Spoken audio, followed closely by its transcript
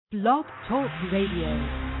Blog Talk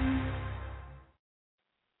Radio.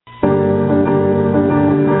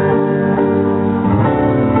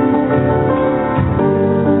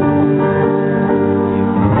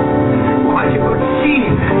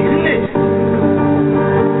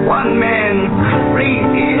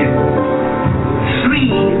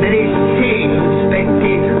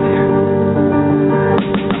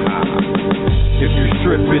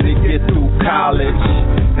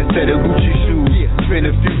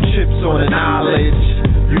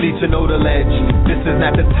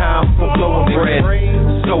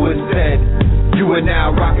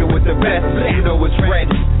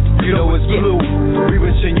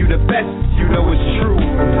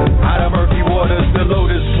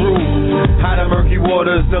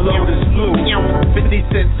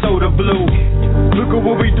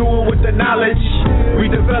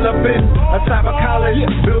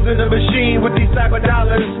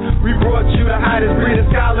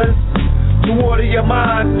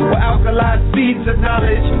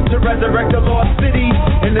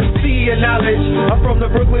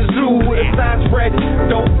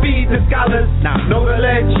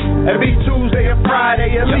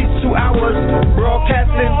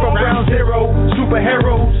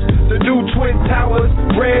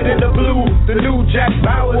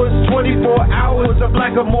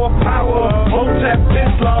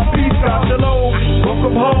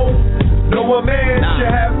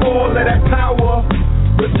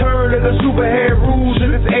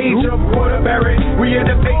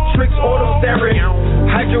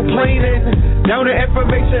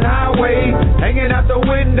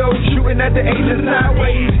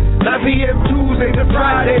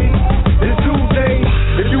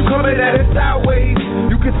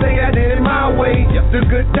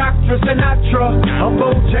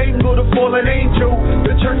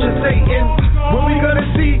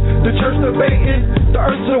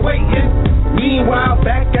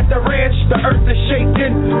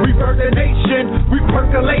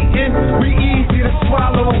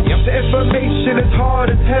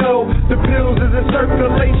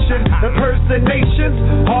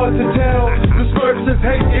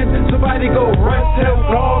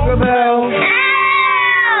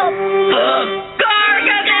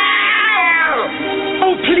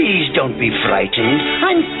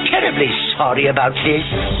 About this.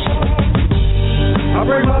 I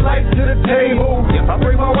bring my life to the table. I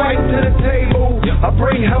bring my wife to the table. I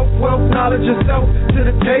bring health, wealth, knowledge, and self to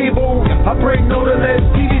the table. I bring no to less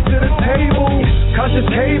TV to the table. Conscious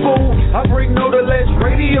table. I bring no to less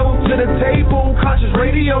radio to the table. Conscious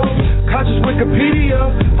radio. Conscious Wikipedia.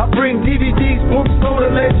 I bring DVDs, books, no to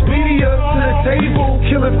less media to the table.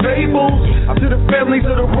 Killing fables to the families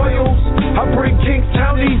of the royals. I bring Kings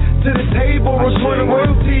County to the table. Restoring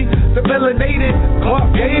royalty. The melanated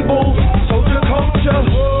Clark Gable. Soldier culture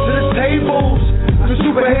to the tables. The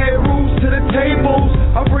superhead rules to the tables.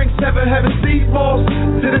 I bring 7 heaven sea balls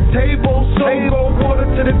to the table. Soul gold water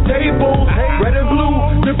to the table. Red and blue,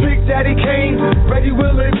 the Big Daddy Kane. Ready,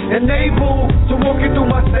 willing, and able to walk it through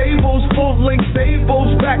my stables. Full length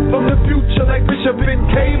stables. Back from the future like Bishop and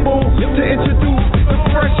Cable. To introduce the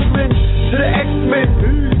freshmen to the X-Men.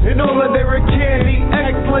 In all of their candy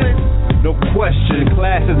excellence. No question,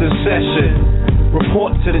 class is in session.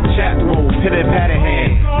 Report to the chat room, pen and pad in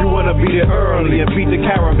hand. You wanna be there early and beat the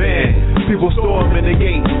caravan. People storming the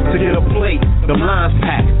gate to get a plate. The lines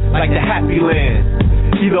packed like the Happy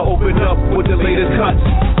Land. Either open up with the latest cuts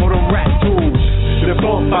or them rap tools. They're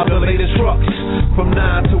bumped by the latest trucks. From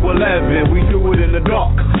 9 to 11, we do it in the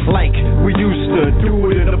dark. Like we used to do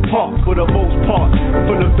it in the park for the most part.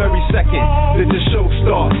 For the very second that the show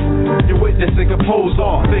starts, you're witnessing compose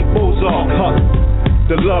art, think Mozart.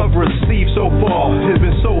 The love received so far has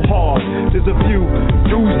been so hard. There's a few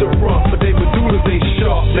dudes to front, but they medullas they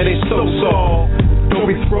sharp, man they so soft.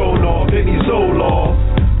 Don't be thrown off any Zoloft.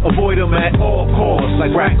 Avoid them at all costs,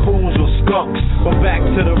 like raccoons or skunks. But back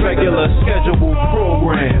to the regular scheduled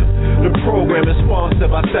program. The program is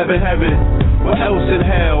sponsored by 7 Heaven. What else in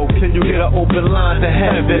hell can you get an open line to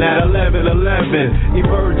heaven at 11:11?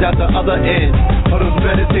 Emerge at the other end of those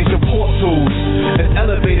meditation portals and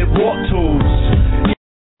elevated walk tools.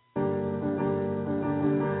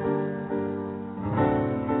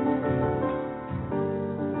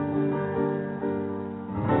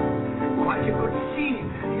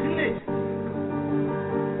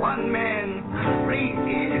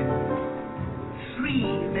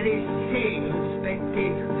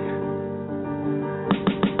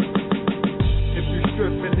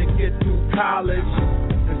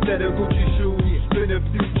 Instead of Gucci shoes, spin a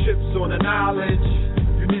few chips on the knowledge.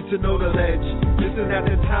 You need to know the ledge. This is not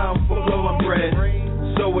the time for blowing bread.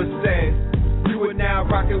 So it's said, you would now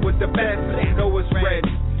rocking with the best. You know it's red,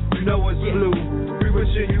 you know it's blue. We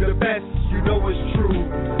wishing you the best, you know it's true.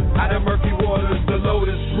 Out of murky waters, the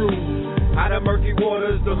lotus brew. Out of murky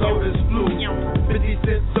waters, the lotus flew. 50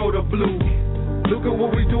 cent soda blue. Look at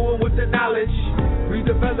what we doing with the knowledge. We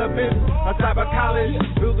developing a cyber college,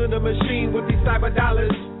 building a machine with these cyber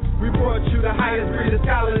dollars. We brought you the highest breed of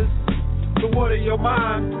scholars. To water your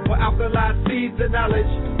mind for alkaline seeds of knowledge.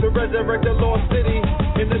 To resurrect the lost city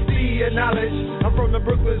in the sea of knowledge. I'm from the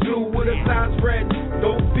Brooklyn Zoo with a sign spread.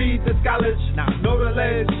 Don't feed the scholars, know the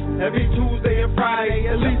ledge. Every Tuesday and Friday,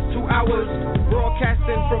 at least 2 hours.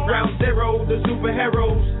 Broadcasting from ground zero, the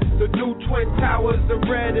superheroes. The new Twin Towers, the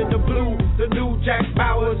red and the blue. The new Jack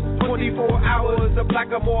Bowers, 24 hours of black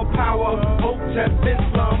and more power. Hotep,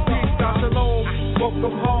 Islam, peace, God, shalom.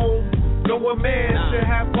 Welcome home. No one man should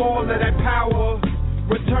have all of that power.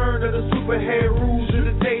 Return of the superheroes in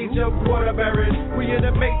the stage of water bearing. We in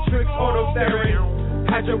the matrix, auto staring.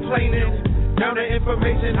 Hydroplaning, down the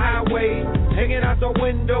information highway. Hanging out the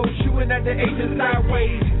window, shooting at the agents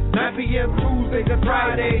sideways. 9 p.m. Tuesday to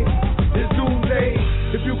Friday, it's doomsday.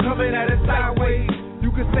 If you coming at it sideways,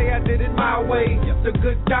 you can say I did it my way. The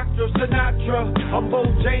good Dr. Sinatra, I'm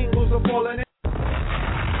Bojangles are falling in.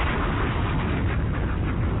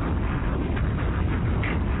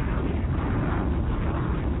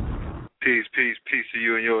 Peace, peace, peace to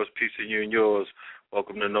you and yours, peace to you and yours.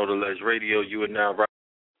 Welcome to Know the Ledge Radio. You are now right.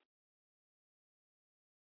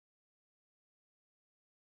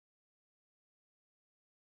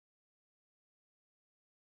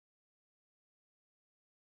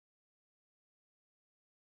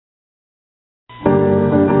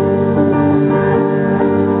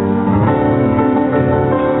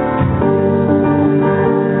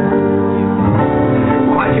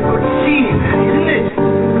 Quite a good scene, isn't it?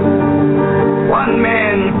 One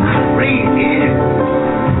man crazy,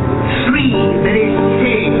 3 very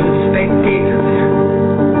sane spectators.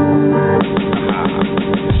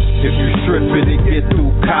 If you stripping to get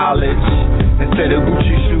through college, instead of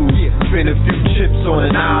Gucci shoes, spend a few chips on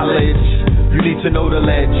the knowledge. You need to know the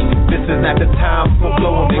ledge. This is not the time for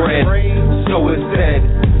blowing bread. So instead,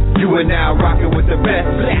 you are now rocking with the best.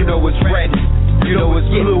 You know it's red, you know it's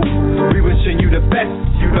blue. We wishing you the best,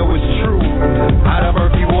 you know it's true. Out of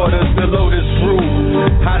murky waters, the lotus grew.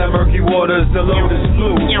 Out of murky waters, the lotus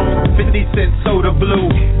flew. 50 cent soda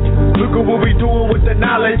blue. Look at what we doing with the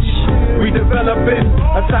knowledge. We developing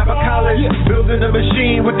a cyber college, building a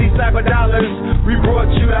machine with these cyber dollars. We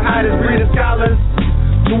brought you the hottest breed of scholars.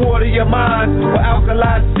 To water your mind with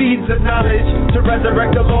alkaline seeds of knowledge. To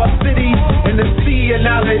resurrect the lost city in the sea of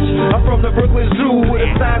knowledge. I'm from the Brooklyn Zoo with a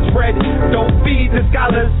sign spread. Don't feed the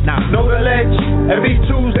scholars, know the ledge. Every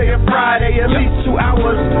Tuesday and Friday, at least 2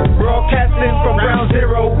 hours. Broadcasting from ground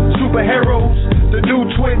zero, superheroes. The new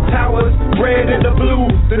Twin Towers, red and the blue.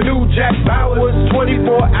 The new Jack Bowers, 24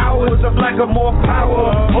 hours of black and more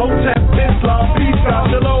power. Hotep, Islam, peace, God,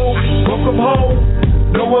 shalom. Welcome home.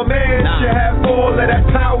 No one man should have all of that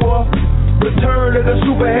power. Return of the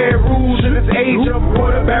superheroes in this age of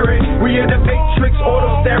water bearing. We in the matrix,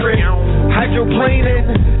 auto staring.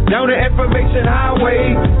 Hydroplaning, down the information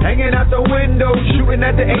highway. Hanging out the window, shooting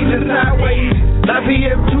at the agents sideways. 9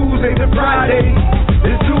 p.m. Tuesday to Friday,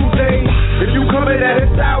 it's Tuesday. If you coming at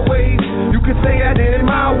it sideways, you can say I did it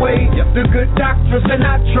my way. The good Dr.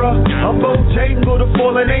 Sinatra, I'm Bojangle, the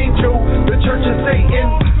fallen angel. The church is Satan.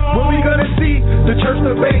 When we gonna see the church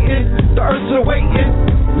debating, the earth's awaiting.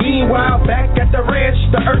 Meanwhile, back at the ranch,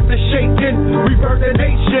 the earth is shaking. We birth the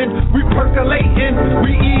nation, we percolating.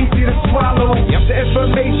 We easy to swallow. The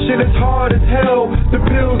information is hard as hell. The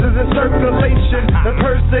pills is in circulation.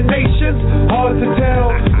 Impersonations, hard to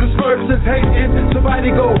tell. The Smurfs is hating.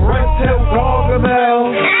 Somebody go run, tell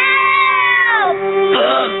Gargamel.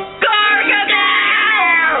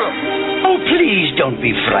 Oh, please don't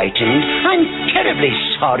be frightened. I'm terribly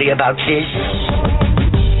sorry about this.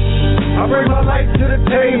 I bring my life to the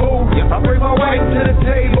table. I bring my wife to the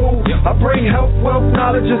table. I bring health, wealth,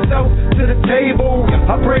 knowledge, and self to the table.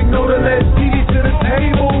 I bring Know the Ledge TV to the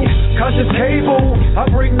table. Conscious table. I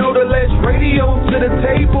bring Know the Ledge radio to the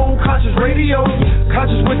table. Conscious radio.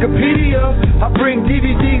 Conscious Wikipedia. I bring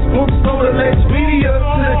DVDs, books, Know the Ledge media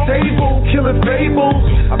to the table. Killing fables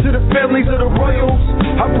to the families of the royals.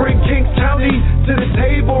 I bring Kings County to the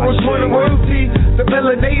table. Restore the royalty. The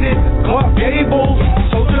melanated Clark Gable.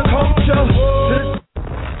 Soldier culture.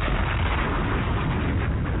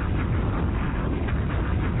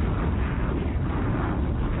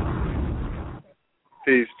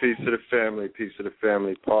 Peace, peace to the family, peace to the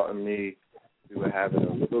family. Pardon me, we were having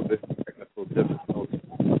a little bit of technical difficulty.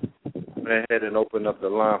 Went ahead and opened up the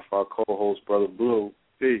line for our co-host, Brother Blue.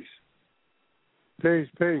 Peace. Peace.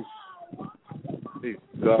 Peace. Peace.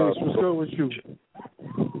 What's good with you?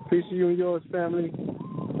 Peace to you and yours, family.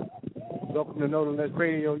 Welcome to No Less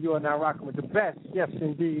Radio. You are now rocking with the best. Yes,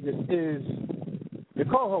 indeed. This is the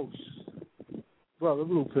co-host, Brother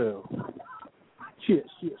Blue Pill.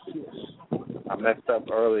 Cheers. I messed up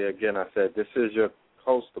earlier again. I said, this is your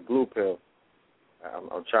host, the Blue Pill.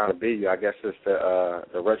 I'm trying to beat you. I guess it's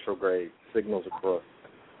the retrograde signals across.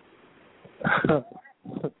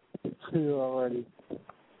 You already.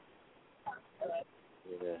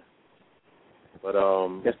 Yeah. But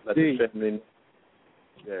yes, let the family.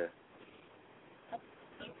 Yeah.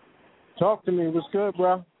 Talk to me. What's good,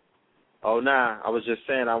 bro? Oh, nah. I was just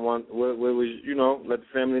saying. Where was let the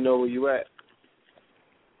family know where you at.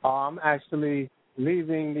 I'm actually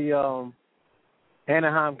leaving the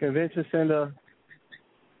Anaheim Convention Center.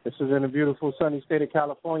 This is in the beautiful sunny state of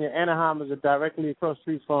California. Anaheim is directly across the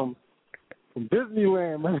street from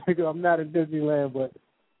Disneyland, my nigga. I'm not in Disneyland, but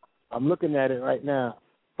I'm looking at it right now.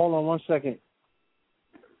 Hold on 1 second.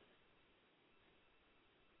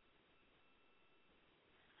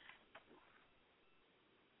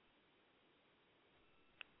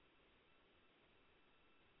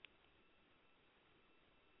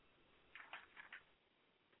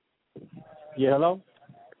 Yeah, hello?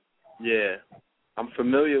 Yeah. I'm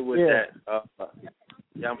familiar with that.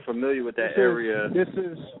 I'm familiar with that area. This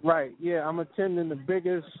is right. Yeah, I'm attending the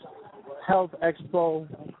biggest health expo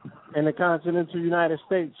in the continental United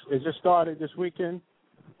States. It just started this weekend.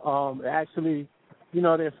 Actually,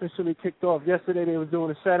 they officially kicked off yesterday. They were doing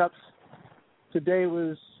the setups. Today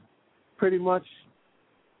was pretty much,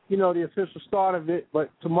 the official start of it.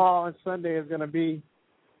 But tomorrow and Sunday is going to be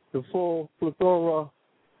the full plethora.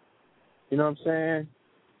 You know what I'm saying?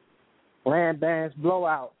 Land dance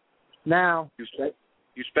blowout. Now, you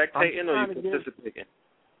spectating or you participating?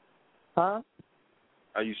 Huh?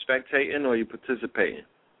 Are you spectating or are you participating?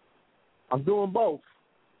 I'm doing both.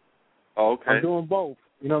 Oh, okay. I'm doing both.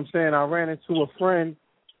 You know what I'm saying? I ran into a friend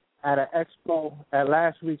at an expo, at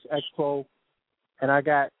last week's expo, and I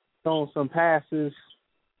got thrown some passes.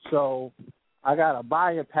 So I got a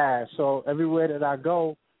buyer pass. So everywhere that I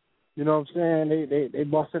go, you know what I'm saying, they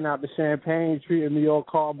busting out the champagne, treating me all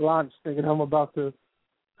carte blanche, thinking I'm about to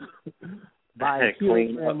buy a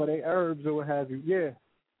kilogram of their herbs or what have you. Yeah.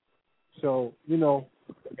 So,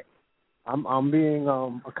 I'm being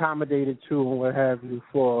accommodated to and what have you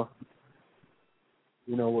for,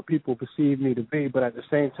 what people perceive me to be. But at the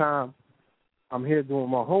same time, I'm here doing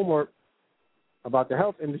my homework about the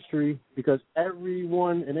health industry because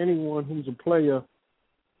everyone and anyone who's a player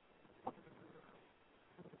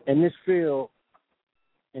in this field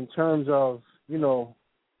in terms of, in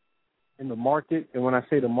the market, and when I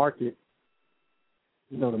say the market,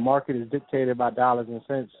 the market is dictated by dollars and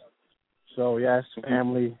cents. So, yes,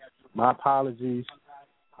 family, my apologies.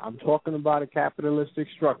 I'm talking about a capitalistic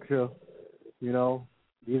structure. These are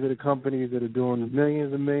the companies that are doing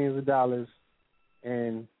millions and millions of dollars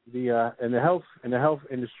in the health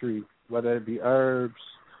industry, whether it be herbs,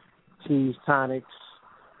 teas, tonics,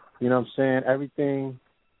 everything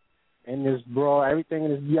in this everything in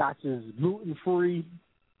this yacht is gluten free.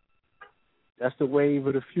 That's the wave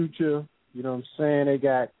of the future. You know what I'm saying? They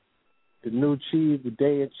got the new cheese, the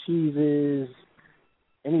day of cheeses,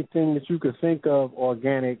 anything that you could think of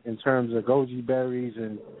organic in terms of goji berries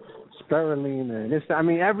and spirulina and this. I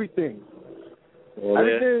mean, everything. Oh,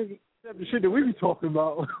 everything except the shit that we be talking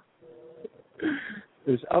about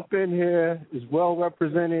is up in here, is well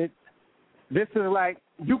represented. This is like,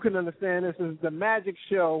 you can understand, this is the magic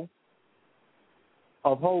show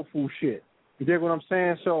of whole food shit. You dig what I'm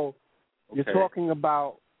saying? So you're talking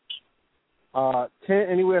about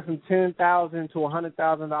anywhere from $10,000 to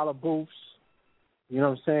 $100,000 booths. You know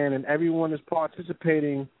what I'm saying? And everyone that's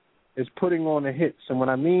participating is putting on the hits. And what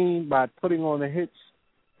I mean by putting on the hits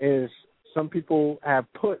is some people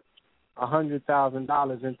have put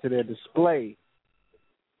 $100,000 into their display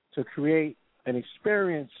to create an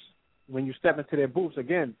experience when you step into their booths.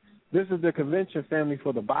 Again, this is the convention, family,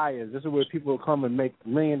 for the buyers. This is where people will come and make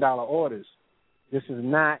 $1 million orders. This is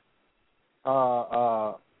not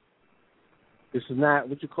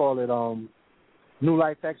what you call it, New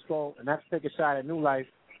Life Expo, and not to take a shot at New Life,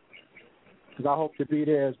 because I hope to be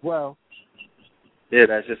there as well. Yeah,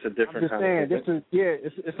 that's just a different kind of thing. This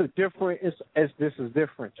is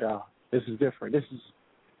different, y'all. This is different.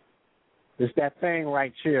 It's that thing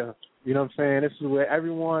right here. You know what I'm saying? This is where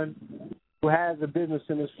everyone who has a business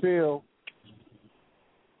in this field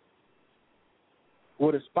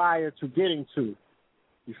would aspire to getting to.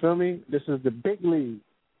 You feel me? This is the big league.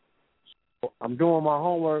 So I'm doing my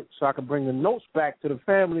homework so I can bring the notes back to the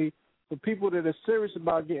family for people that are serious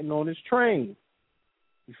about getting on this train.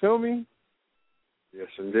 You feel me? Yes,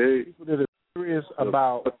 indeed. People that are serious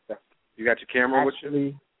about. You got your camera with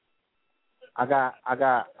you? I got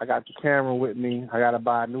the camera with me. I got to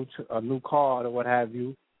buy a new card or what have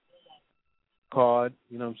you. Card,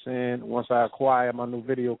 you know what I'm saying? Once I acquire my new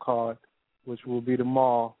video card, which will be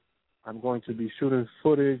tomorrow, I'm going to be shooting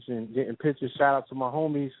footage and getting pictures. Shout out to my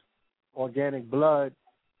homies, Organic Blood,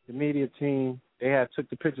 the media team. They had took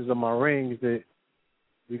the pictures of my rings that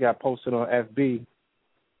we got posted on FB.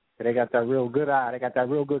 They got that real good eye. They got that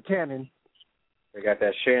real good Canon. They got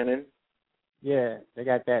that Shannon. Yeah, they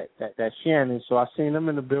got that Shannon. So I seen them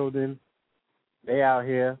in the building. They out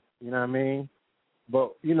here, you know what I mean?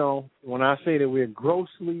 But, you know, when I say that we're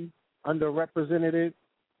grossly underrepresented,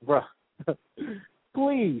 bruh,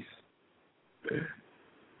 please.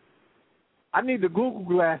 I need the Google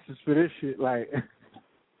glasses for this shit. Like,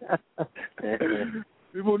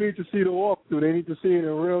 people need to see the walkthrough. They need to see it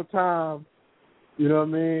in real time. You know what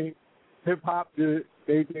I mean? Hip-hop,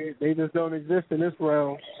 they just don't exist in this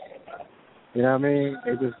realm. You know what I mean?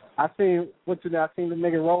 I seen the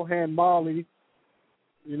nigga Rohan Marley.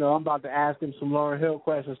 You know, I'm about to ask him some Lauryn Hill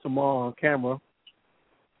questions tomorrow on camera.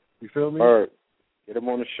 You feel me? All right. Get him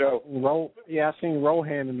on the show. I seen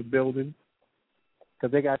Rohan in the building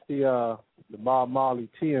because they got the Bob Marley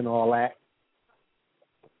tea and all that.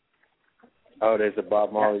 Oh, there's a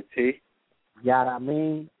Bob Marley tea? Yeah, I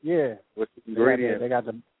mean, yeah. What's the ingredient? They got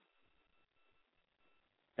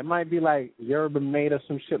it might be like yerba mate or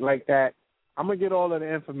some shit like that. I'm going to get all of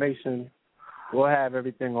the information. We'll have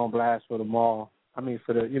everything on blast for tomorrow. I mean,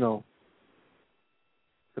 for the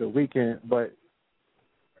weekend. But,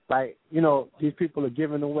 like, you know, these people are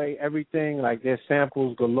giving away everything. Like, there's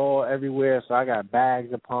samples galore everywhere. So I got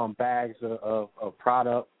bags upon bags of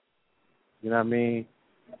product. You know what I mean?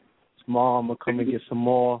 Tomorrow I'm going to come and get some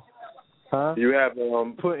more. Huh? Do you have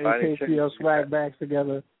putting KTL swag bags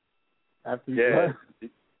together after you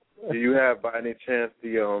Do you have, by any chance,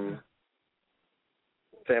 the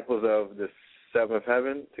samples of the Seventh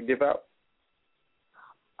Heaven to give out?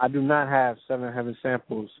 I do not have Seventh Heaven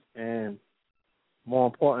samples, and more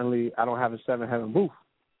importantly, I don't have a Seventh Heaven booth.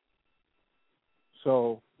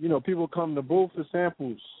 So, you know, people come to booth for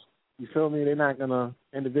samples. You feel me? They're not gonna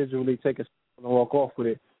individually take a sample and walk off with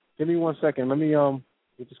it. Give me 1 second. Let me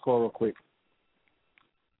get this call real quick.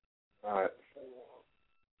 All right.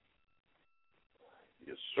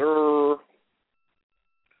 Yes, sir.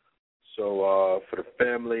 So for the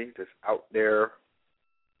family that's out there,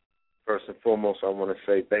 first and foremost, I want to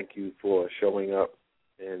say thank you for showing up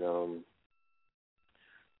in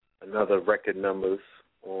another Record Numbers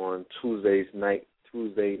on Tuesday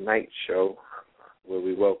night show, where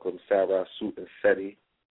we welcome Sarah Suit and Seti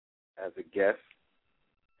as a guest.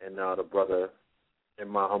 And the brother, in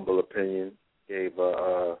my humble opinion, gave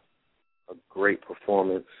a great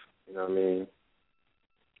performance. You know what I mean?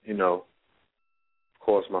 You know, of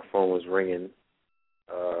course, my phone was ringing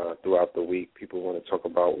throughout the week. People want to talk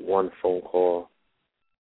about one phone call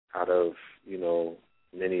out of, you know,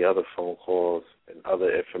 many other phone calls and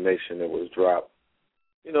other information that was dropped.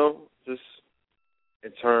 You know, just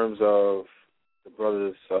in terms of the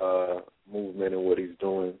brother's movement and what he's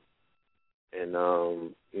doing and,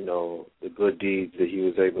 you know, the good deeds that he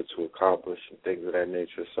was able to accomplish and things of that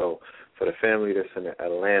nature. So for the family that's in the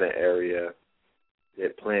Atlanta area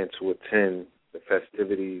that plan to attend the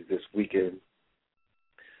festivities this weekend,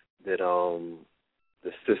 that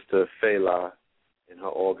the sister Fela and her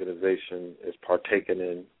organization is partaking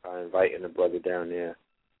in by inviting the brother down there.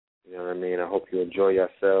 You know what I mean? I hope you enjoy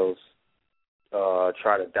yourselves.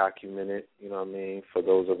 Try to document it, you know what I mean? For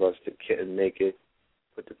those of us that couldn't make it,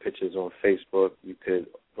 put the pictures on Facebook. You could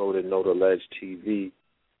go to Know the Ledge TV,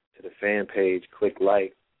 to the fan page, click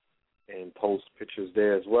like, and post pictures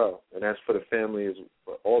there as well. And that's for the family, as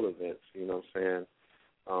for all events, you know what I'm saying?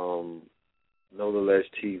 Know the Ledge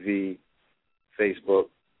TV, Facebook,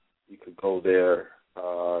 you could go there,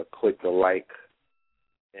 click the like,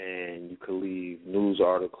 and you could leave news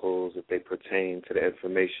articles if they pertain to the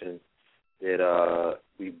information that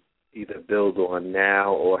we either build on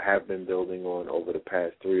now or have been building on over the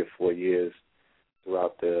past 3 or 4 years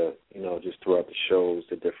throughout the, you know, just throughout the shows,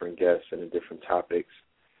 the different guests and the different topics.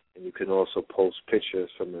 And you can also post pictures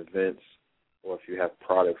from events or if you have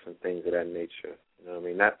products and things of that nature. You know what I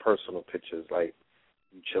mean? Not personal pictures like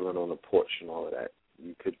you chilling on the porch and all of that.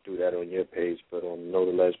 You could do that on your page, but on the Know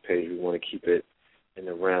the Ledge page, we want to keep it in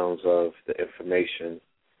the rounds of the information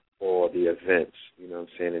or the events, you know what I'm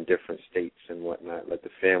saying, in different states and whatnot. Let the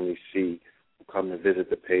family see who come to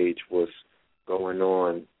visit the page what's going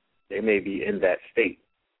on. They may be in that state.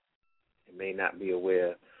 They may not be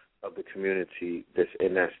aware of the community that's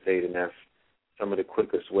in that state, and that's some of the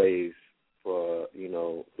quickest ways for,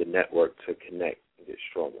 the network to connect and get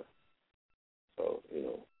stronger. So,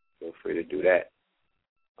 feel free to do that.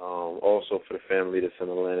 Also, for the family that's in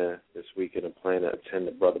Atlanta this weekend and plan to attend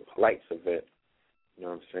the Brother Polight's event, you know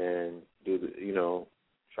what I'm saying?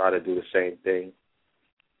 Try to do the same thing.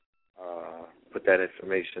 Put that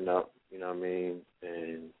information up, you know what I mean?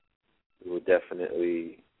 And we will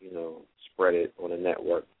definitely, spread it on the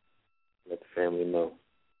network. Let the family know.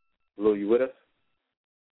 Lou, you with us?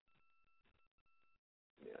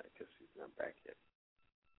 Yeah, I guess he's not back yet.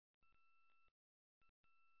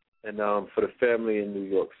 And for the family in New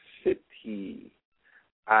York City,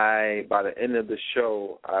 by the end of the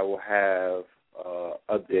show, I will have an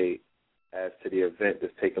update as to the event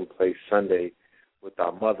that's taking place Sunday with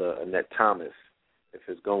our mother, Annette Thomas, if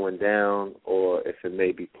it's going down or if it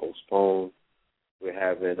may be postponed. We're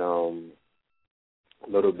having a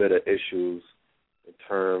little bit of issues in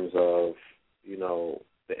terms of,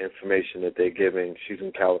 the information that they're giving. She's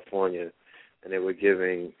in California, and they were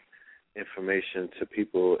giving information to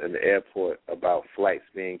people in the airport about flights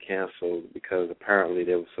being canceled because apparently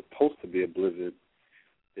there was supposed to be a blizzard.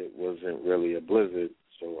 It wasn't really a blizzard,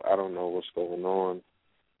 so I don't know what's going on,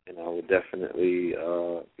 and I will definitely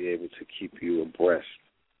be able to keep you abreast.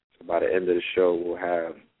 So by the end of the show, we'll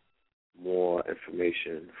have more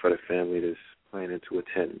information for the family that's planning to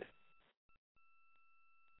attend.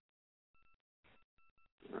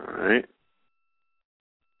 All right.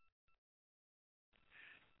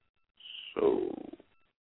 So,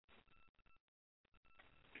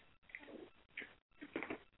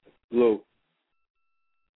 Blue.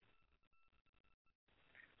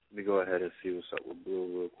 Let me go ahead and see what's up with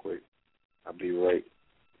Blue real quick. I'll be right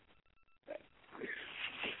back.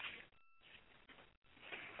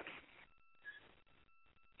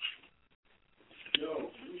 Yo,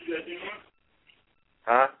 you got anything on?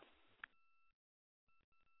 Huh?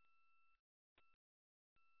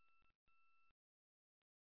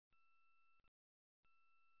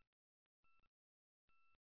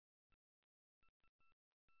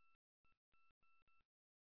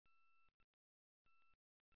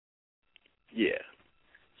 Yeah.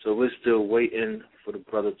 So we're still waiting for the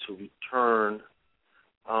brother to return.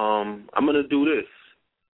 I'm going to do this.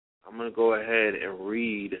 I'm going to go ahead and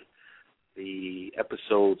read the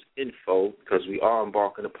episode's info because we are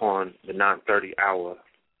embarking upon the 9:30 hour.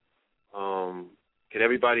 Can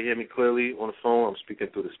everybody hear me clearly on the phone? I'm speaking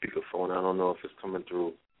through the speakerphone. I don't know if it's coming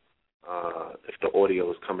through, if the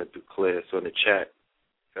audio is coming through clear. So in the chat,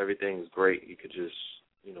 if everything's great, you could just,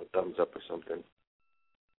 thumbs up or something.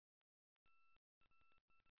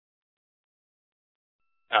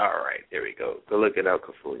 All right, there we go. Good looking out,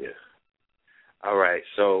 Kafunya. All right,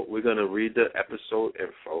 so we're going to read the episode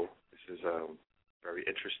info. This is a very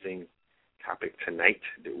interesting topic tonight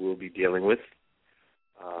that we'll be dealing with.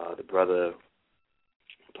 The Brother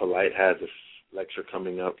Polight has a lecture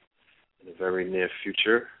coming up in the very near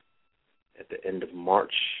future at the end of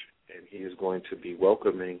March, and he is going to be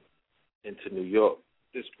welcoming into New York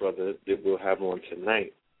this brother that we'll have on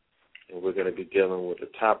tonight, and we're going to be dealing with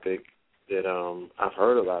a topic that I've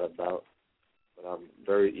heard a lot about, but I'm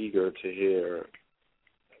very eager to hear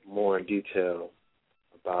more in detail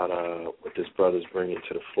about what this brother's bringing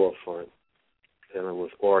to the forefront, dealing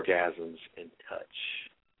with orgasms and touch.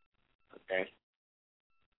 Okay?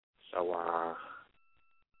 So let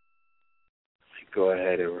me go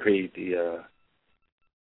ahead and read the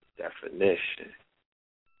definition.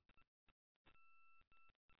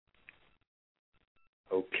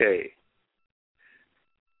 Okay.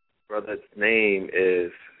 Brother's name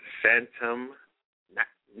is Shantam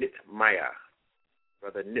Nityama.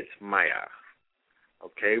 Brother Nityama.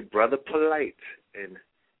 Okay, Brother Polight and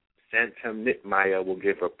Shantam Nityama will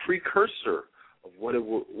give a precursor of what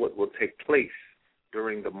will take place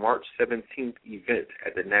during the March 17th event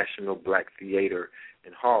at the National Black Theater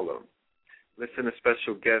in Harlem. Listen to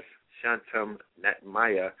special guest Shantam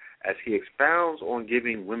Nityama as he expounds on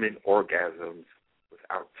giving women orgasms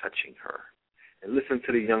without touching her. And listen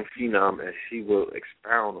to the young phenom as she will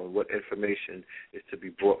expound on what information is to be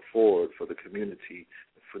brought forward for the community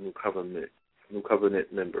and for New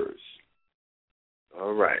Covenant members.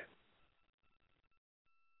 All right.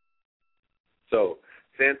 So,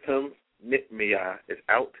 Shantam Nityama is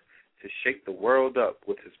out to shake the world up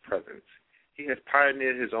with his presence. He has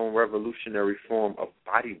pioneered his own revolutionary form of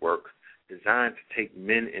body work designed to take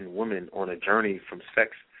men and women on a journey from sex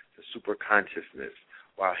to superconsciousness,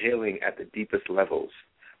 while healing at the deepest levels.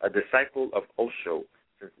 A disciple of Osho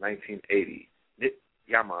since 1980,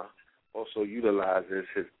 Nityama also utilizes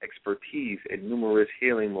his expertise in numerous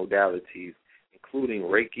healing modalities, including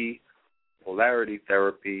Reiki, polarity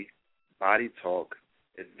therapy, body talk,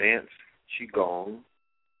 advanced qigong,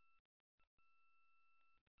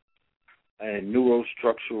 and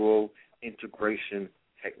neurostructural integration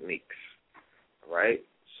techniques. All right?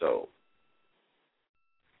 So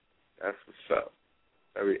that's what's up.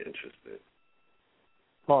 Very interested.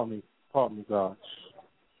 Pardon me, God.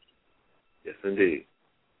 Yes, indeed.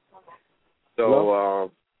 So,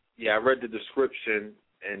 I read the description,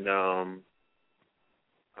 and I'm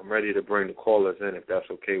ready to bring the callers in, if that's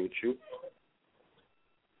okay with you.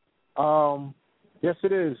 Yes,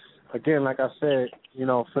 it is. Again, like I said,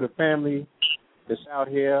 for the family that's out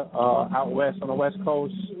here, out west on the West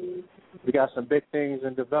Coast, we got some big things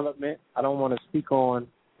in development. I don't want to speak on,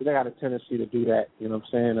 because I got a tendency to do that, you know what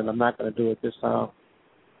I'm saying, and I'm not going to do it this time.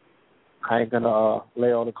 I ain't going to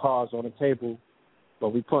lay all the cards on the table, but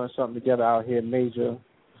we putting something together out here major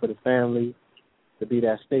for the family to be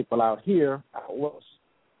that staple out here, out west,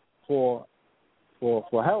 for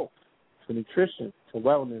health, for nutrition, for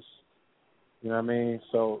wellness. You know what I mean?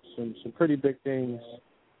 So some pretty big things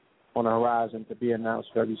on the horizon to be announced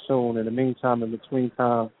very soon. In the meantime, in between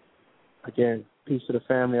time, again, peace to the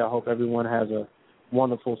family. I hope everyone has a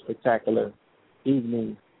wonderful, spectacular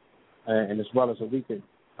evening and as well as a weekend.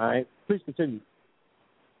 All right? Please continue.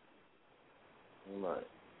 All right.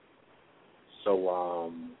 So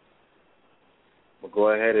we'll go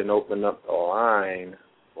ahead and open up the line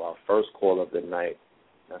for our first call of the night.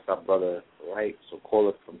 That's our brother Polight. So call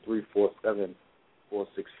us from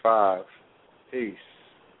 347-465. Peace.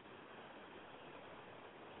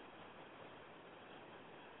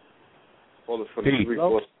 Call us from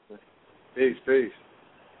 347. Peace.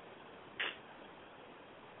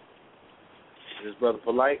 Is this Brother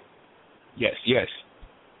Polight? Yes. Peace.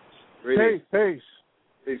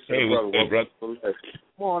 Peace, hey, brother. Come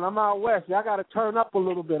on, I'm out west. Y'all got to turn up a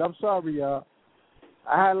little bit. I'm sorry, y'all.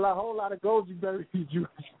 I had a whole lot of goji berry juice.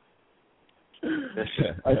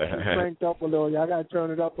 I cranked up a little. Y'all got to turn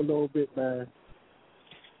it up a little bit, man.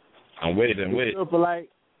 I'm with it. Polight.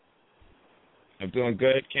 I'm doing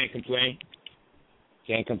good. Can't complain.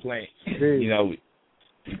 Indeed.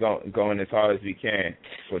 We're going as hard as we can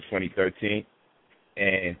for 2013.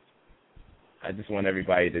 And I just want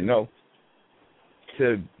everybody to know,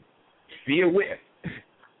 to be aware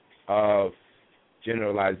of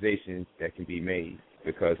generalizations that can be made,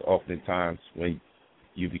 because oftentimes when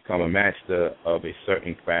you become a master of a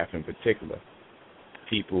certain craft in particular,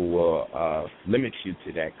 people will limit you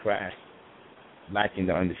to that craft, lacking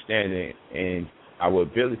the understanding and our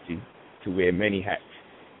ability to wear many hats.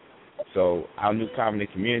 So our New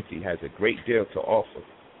Covenant community has a great deal to offer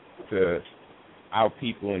to our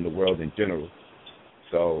people in the world in general.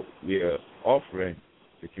 So we are offering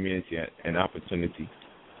the community an opportunity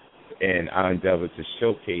and our endeavor to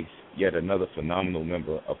showcase yet another phenomenal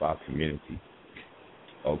member of our community,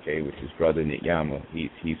 which is Brother Nityama.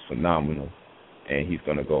 He's phenomenal, and he's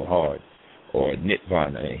going to go hard. Or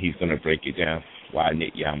Nitvana, and he's going to break it down, why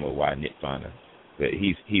Nityama, why Nitvana. But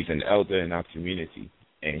he's an elder in our community,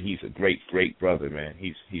 and he's a great, great brother, man.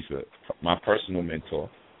 He's my personal mentor.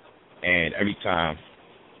 And every time,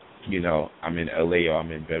 I'm in L.A. or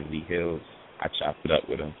I'm in Beverly Hills, I chop it up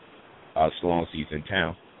with him, as long as he's in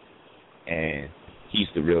town. And he's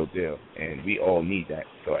the real deal, and we all need that.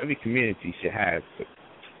 So every community should have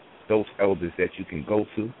those elders that you can go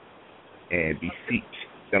to and beseech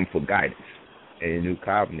them for guidance. And in New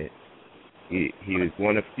Covenant, he is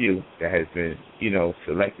one of few that has been,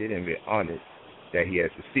 selected, and we're honored that he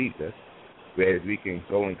has received us, whereas we can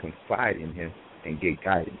go and confide in him and get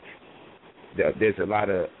guidance. There's a lot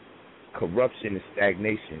of corruption and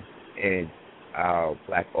stagnation in our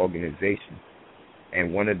black organization,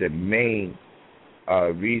 and one of the main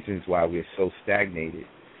reasons why we're so stagnated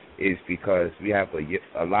is because we have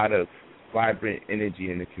a lot of vibrant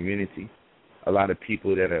energy in the community, a lot of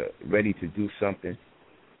people that are ready to do something,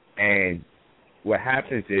 and what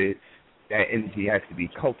happens is that energy has to be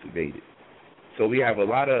cultivated. So we have a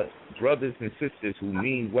lot of brothers and sisters who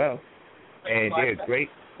mean well, and they're great.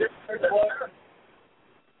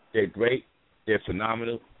 They're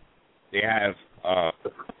phenomenal. They have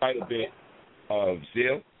quite a bit of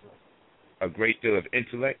zeal, a great deal of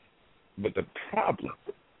intellect, but the problem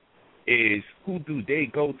is, who do they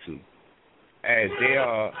go to? As they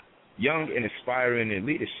are young and aspiring in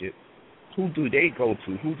leadership, who do they go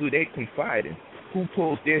to? Who do they confide in? Who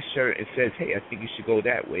pulls their shirt and says, hey, I think you should go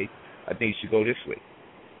that way. I think you should go this way.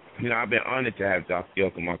 I've been honored to have Dr.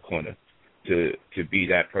 York in my corner to be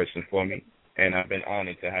that person for me, and I've been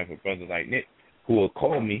honored to have a brother like Nick who will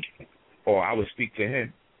call me, or I will speak to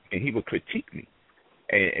him, and he will critique me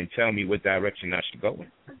and tell me what direction I should go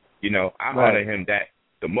in. I honor him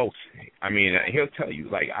the most. I mean, he'll tell you,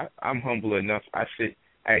 like, I'm humble enough. I sit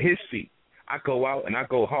at his feet. I go out and I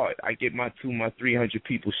go hard. I get my 300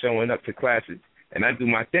 people showing up to classes, and I do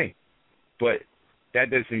my thing. But that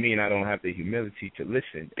doesn't mean I don't have the humility to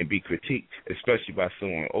listen and be critiqued, especially by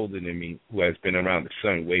someone older than me who has been around the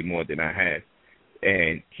sun way more than I have.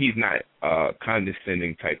 And he's not a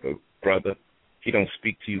condescending type of brother. He don't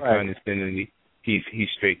speak to you condescendingly. He's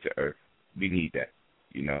straight to earth. We need that.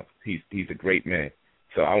 You know, he's a great man.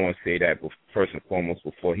 So I want to say that first and foremost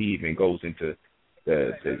before he even goes into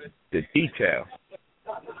the detail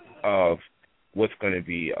of what's going to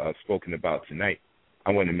be spoken about tonight.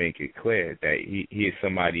 I want to make it clear that he is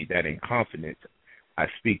somebody that in confidence I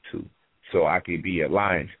speak to, so I can be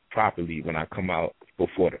aligned properly when I come out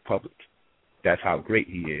before the public. That's how great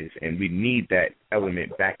he is, and we need that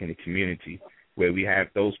element back in the community where we have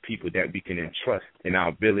those people that we can entrust in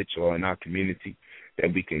our village or in our community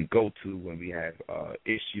that we can go to when we have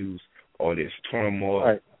issues or there's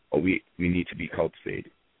turmoil or we need to be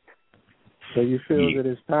cultivated. So you feel that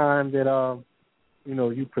it's time that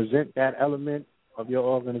you present that element of your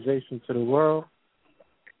organization to the world?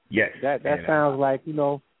 Yes. That sounds like,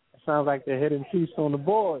 sounds like the hidden piece on the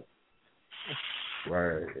board.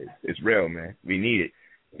 Right. It's real, man. We need it.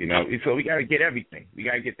 So we got to get everything. We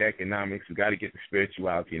got to get the economics. We got to get the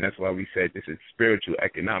spirituality, and that's why we said this is spiritual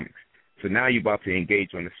economics. So now you're about to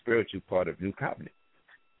engage on the spiritual part of New Covenant,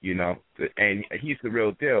 and he's the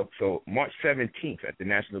real deal. So March 17th at the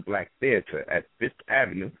National Black Theater at 5th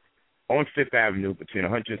Avenue, on 5th Avenue between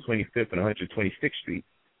 125th and 126th Street,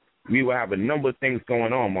 we will have a number of things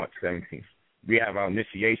going on March 17th. We have our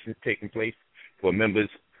initiations taking place for members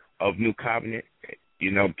of New Covenant,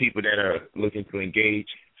 people that are looking to engage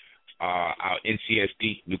our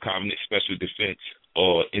NCSD, New Covenant Special Defense,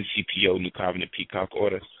 or NCPO, New Covenant Peacock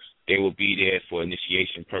Order. They will be there for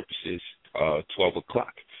initiation purposes, 12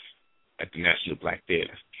 o'clock at the National Black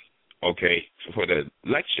Theater. Okay, so for the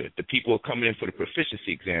lecture, the people are coming in for the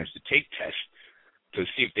proficiency exams to take tests to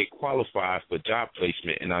see if they qualify for job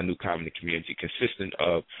placement in our New Covenant community, consisting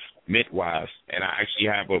of midwives. And I actually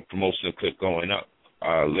have a promotional clip going up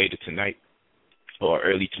later tonight or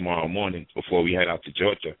early tomorrow morning before we head out to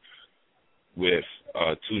Georgia with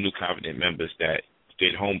 2 New Covenant members that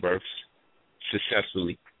did home births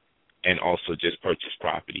successfully and also just purchased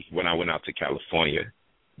property. When I went out to California,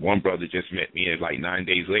 one brother just met me, and like 9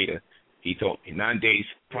 days later, he told me 9 days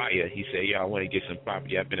prior, he said, I want to get some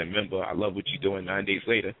property. I've been a member. I love what you're doing. 9 days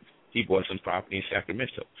later, he bought some property in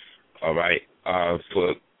Sacramento, all right,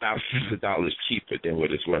 for thousands of dollars cheaper than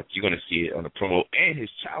what it's worth. You're going to see it on the promo. And his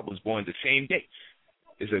child was born the same day.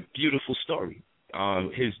 It's a beautiful story.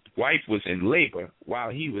 His wife was in labor while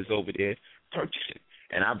he was over there purchasing.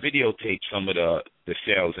 And I videotaped some of the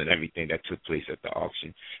sales and everything that took place at the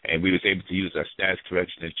auction. And we was able to use our stats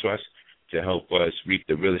correction and trust to help us reap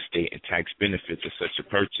the real estate and tax benefits of such a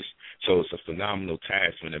purchase. So it's a phenomenal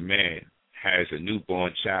task when a man has a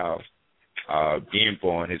newborn child being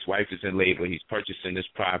born, his wife is in labor, he's purchasing this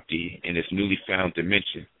property in this newly found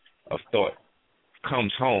dimension of thought,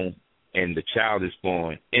 comes home, and the child is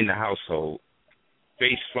born in the household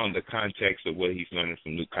based from the context of what he's learning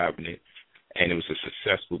from New Covenant. And it was a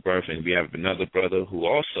successful birth. And we have another brother who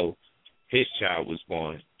also, his child was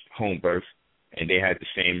born home birth, and they had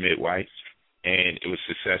the same midwife, and it was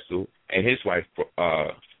successful. And his wife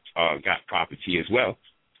got property as well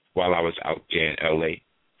while I was out there in L.A.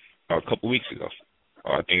 A couple weeks ago.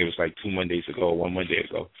 I think it was like 2 Mondays ago, 1 Monday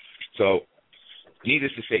ago. So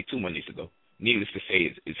needless to say, 2 Mondays ago. Needless to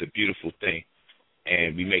say, it's a beautiful thing,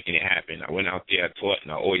 and we're making it happen. I went out there, I taught,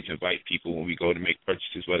 and I always invite people when we go to make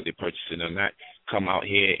purchases, whether they're purchasing or not, come out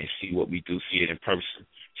here and see what we do, see it in person,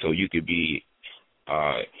 so you could be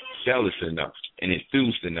jealous enough and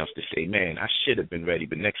enthused enough to say, man, I should have been ready,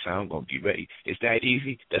 but next time I'm going to be ready. It's that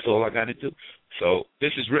easy. That's all I got to do. So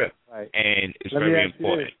this is real, and it's very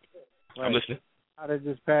important. I'm listening. How did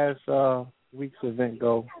this past week's event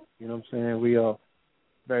go? You know what I'm saying? We are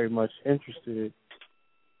very much interested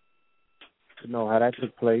to know how that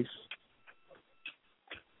took place.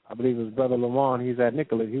 I believe it was Brother Lamont. He was at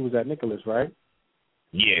Nicholas, right?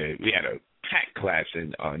 Yeah, we had a packed class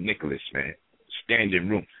in Nicholas, man. Standing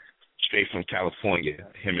room, straight from California.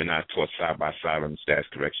 Him and I taught side by side on the Stats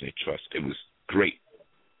Correction and Trust. It was great.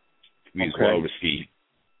 We was well received.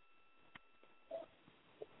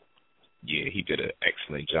 Yeah, he did an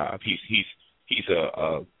excellent job. He's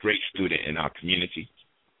a great student in our community,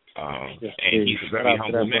 and he's a very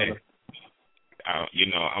humble man.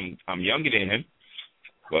 I'm younger than him,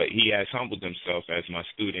 but he has humbled himself as my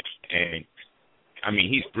student, and I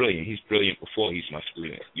mean, he's brilliant. He's brilliant before he's my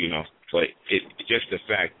student, But it's just the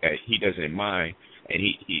fact that he doesn't mind and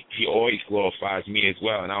he always glorifies me as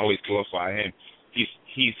well, and I always glorify him.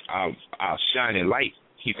 He's our shining light.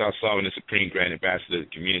 He's our sovereign and supreme grand ambassador of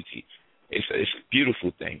the community. It's a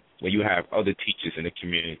beautiful thing when you have other teachers in the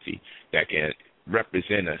community that can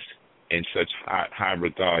represent us in such high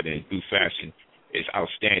regard and due fashion. It's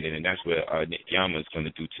outstanding, and that's what Nityama is going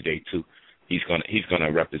to do today too. He's going to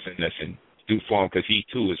represent us in due form, because he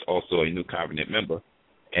too is also a New Covenant member,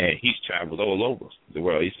 and he's traveled all over the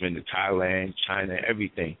world. He's been to Thailand, China,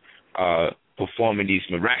 everything, performing these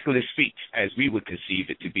miraculous feats as we would conceive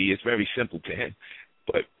it to be. It's very simple to him,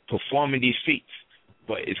 but performing these feats,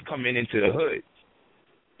 but it's coming into the hood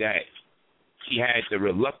that he had the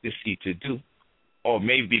reluctancy to do, or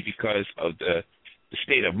maybe because of the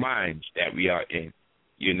state of mind that we are in,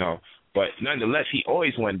 you know. But nonetheless, he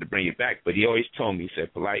always wanted to bring it back, but he always told me, he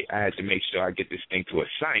said, Polight, I had to make sure I get this thing to a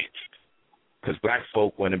science, because black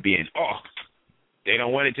folk want to be in awe. They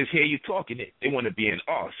don't want to just hear you talking it. They want to be in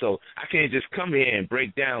awe. So I can't just come here and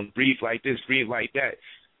break down, breathe like this, breathe like that.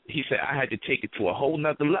 He said, I had to take it to a whole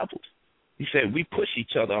nother level. He said, we push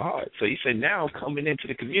each other hard. So he said, now I'm coming into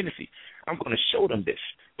the community, I'm going to show them this.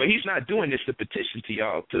 But he's not doing this to petition to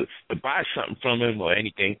y'all to buy something from him or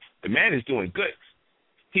anything. The man is doing good.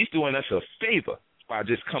 He's doing us a favor by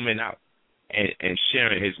just coming out and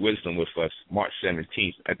sharing his wisdom with us March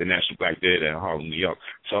 17th at the National Black Theater in Harlem, New York.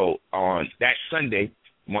 So on that Sunday,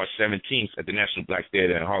 March 17th at the National Black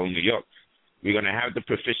Theater in Harlem, New York, we're going to have the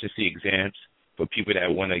proficiency exams for people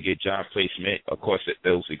that want to get job placement. Of course,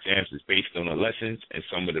 those exams is based on the lessons and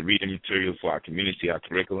some of the reading material for our community, our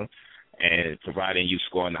curriculum, and providing you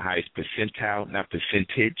scoring the highest percentile, not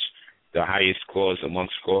percentage, the highest scores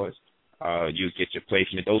amongst scores. You get your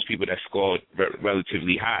placement. Those people that scored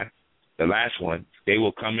relatively high, the last one, they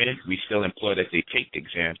will come in. We still implore that they take the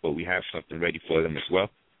exam, but we have something ready for them as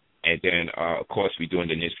well. And then, of course, we're doing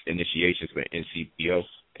the initiations for NCPO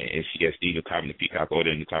and NCSD, New Covenant Peacock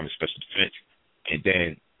Order, and New Covenant Special Defense. And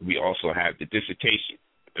then we also have the dissertation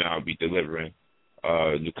that I'll be delivering,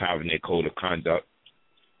 New Covenant Code of Conduct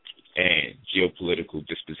and Geopolitical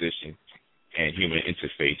Disposition and Human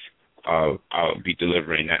Interface. I'll be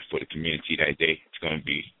delivering that for the community that day. It's going to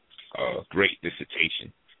be a great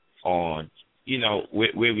dissertation on, you know,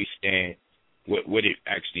 where we stand, what it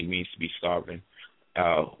actually means to be sovereign,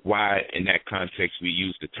 why in that context we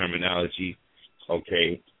use the terminology,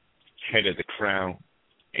 okay, head of the crown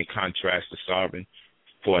in contrast to sovereign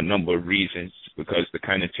for a number of reasons, because the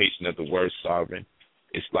connotation of the word sovereign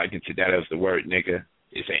is likened to that of the word nigger.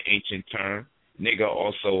 It's an ancient term. Nigger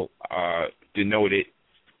also denoted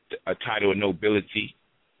a title of nobility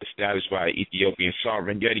established by an Ethiopian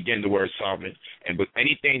sovereign. Yet again, the word sovereign. And with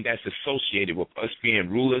anything that's associated with us being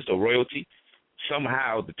rulers or royalty,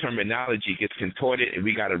 somehow the terminology gets contorted and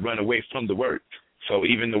we got to run away from the word. So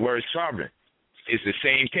even the word sovereign is the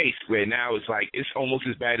same case, where now it's like it's almost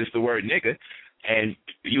as bad as the word nigger, and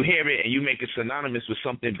you hear it and you make it synonymous with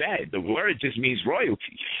something bad. The word just means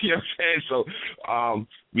royalty. You know what I'm saying? So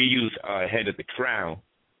we use head of the crown,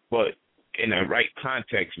 but in the right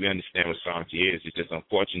context, we understand what sovereignty is. It's just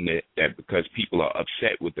unfortunate that because people are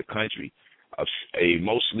upset with the country,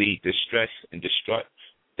 emotionally distressed and distraught,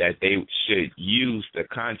 that they should use the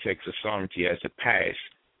context of sovereignty as a pass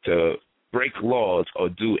to break laws or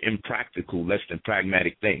do impractical, less than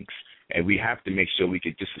pragmatic things. And we have to make sure we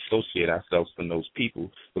can disassociate ourselves from those people,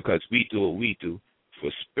 because we do what we do for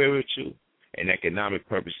spiritual and economic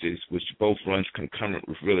purposes, which both runs concurrent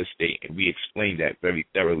with real estate, and we explain that very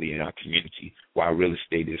thoroughly in our community, why real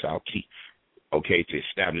estate is our key, okay, to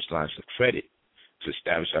establish lines of credit, to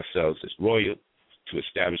establish ourselves as royal, to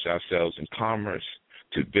establish ourselves in commerce,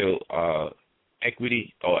 to build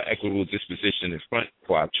equity or equitable disposition in front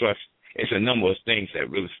for our trust. It's a number of things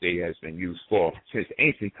that real estate has been used for since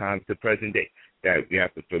ancient times to present day that we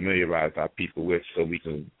have to familiarize our people with, so we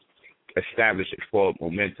can establish a forward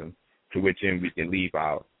momentum to which end we can leave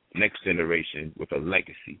our next generation with a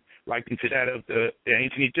legacy, like to that of the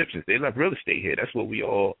ancient Egyptians. They left real estate here. That's what we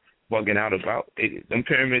all bugging out about. Them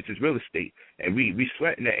pyramids is real estate, and we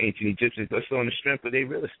sweating the ancient Egyptians just on the strength of their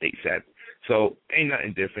real estate savvy. So ain't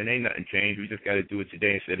nothing different, ain't nothing changed. We just got to do it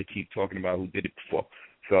today instead of keep talking about who did it before.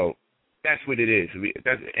 So that's what it is.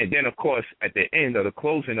 And then, of course, at the end of the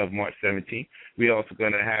closing of March 17th, we're also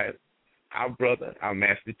going to have our brother, our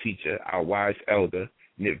master teacher, our wise elder,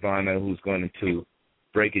 Nityama, who's going to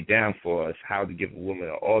break it down for us, how to give a woman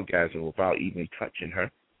an orgasm without even touching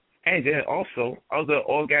her. And then also other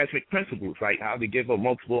orgasmic principles, like how to give her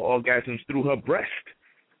multiple orgasms through her breast,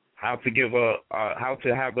 how to give her, how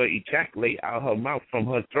to have her ejaculate out her mouth from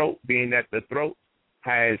her throat, being that the throat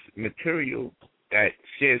has material that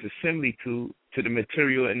shares a simile to the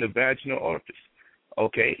material in the vaginal orifice.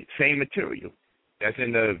 Okay, same material that's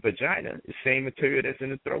in the vagina, the same material that's in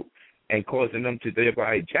the throat, and causing them to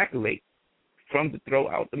thereby ejaculate from the throat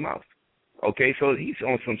out the mouth. Okay, so he's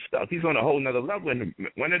on some stuff. He's on a whole nother level. And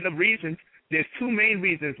one of the reasons, there's two main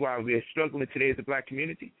reasons why we're struggling today as a black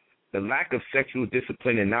community: the lack of sexual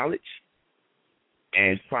discipline and knowledge,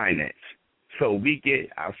 and finance. So we get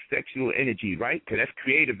our sexual energy right, because that's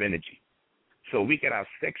creative energy. So we get our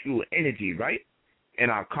sexual energy right and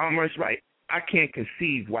our commerce right. I can't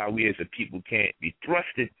conceive why we as a people can't be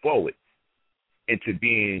thrusted forward into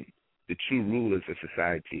being the true rulers of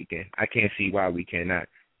society again. I can't see why we cannot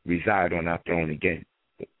reside on our throne again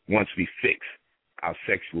once we fix our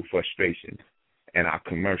sexual frustrations and our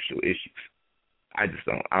commercial issues. I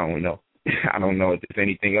don't know. I don't know if there's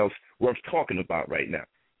anything else worth talking about right now.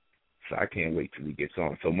 So I can't wait till he gets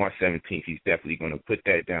on. So March 17th, he's definitely going to put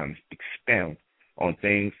that down, expound on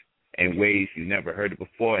things and ways you never heard it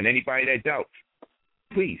before. And anybody that doubts,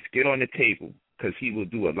 please get on the table, because he will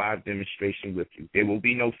do a live demonstration with you. There will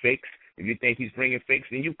be no fakes. If you think he's bringing fakes,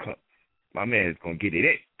 then you come. My man is going to get it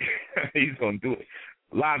in. He's going to do it.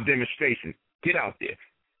 Live demonstration. Get out there.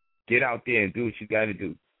 Get out there and do what you got to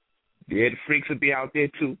do. Yeah, the freaks will be out there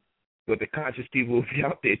too, but the conscious people will be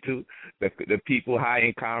out there too. The people high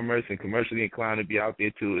in commerce and commercially inclined will be out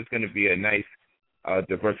there too. It's going to be a nice,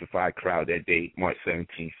 diversified crowd that day, March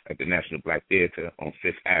 17th, at the National Black Theater on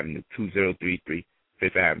 5th Avenue, 2033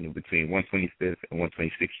 5th Avenue, between 125th and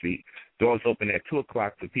 126th Street. Doors open at 2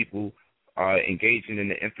 o'clock for people engaging in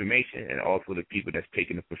the information, and also the people that's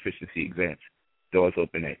taking the proficiency exams. Doors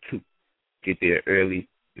open at 2. Get there early,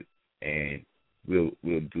 and we'll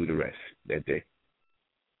do the rest that day.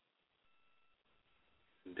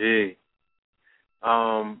 Indeed.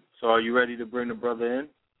 So are you ready to bring the brother in?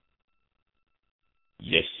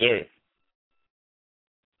 Yes, sir.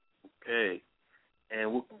 Okay.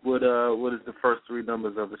 And what is the first 3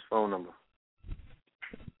 numbers of his phone number?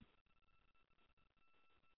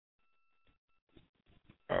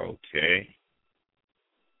 Okay.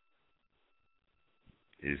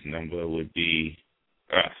 His number would be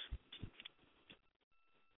us.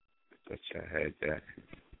 Thought I had that.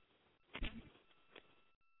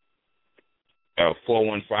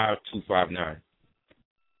 415-259.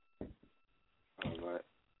 All right.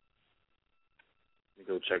 Let me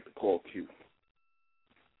go check the call queue.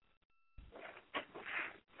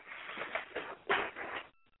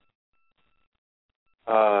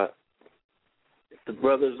 If the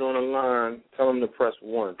brother's on the line, tell him to press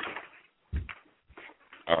 1.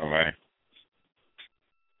 All right.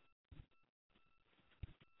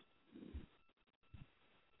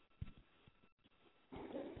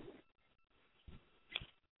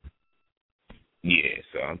 Yeah,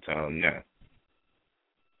 so I'm telling him now.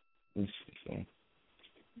 Let's see, so.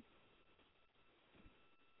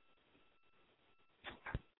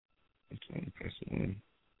 Press 1.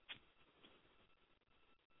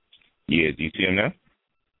 Yeah, do you see him now?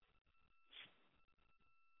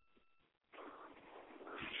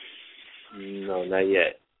 No, not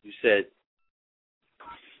yet. You said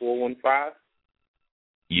 415?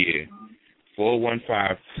 Yeah,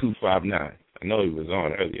 415-259. I know he was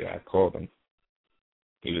on earlier. I called him.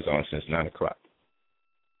 He was on since 9 o'clock.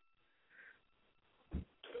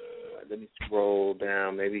 Let me scroll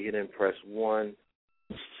down. Maybe he didn't press 1.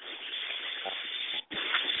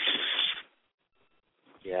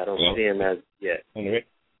 Yeah, I don't see him as yet. On the way?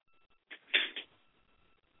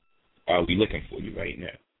 I'll be looking for you right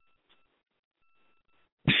now.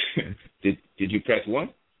 Did you press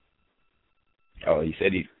 1? Oh, he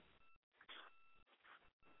said he.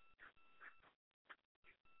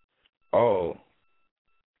 Oh.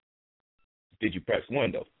 Did you press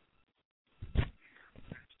 1 though?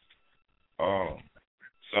 Oh.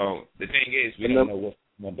 So the thing is, we don't know what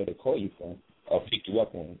number to call you from or pick you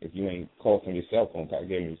up on if you ain't called from your cell phone. I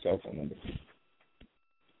gave him your cell phone number.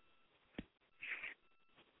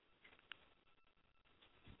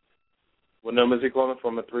 What number is he calling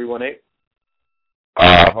from? A 318?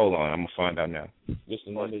 Hold on, I'm gonna find out now. What's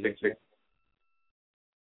the number? 166.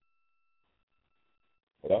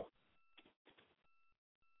 What up?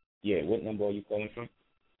 Yeah, what number are you calling from?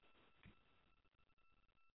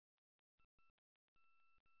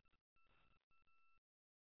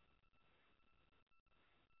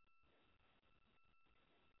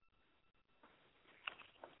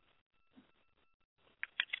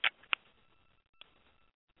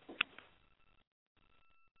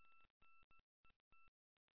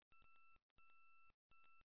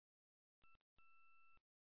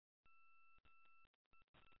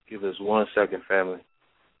 Give us 1 second, family.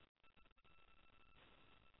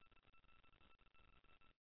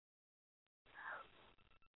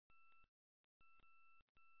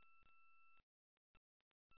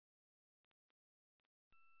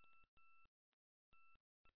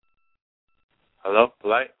 Hello,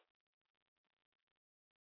 Polight?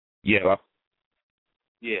 Yeah.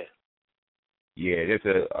 Yeah. Yeah,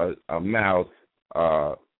 there's a mild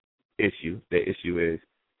issue. The issue is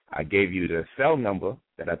I gave you the cell number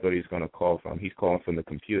that I thought he was going to call from. He's calling from the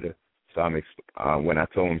computer. So when I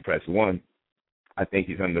told him press 1, I think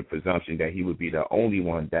he's under the presumption that he would be the only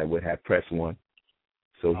one that would have press 1.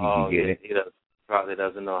 So he can get it. He probably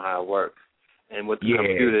doesn't know how it works. And with the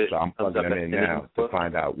computer, so I'm plugging him in now to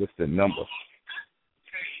find out what's the number.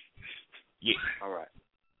 Yeah. All right.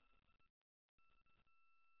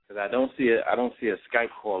 Because I don't see a Skype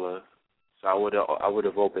caller, so I would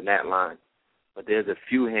have opened that line. But there's a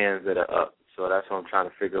few hands that are up, so that's what I'm trying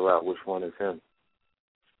to figure out which one is him.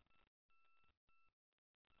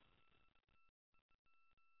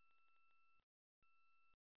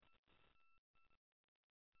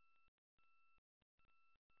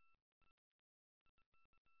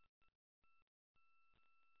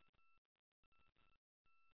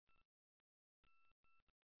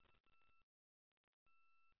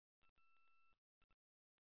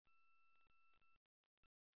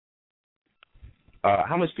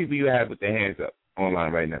 How much people you have with their hands up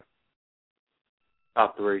online right now?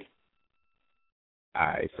 Top 3. All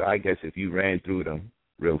right, so I guess if you ran through them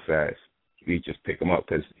real fast, you just pick them up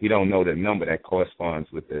because he don't know the number that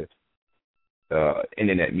corresponds with the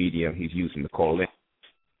internet medium he's using to call in.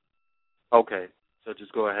 Okay, so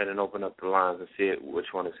just go ahead and open up the lines and see which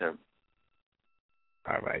one is him.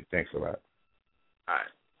 All right, thanks a lot. All right,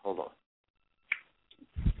 hold on.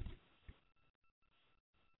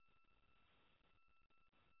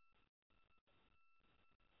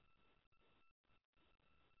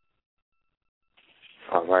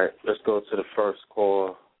 All right, let's go to the first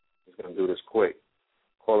call. He's going to do this quick.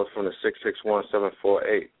 Caller from the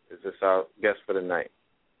 661-748. Is this our guest for the night?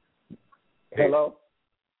 Hello?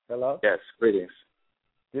 Hello? Yes, greetings.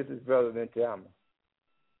 This is Brother Nityama.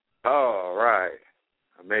 All right.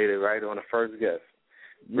 I made it right on the first guest.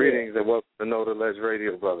 Yeah. Greetings and welcome to Know the Ledge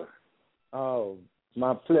Radio, brother. Oh,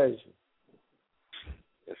 my pleasure.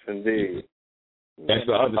 Yes, indeed. That's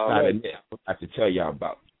the other side of it I have to tell y'all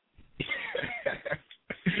about.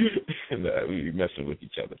 We be messing with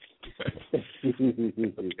each other.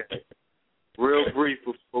 Okay. Real brief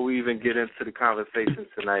before we even get into the conversation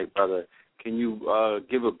tonight, brother. Can you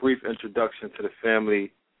give a brief introduction to the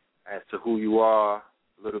family as to who you are,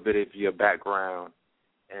 a little bit of your background,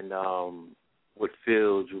 and what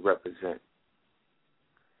field you represent?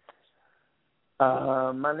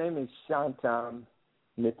 My name is Shantam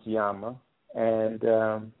Nityama,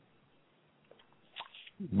 and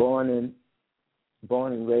born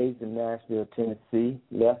and raised in Nashville, Tennessee.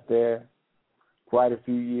 Left there quite a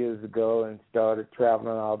few years ago and started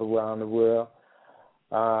traveling all around the world.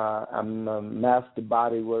 I'm a master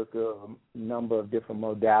body worker of a number of different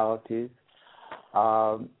modalities,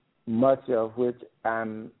 much of which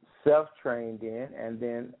I'm self-trained in, and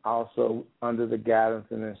then also under the guidance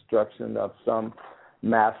and instruction of some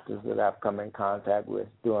masters that I've come in contact with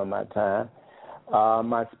during my time.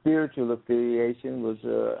 My spiritual affiliation was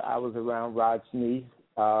I was around Rajneesh,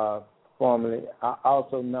 formerly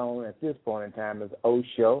also known at this point in time as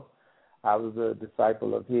Osho. I was a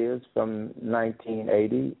disciple of his from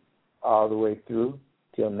 1980 all the way through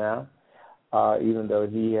till now, even though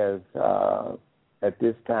he has at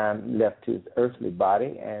this time left his earthly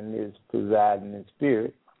body and is presiding in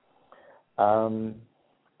spirit.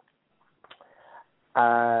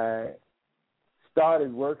 I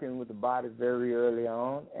started working with the body very early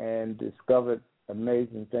on and discovered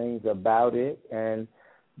amazing things about it. And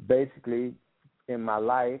basically, in my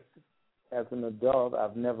life as an adult,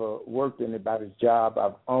 I've never worked anybody's job.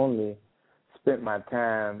 I've only spent my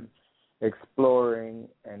time exploring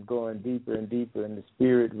and going deeper and deeper in the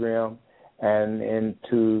spirit realm and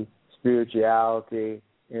into spirituality,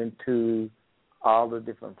 into all the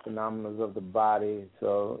different phenomena of the body.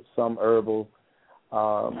 So some herbal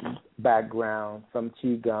background, some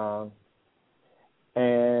qigong,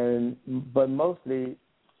 but mostly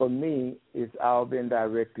for me, it's all been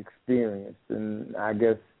direct experience, and I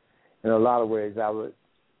guess in a lot of ways I would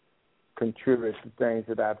contribute to things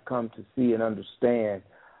that I've come to see and understand,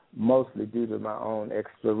 mostly due to my own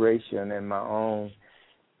exploration and my own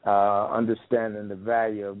understanding the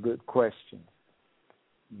value of good questions,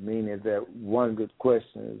 meaning that one good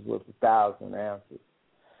question is worth 1,000 answers.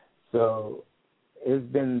 So it's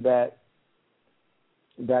been that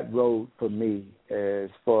road for me as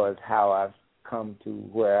far as how I've come to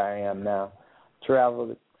where I am now.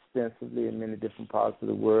 Traveled extensively in many different parts of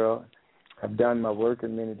the world. I've done my work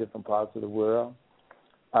in many different parts of the world.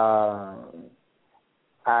 I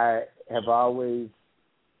have always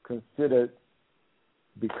considered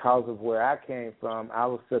because of where I came from, I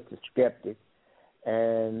was such a skeptic,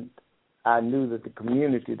 and I knew that the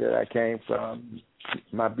community that I came from,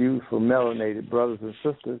 my beautiful melanated brothers and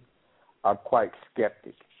sisters, are quite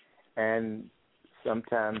skeptic and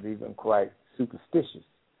sometimes even quite superstitious.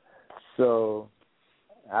 So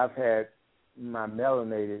I've had my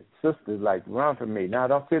melanated sisters like run from me. Now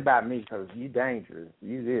don't feel about me because you dangerous,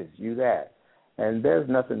 you this, you that. And there's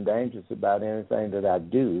nothing dangerous about anything that I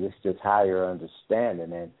do. It's just higher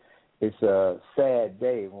understanding. And it's a sad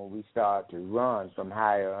day when we start to run from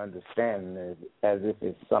higher understanding as if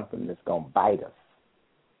it's something that's going to bite us.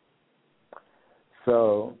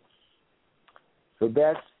 So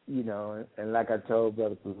that's, you know, and like I told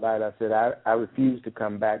Brother Polight, I said I refuse to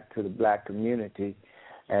come back to the black community.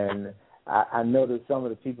 And I know that some of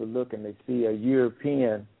the people look and they see a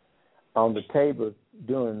European on the table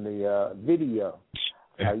doing the video,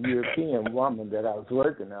 a European woman that I was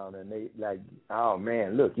working on, and they like, oh,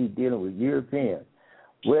 man, look, he's dealing with Europeans.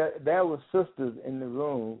 Well, there were sisters in the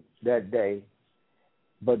room that day,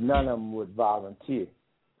 but none of them would volunteer.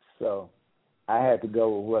 So I had to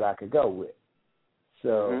go with what I could go with.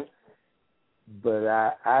 So, but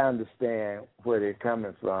I understand where they're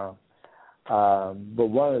coming from. But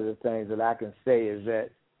one of the things that I can say is that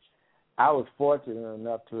I was fortunate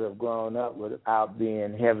enough to have grown up without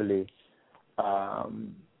being heavily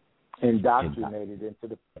indoctrinated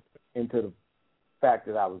into the fact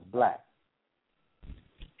that I was black.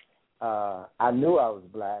 I knew I was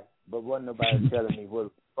black, but wasn't nobody telling me what it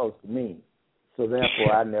was supposed to mean. So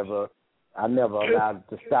therefore, I never allowed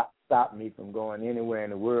it to stop me from going anywhere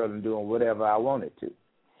in the world and doing whatever I wanted to.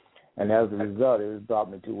 And as a result, it has brought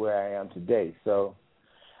me to where I am today. So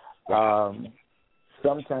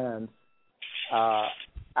sometimes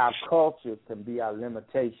our culture can be our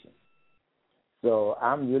limitation. So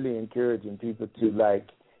I'm really encouraging people to, like,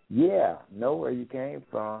 know where you came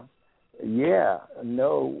from.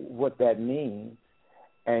 Know what that means.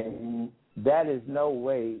 And that is no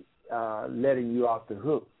way letting you off the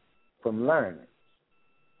hook from learning.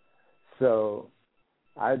 So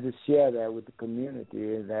I just share that with the community,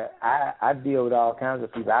 is that I deal with all kinds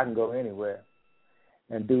of people. I can go anywhere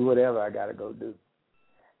and do whatever I got to go do,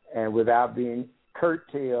 and without being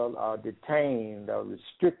curtailed or detained or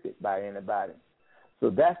restricted by anybody. So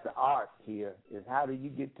that's the art here, is how do you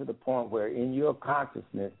get to the point where in your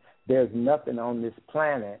consciousness there's nothing on this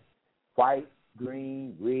planet, white,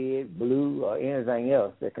 green, red, blue, or anything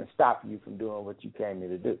else that can stop you from doing what you came here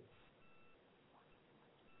to do.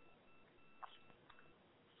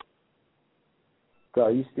 So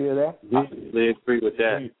are you still there? I completely agree with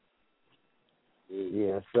that.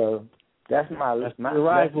 Yeah, so that's my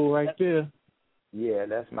rival right there. Yeah,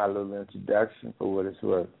 that's my little introduction for what it's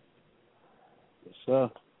worth. Yes, sir.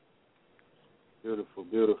 Beautiful,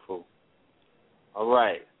 beautiful. All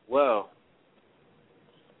right. Well,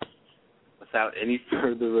 without any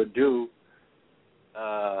further ado,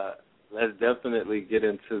 let's definitely get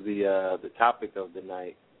into the topic of the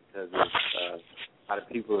night, because a lot of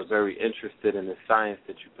people are very interested in the science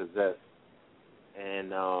that you possess, and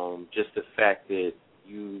just the fact that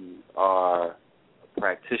you are a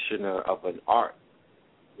practitioner of an art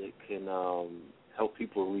that can help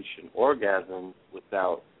people reach an orgasm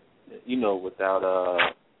without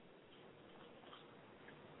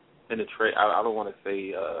penetration. I don't want to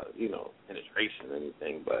say penetration or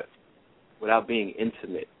anything, but without being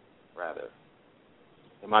intimate, rather.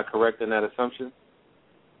 Am I correct in that assumption?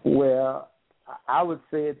 Well, I would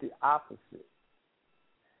say it the opposite.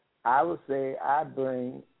 I would say I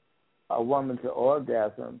bring a woman to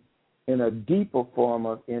orgasm in a deeper form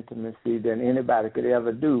of intimacy than anybody could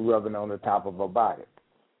ever do, rubbing on the top of her body.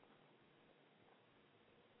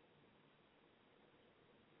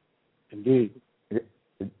 Indeed.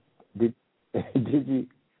 Did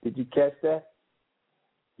you catch that?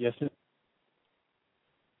 Yes, sir.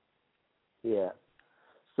 Yeah.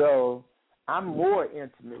 So I'm more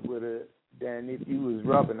intimate with her than if you was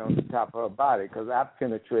rubbing on the top of her body, because I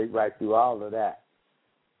penetrate right through all of that.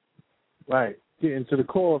 Right. Get into the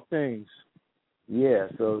core of things. Yeah,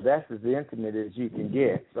 so that's as intimate as you can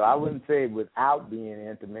get. So I wouldn't say without being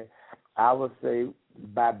intimate. I would say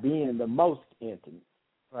by being the most intimate.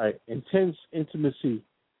 Right. Intense intimacy.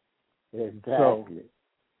 Exactly. So,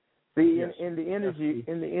 see, yes. in the energy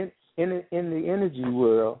in the energy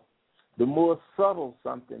world, the more subtle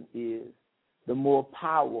something is, the more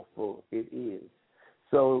powerful it is.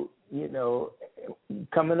 So,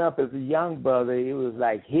 coming up as a young brother, it was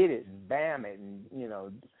like hit it and bam it and,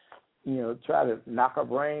 try to knock her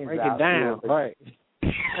brains break out. Break it down, right.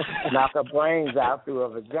 Knock her brains out through a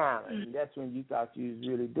vagina. And that's when you thought you was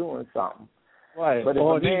really doing something. Right. But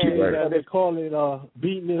or if a man, they call it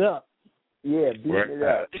beating it up. Yeah, beating it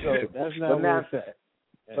up. So that's not what it's at.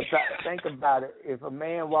 But think about it. If a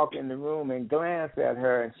man walk in the room and glance at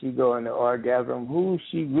her and she go into orgasm, who's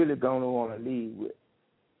she really going to want to leave with?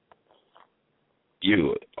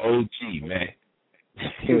 You, OG, man.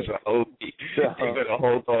 You're an OG. You better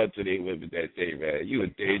hold on to the women that day, man. You a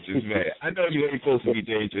dangerous man. I know you ain't supposed to be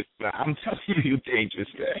dangerous, but I'm telling you, dangerous,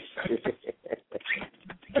 man.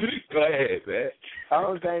 Go ahead, man. The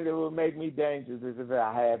only thing that would make me dangerous is if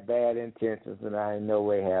I had bad intentions, and I in no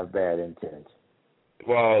way have bad intentions.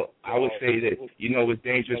 Well, I would say that, you know what's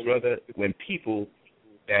dangerous, brother? When people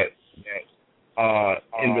that are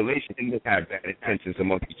in relationships have bad intentions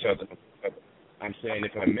amongst each other. I'm saying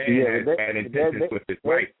if a man has bad intentions with his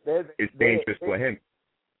wife, it's dangerous for him.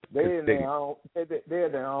 They're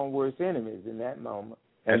their own worst enemies in that moment.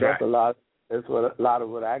 And that's right. That's what a lot of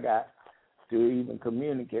what I got to even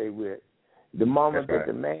communicate with. The moment that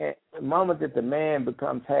the man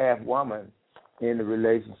becomes half woman in the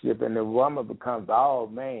relationship and the woman becomes all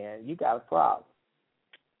man, you got a problem.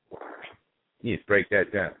 You need to break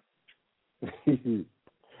that down.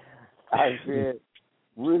 I said,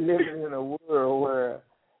 we're living in a world where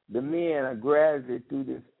the men are gradually through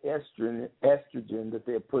this estrogen that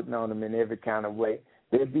they're putting on them in every kind of way.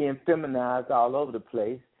 They're being feminized all over the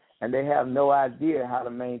place, and they have no idea how to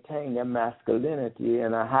maintain their masculinity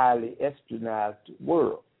in a highly estrogenized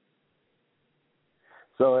world.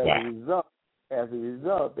 So as a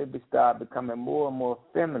result, they start becoming more and more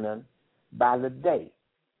feminine by the day.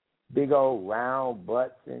 Big old round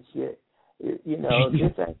butts and shit.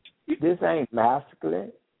 This ain't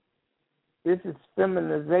masculine. This is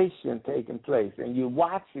feminization taking place, and you're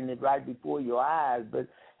watching it right before your eyes, but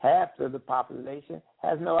half of the population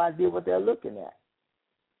has no idea what they're looking at.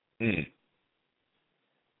 Mm.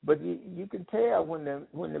 But you can tell when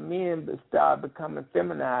the men start becoming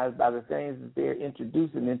feminized by the things that they're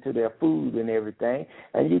introducing into their food and everything,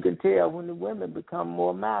 and you can tell when the women become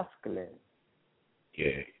more masculine.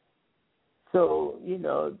 Yeah. So,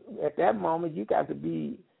 at that moment, you got to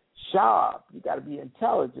be sharp. You got to be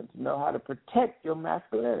intelligent to know how to protect your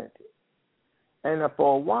masculinity. And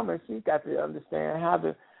for a woman, she's got to understand how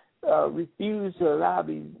to refuse to allow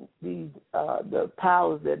the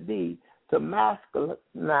powers that be to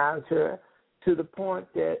masculinize her to the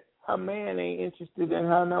point that her man ain't interested in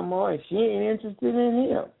her no more, and she ain't interested in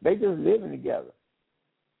him. They just living together.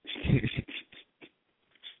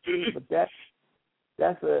 But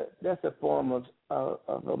that's a form of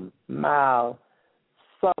a mild,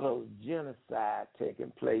 subtle genocide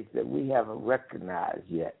taking place that we haven't recognized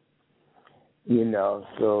yet.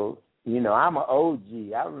 So I'm an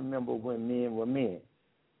OG. I remember when men were men.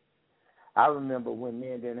 I remember when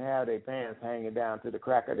men didn't have their pants hanging down to the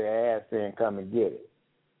crack of their ass saying, "Come and get it."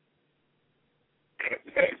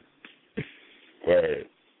 Right.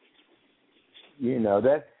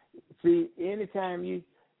 Anytime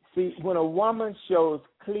when a woman shows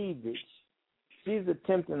cleavage, she's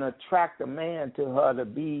attempting to attract a man to her to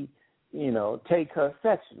be, take her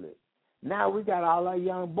sexually. Now we got all our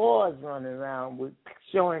young boys running around with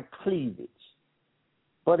showing cleavage,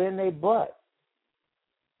 but in their butt.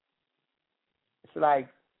 It's like,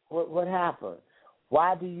 what happened?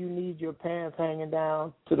 Why do you need your pants hanging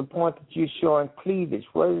down to the point that you're showing cleavage?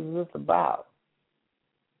 What is this about?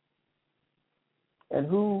 And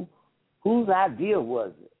whose idea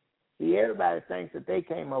was it? See, everybody thinks that they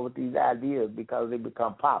came up with these ideas because they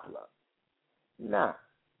become popular. Nah,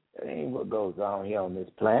 that ain't what goes on here on this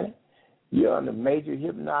planet. You're in the major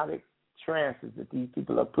hypnotic trances that these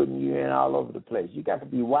people are putting you in all over the place. You got to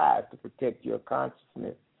be wise to protect your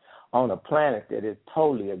consciousness on a planet that is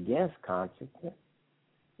totally against consciousness.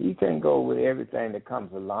 You can't go with everything that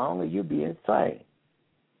comes along or you'll be insane.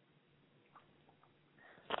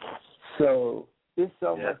 So it's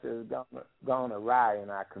so much that's gone awry in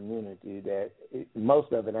our community that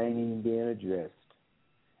most of it ain't even being addressed.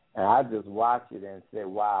 And I just watch it and say,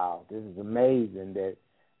 wow, this is amazing that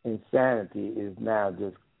insanity is now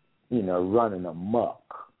just, running amok.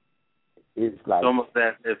 It's like it's almost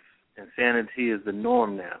as if insanity is the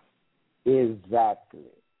norm now.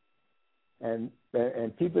 Exactly. And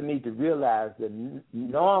people need to realize that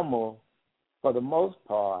normal, for the most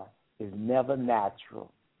part, is never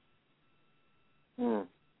natural.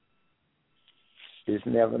 It's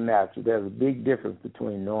never natural. There's a big difference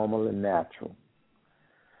between normal and natural.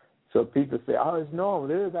 So people say, oh, it's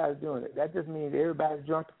normal. Everybody's doing it. That just means everybody's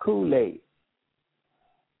drunk the Kool-Aid.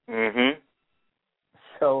 Mm-hmm.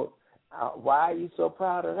 So why are you so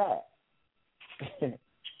proud of that?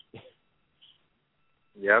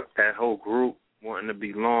 Yep, that whole group wanting to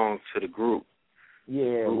belong to the group.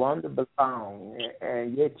 Yeah, want to belong,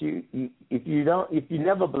 and yet if you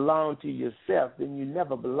never belong to yourself, then you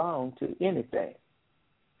never belong to anything.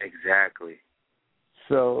 Exactly.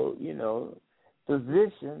 So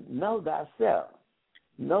position, know thyself.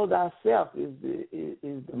 Know thyself is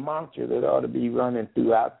the mantra that ought to be running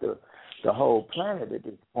throughout the whole planet at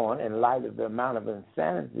this point, in light of the amount of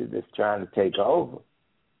insanity that's trying to take over.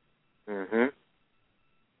 Mhm.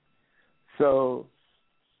 So,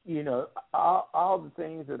 all the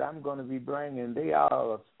things that I'm going to be bringing, they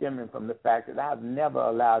all are stemming from the fact that I've never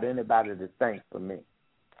allowed anybody to think for me.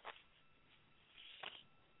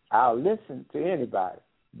 I'll listen to anybody,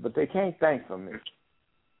 but they can't think for me.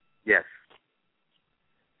 Yes.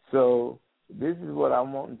 So this is what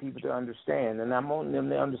I'm wanting people to understand, and I'm wanting them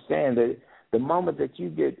to understand that the moment that you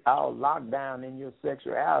get all locked down in your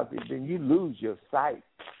sexuality, then you lose your sight.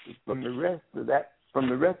 From the rest of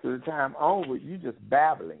the time onward, you're just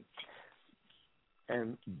babbling,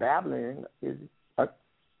 and babbling it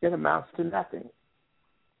amounts to nothing.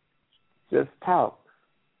 Just talk.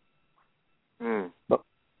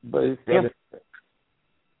 But it's Brother,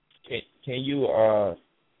 can you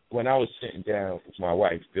when I was sitting down with my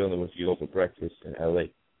wife dealing with you over breakfast in LA,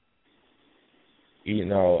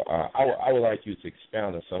 I would like you to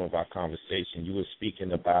expound on some of our conversation. You were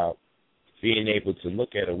speaking about being able to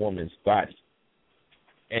look at a woman's body,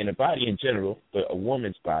 and the body in general, but a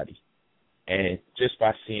woman's body, and just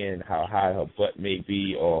by seeing how high her butt may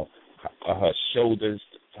be or her shoulders,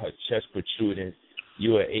 her chest protruding,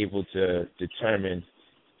 you are able to determine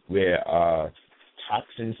where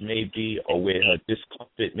toxins may be, or where her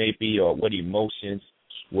discomfort may be, or what emotions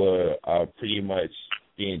were pretty much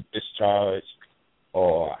being discharged,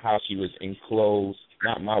 or how she was enclosed.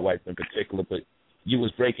 Not my wife in particular, but you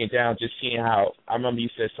was breaking down, just seeing how, I remember you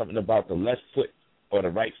said something about the left foot or the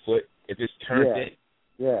right foot, if it's turned in,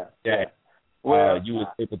 that you was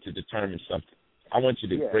able to determine something. I want you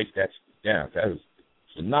to break that down. That was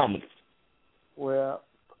phenomenal. Well,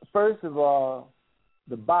 first of all,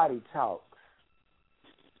 the body talks.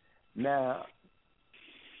 Now,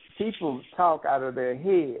 people talk out of their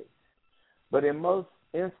heads, but in most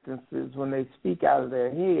instances, when they speak out of their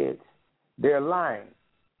heads, they're lying,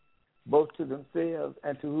 both to themselves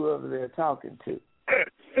and to whoever they're talking to.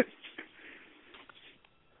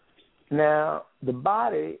 Now, the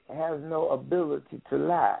body has no ability to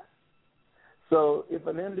lie. So if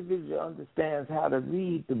an individual understands how to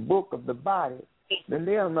read the book of the body, then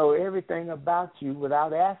they'll know everything about you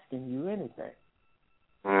without asking you anything.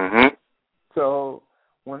 Mhm. So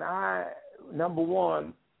when number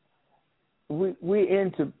one, we're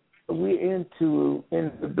into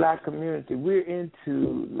in the black community, we're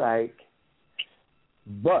into like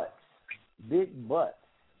butts, big butts.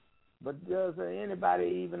 But does anybody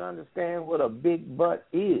even understand what a big butt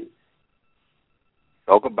is?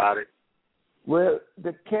 Talk about it. Well,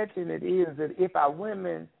 the catch in it is that if our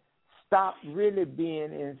women stop really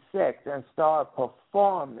being in sex and start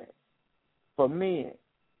performing for men,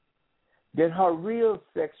 then her real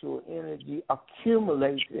sexual energy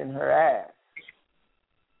accumulates in her ass.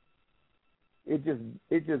 It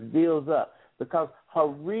just builds up because her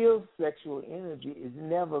real sexual energy is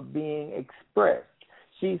never being expressed.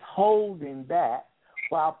 She's holding back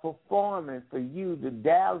while performing for you to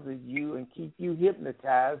dazzle you and keep you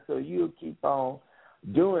hypnotized so you'll keep on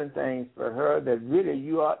doing things for her that really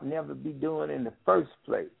you ought never be doing in the first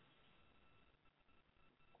place.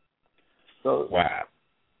 So, wow.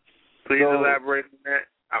 Please elaborate on that,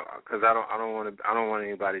 because I don't want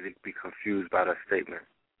anybody to be confused by that statement.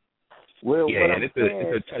 Well, yeah, and it's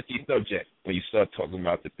a touchy subject when you start talking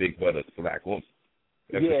about the big butt of the black woman.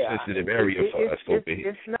 That's a sensitive area for us over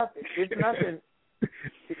here.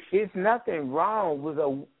 It's nothing wrong with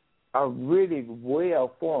a really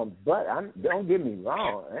well-formed butt. Don't get me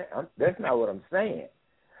wrong. That's not what I'm saying.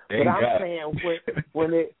 But I'm saying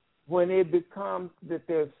when it becomes that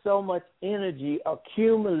there's so much energy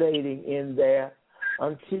accumulating in there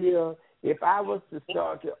until if I was to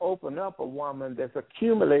start to open up a woman that's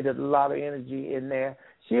accumulated a lot of energy in there,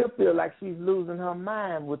 she'll feel like she's losing her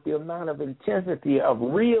mind with the amount of intensity of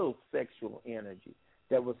real sexual energy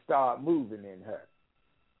that will start moving in her.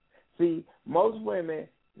 See, most women,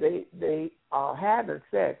 they are having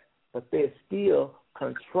sex, but they're still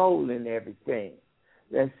controlling everything.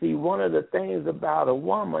 And see, one of the things about a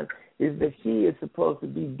woman is that she is supposed to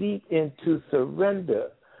be deep into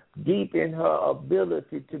surrender, deep in her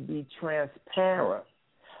ability to be transparent.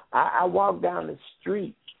 I walk down the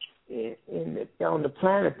street on the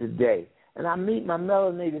planet today, and I meet my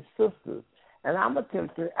melanated sisters, and I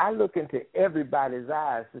look into everybody's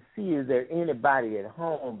eyes to see is there anybody at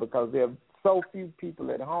home, because there are so few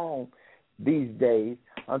people at home these days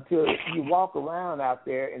until you walk around out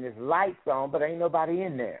there and there's lights on, but ain't nobody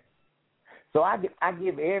in there. So I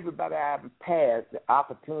give everybody I pass the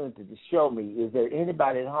opportunity to show me, is there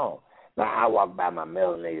anybody at home? Now, I walk by my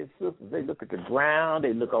melanated sisters. They look at the ground.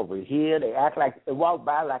 They look over here. They act like they walk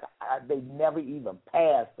by like they never even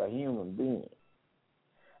passed a human being.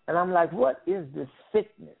 And I'm like, what is this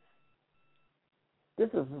sickness? This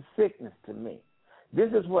is a sickness to me.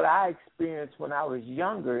 This is what I experienced when I was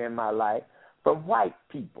younger in my life from white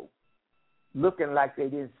people, looking like they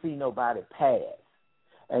didn't see nobody pass.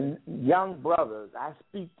 And young brothers, I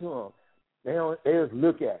speak to them, they just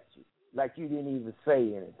look at you like you didn't even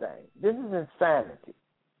say anything. This is insanity.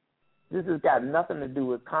 This has got nothing to do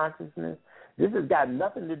with consciousness. This has got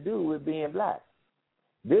nothing to do with being black.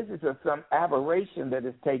 This is some aberration that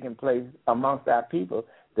is taking place amongst our people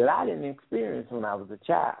that I didn't experience when I was a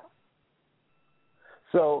child.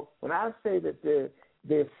 So when I say that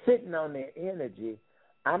they're sitting on their energy,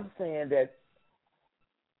 I'm saying that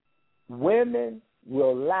women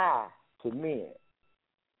will lie to men,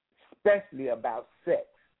 especially about sex.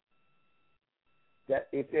 That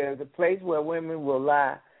if there's a place where women will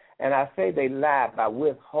lie, and I say they lie by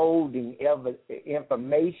withholding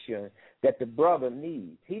information that the brother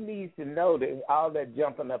needs. He needs to know that all that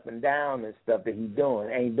jumping up and down and stuff that he's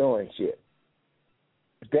doing ain't doing shit.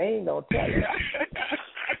 They ain't gonna tell you.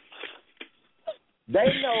 They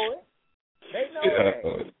know it. They know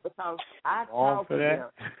it. Because I've talked to them.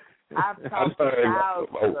 I've talked to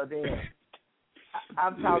thousands of them.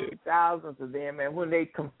 I've talked to thousands of them, and when they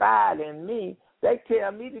confide in me, they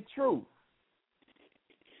tell me the truth.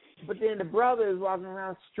 But then the brother is walking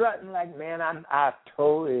around strutting like, man, I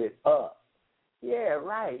tore it up. Yeah,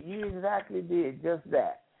 right. You exactly did just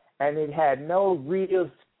that. And it had no real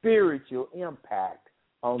spiritual impact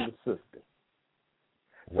on the system.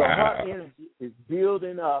 So her energy is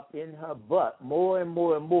building up in her butt more and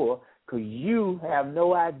more and more because you have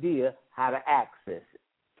no idea how to access it.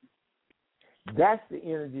 That's the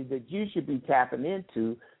energy that you should be tapping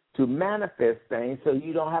into to manifest things so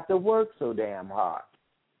you don't have to work so damn hard.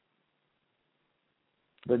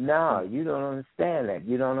 But no, you don't understand that.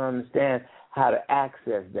 You don't understand how to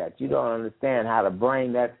access that. You don't understand how to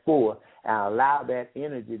bring that forth and allow that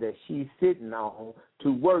energy that she's sitting on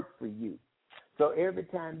to work for you. So every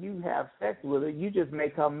time you have sex with her, you just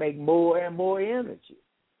make her make more and more energy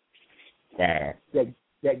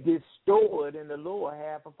that gets stored in the lower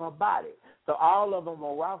half of her body. So all of them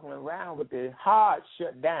are walking around with their heart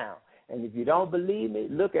shut down. And if you don't believe me,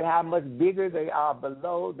 look at how much bigger they are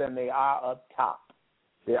below than they are up top.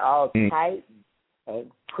 They're all tight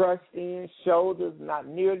and crushed in, shoulders not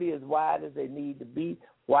nearly as wide as they need to be.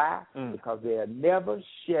 Why? Because they are never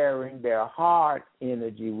sharing their heart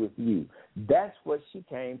energy with you. That's what she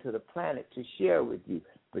came to the planet to share with you,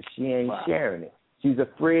 but she ain't sharing it. She's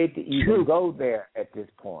afraid to even go there at this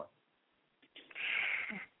point.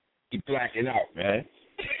 You're blacking out, man.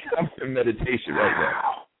 I'm in meditation right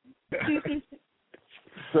now.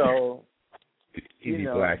 So,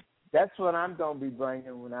 black. That's what I'm going to be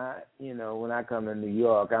bringing when I come to New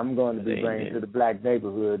York. I'm going to be bringing to the black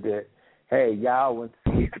neighborhood that, hey, y'all went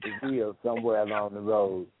to sleep at the wheel somewhere along the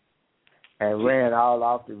road and ran all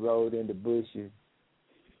off the road into bushes.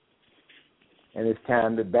 And it's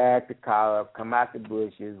time to back the car up, come out the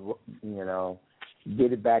bushes,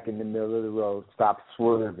 get it back in the middle of the road, stop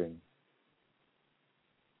swerving.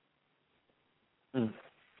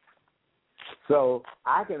 So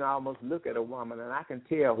I can almost look at a woman and I can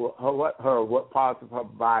tell what parts of her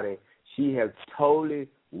body she has totally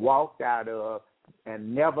walked out of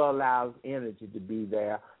and never allows energy to be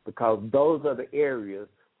there, because those are the areas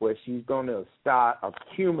where she's going to start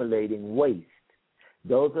accumulating waste.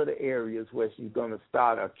 Those are the areas where she's going to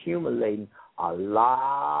start accumulating a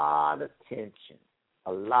lot of tension,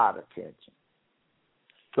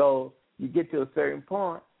 So you get to a certain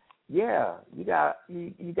point, yeah, you got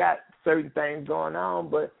certain things going on,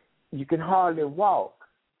 but you can hardly walk.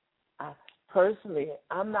 Personally,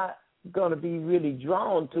 I'm not going to be really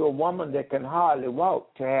drawn to a woman that can hardly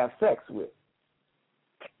walk to have sex with.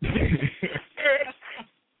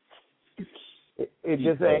 It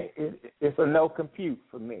just ain't. It's a no compute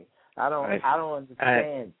for me. I don't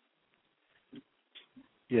understand.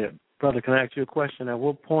 Yeah, brother, can I ask you a question? At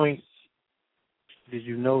what point did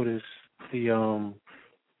you notice the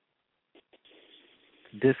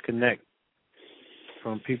disconnect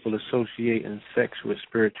from people associating sex with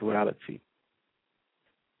spirituality?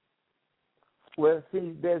 Well,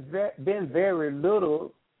 see, there's been very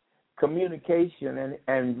little communication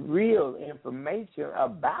and real information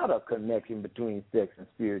about a connection between sex and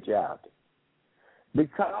spirituality,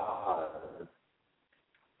 because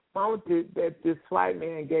moment that this white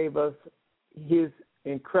man gave us his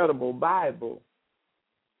incredible Bible,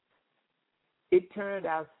 it turned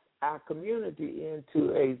our community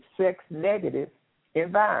into a sex-negative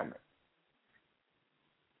environment.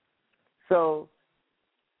 So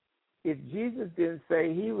if Jesus didn't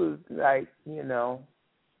say he was like,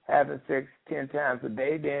 having sex 10 times a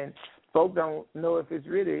day, then folks don't know if it's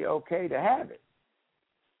really okay to have it.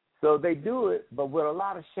 So they do it, but with a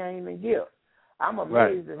lot of shame and guilt. I'm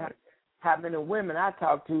amazed at how many women I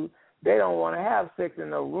talk to, they don't want to have sex in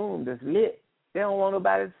no room that's lit. They don't want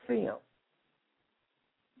nobody to see them.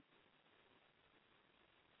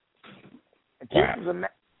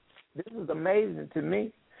 This is amazing to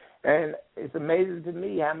me, and it's amazing to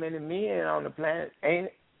me how many men on the planet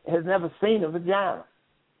has never seen a vagina.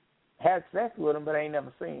 Had sex with them, but ain't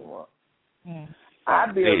never seen one. Mm.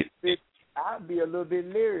 I'd be a little bit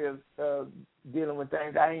leery of dealing with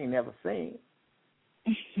things I ain't never seen.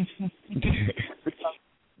 Because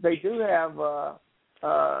they do have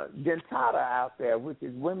dentata out there, which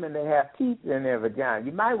is women that have teeth in their vagina.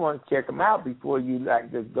 You might want to check them out before you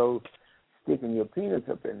just go sticking your penis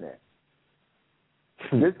up in there.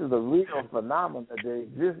 This is a real phenomenon that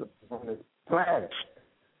exists on this planet.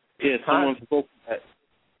 Yeah, someone spoke that.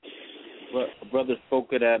 Brother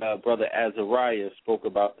spoke of that. Brother Azariah spoke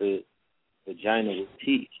about the vagina with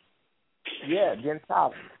teeth. Yeah,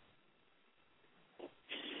 dentata.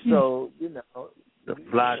 So the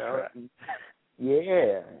fly trap.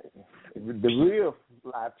 Yeah, the real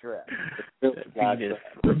fly trap. In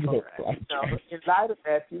light of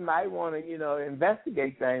that, you might want to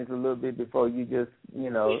investigate things a little bit before you just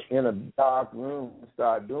in a dark room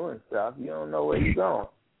start doing stuff. You don't know where you're going.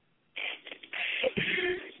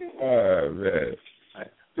 Oh man,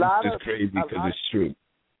 it's just crazy because it's true.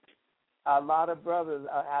 A lot of brothers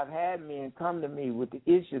have had men come to me with the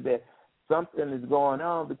issue that something is going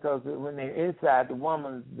on because when they're inside the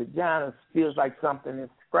woman's vagina, feels like something is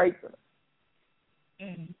scraping.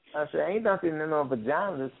 Mm-hmm. I said, ain't nothing in no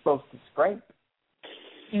vagina that's supposed to scrape.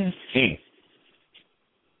 Mm-hmm.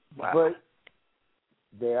 Wow. But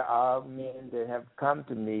there are men that have come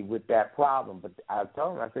to me with that problem. But I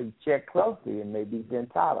told them, I said, check closely. It may be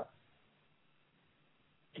dentata.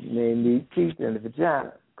 It may need teeth in the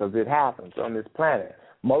vagina because it happens on this planet.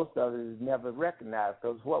 Most of it is never recognized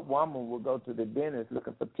because what woman will go to the dentist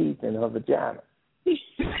looking for teeth in her vagina?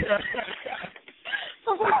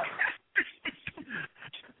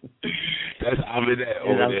 That's over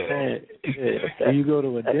there. Do you go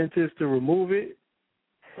to a dentist to remove it,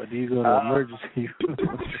 or do you go to emergency?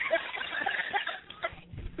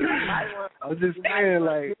 I'm just saying,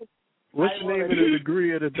 like, what's the name of the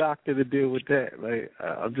degree of the doctor to deal with that? Like,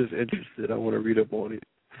 I'm just interested. I want to read up on it.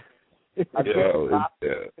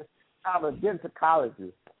 I'm a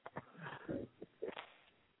dentocologist.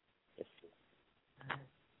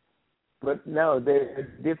 But no, there's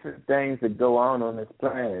different things that go on this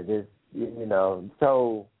planet. There's,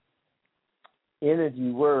 so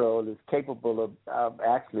energy world is capable of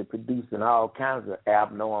actually producing all kinds of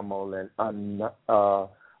abnormal and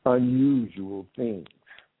unusual things.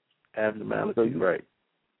 Abnormalities, right?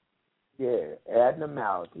 Yeah,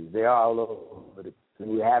 abnormalities. They're all over the.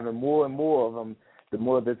 We're having more and more of them. The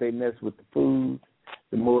more that they mess with the food,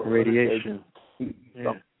 the more radiation. And,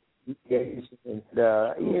 we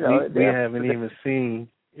haven't even seen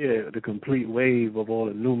the complete wave of all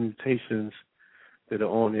the new mutations that are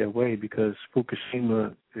on their way because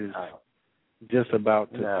Fukushima is just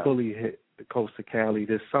about to fully hit the coast of Cali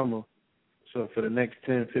this summer. So for the next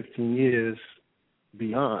 10, 15 years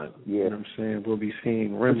beyond, you know what I'm saying, we'll be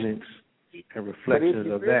seeing remnants and reflections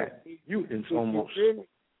of that. Mutants almost.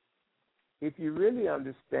 If you really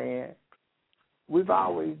understand, we've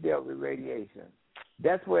always dealt with radiation.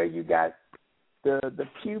 That's where you got the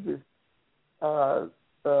pubis,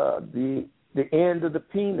 the end of the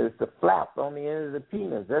penis, the flap on the end of the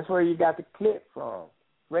penis. That's where you got the clit from,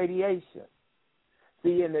 radiation.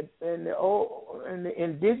 See, in the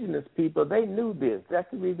indigenous people, they knew this. That's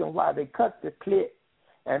the reason why they cut the clit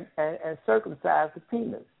and circumcised the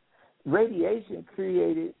penis. Radiation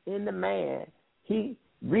created in the man, he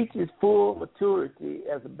reaches full maturity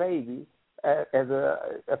as a baby, as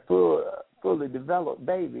a fully developed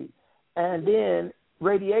baby, and then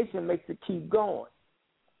radiation makes it keep going.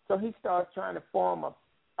 So he starts trying to form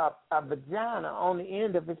a vagina on the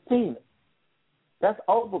end of his penis. That's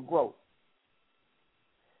overgrowth.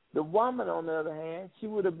 The woman, on the other hand, she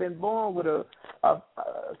would have been born with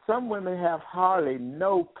some women have hardly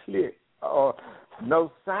no clit or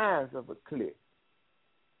no signs of a clit.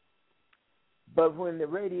 But when the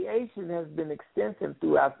radiation has been extensive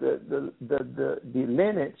throughout the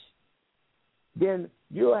lineage, then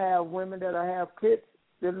you'll have women that'll have clits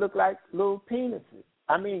that look like little penises.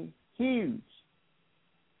 I mean, huge.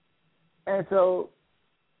 And so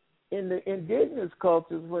in the indigenous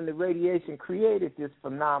cultures, when the radiation created this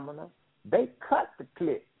phenomenon, they cut the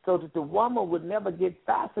clit so that the woman would never get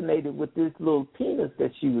fascinated with this little penis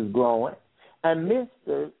that she was growing and miss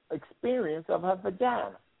the experience of her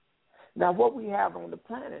vagina. Now, what we have on the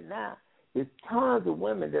planet now is tons of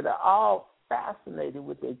women that are all fascinated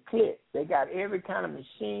with their clit. They got every kind of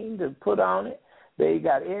machine to put on it. They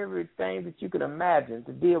got everything that you can imagine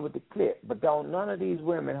to deal with the clit. But don't none of these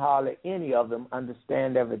women, hardly any of them,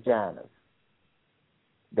 understand their vaginas,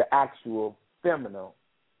 the actual feminine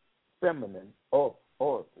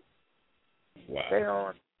orifice. Wow. They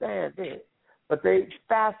don't understand it. But they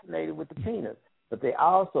fascinated with the penis. But they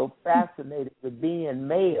also fascinated with being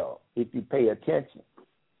male, if you pay attention.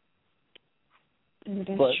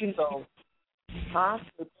 But so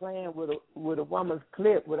constantly playing with a woman's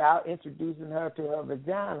clit without introducing her to her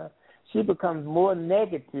vagina, she becomes more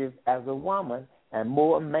negative as a woman and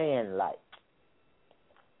more man-like.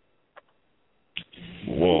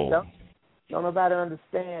 Whoa. Don't nobody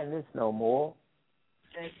understand this no more.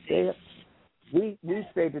 We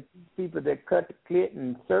say that people that cut the clit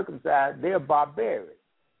and circumcise, they're barbaric.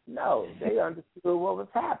 No, they understood what was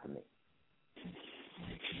happening.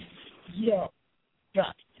 Yeah.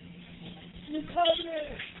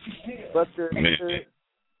 But the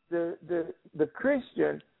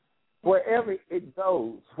Christian, wherever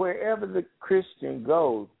the Christian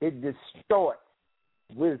goes, it distorts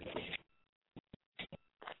wisdom.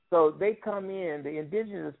 So they come in, the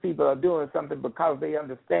indigenous people are doing something because they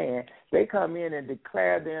understand. They come in and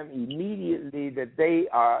declare them immediately that they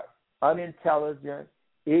are unintelligent,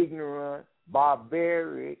 ignorant,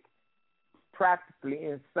 barbaric, practically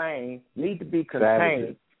insane, need to be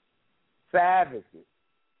contained. Savages.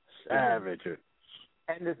 And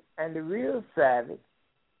the real savage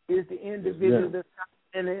is the individual that's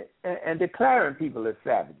in it and declaring people as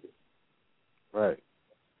savages. Right.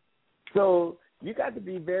 So you got to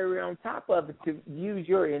be very on top of it to use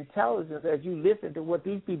your intelligence as you listen to what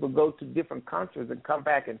these people go to different countries and come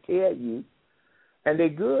back and tell you. And they're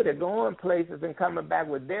good at going places and coming back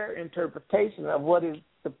with their interpretation of what is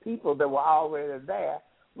the people that were already there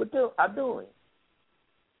are doing.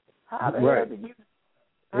 How the hell did you?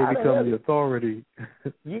 They become the authority.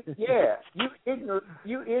 You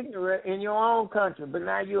ignorant in your own country, but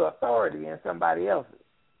now you're authority in somebody else's.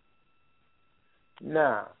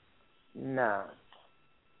 No.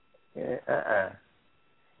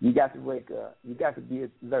 You got to wake up. You got to be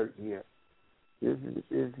alert here. This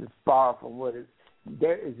is far from what is.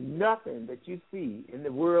 There is nothing that you see in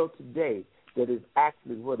the world today that is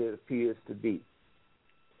actually what it appears to be.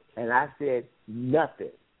 And I said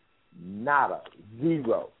nothing. Nada.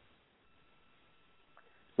 Zero.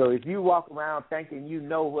 So if you walk around thinking you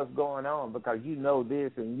know what's going on because you know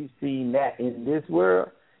this and you've seen that in this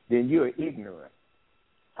world, then you're ignorant.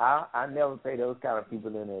 I never pay those kind of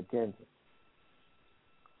people any attention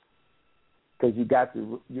because you got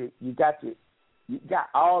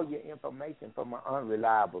all your information from an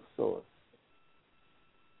unreliable source.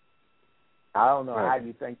 I don't know how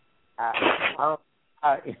you think. I don't know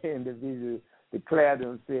how individuals declare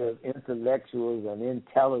themselves intellectuals and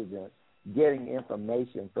intelligent, getting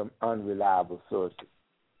information from unreliable sources.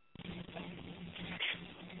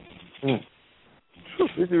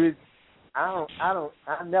 This is. I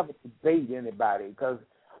never debate anybody because,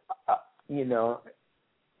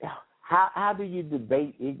 how do you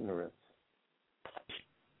debate ignorance?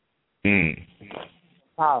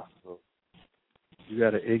 Possible. You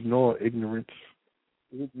got to ignore ignorance.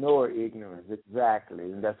 Ignore ignorance, exactly,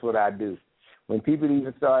 and that's what I do. When people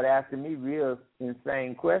even start asking me real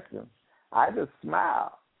insane questions, I just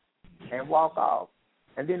smile and walk off.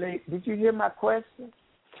 And then did you hear my question?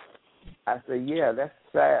 I say, yeah, that's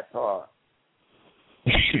the sad part.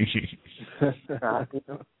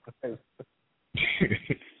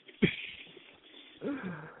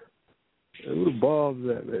 Who the bombs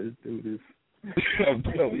at, man? Let's do this. I'm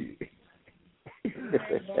telling you.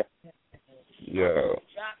 Yo.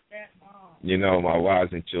 You know, my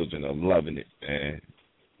wives and children are loving it, man.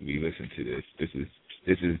 We listen to this. This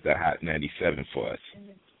is the Hot 97 for us.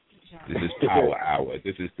 This is Power Hour.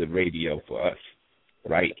 This is the radio for us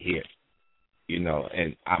right here. You know,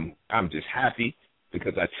 and I'm just happy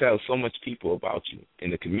because I tell so much people about you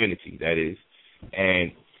in the community, that is.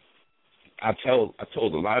 And I told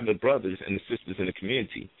a lot of the brothers and the sisters in the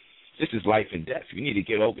community, this is life and death. You need to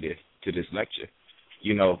get over there to this lecture,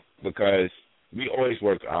 you know, because we always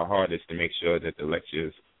work our hardest to make sure that the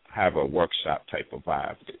lectures have a workshop type of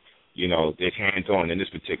vibe. You know, there's hands-on. In this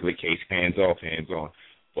particular case, hands-off, hands-on.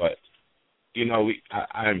 But, you know,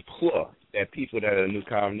 I implore that people that are New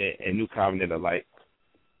Covenant and New Covenant alike,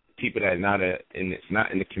 people that are not in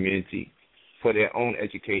the community, for their own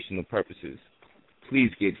educational purposes,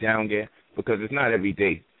 please get down there, because it's not every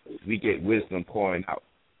day we get wisdom pouring out.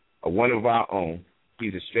 One of our own,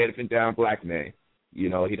 he's a straight up and down black man. You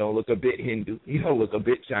know, he don't look a bit Hindu. He don't look a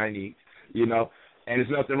bit Chinese, you know. And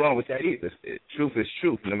there's nothing wrong with that either. Truth is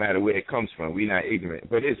truth, no matter where it comes from. We're not ignorant.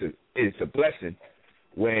 But it's a blessing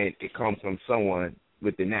when it comes from someone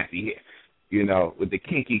with the nappy hair, you know, with the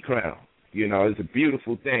kinky crown. You know, it's a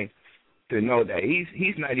beautiful thing to know that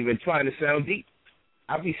he's not even trying to sound deep.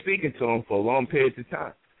 I'll be speaking to him for long periods of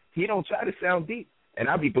time. He don't try to sound deep. And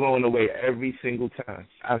I'll be blown away every single time.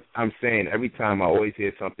 I'm saying every time I always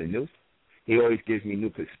hear something new. He always gives me new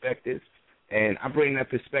perspectives, and I bring that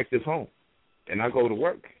perspective home. And I go to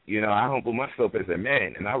work. You know, I humble myself as a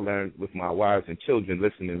man, and I learn with my wives and children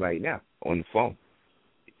listening right now on the phone.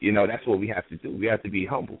 You know, that's what we have to do. We have to be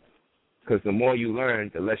humble, because the more you learn,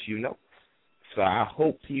 the less you know. So I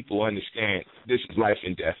hope people understand this is life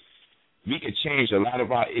and death. We can change a lot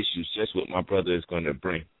of our issues just what my brother is going to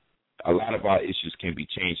bring. A lot of our issues can be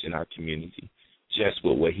changed in our community just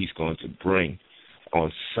with what he's going to bring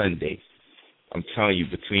on Sunday. I'm telling you,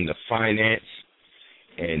 between the finance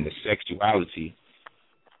and the sexuality,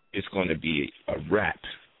 it's going to be a wrap.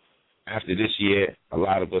 After this year, a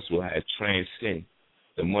lot of us will have transcend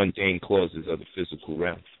the mundane clauses of the physical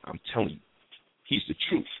realm. I'm telling you, he's the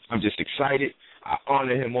truth. I'm just excited. I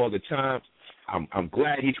honor him all the time. I'm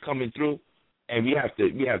glad he's coming through. And we have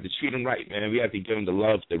to treat him right, man. We have to give him the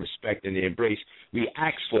love, the respect, and the embrace. We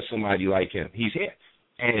ask for somebody like him. He's here.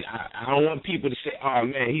 And I don't want people to say, oh,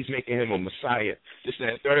 man, he's making him a messiah, this, that,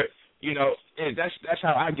 and third. You know, and that's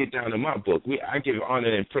how I get down in my book. I give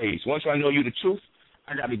honor and praise. Once I know you the truth,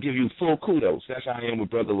 I got to give you full kudos. That's how I am with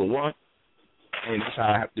Brother LaJuan. And that's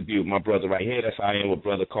how I have to be with my brother right here. That's how I am with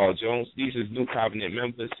Brother Carl Jones. These are New Covenant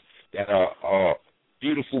members that are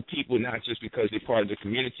beautiful people, not just because they're part of the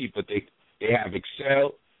community, but they have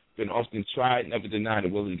excelled, been often tried, never denied,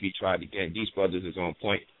 and willing to be tried again. These brothers is on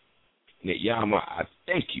point. Nityama, I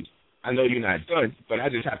thank you. I know you're not done, but I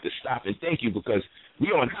just have to stop and thank you, because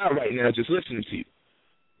we're on high right now just listening to you.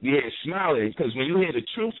 We're here smiling, because when you hear the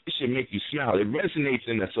truth, it should make you smile. It resonates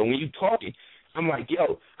in us. So when you're talking, I'm like,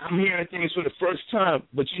 yo, I'm hearing things for the first time,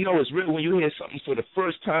 but you know it's real when you hear something for the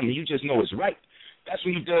first time and you just know it's right. That's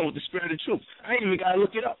when you're dealing with the spirit of truth. I ain't even got to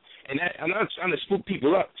look it up. And I'm not trying to spook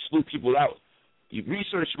people out. You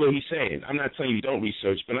research what he's saying. I'm not telling you don't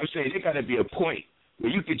research, but I'm saying there got to be a point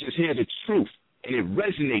where you could just hear the truth and it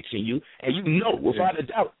resonates in you, and you know without a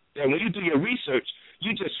doubt that when you do your research,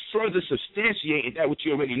 you just further substantiate that what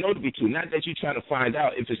you already know to be true, not that you're trying to find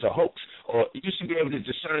out if it's a hoax, or you should be able to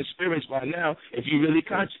discern spirits by now if you're really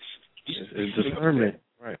conscious. It's discernment.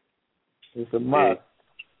 Right. It's a must.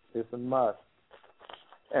 It's a must.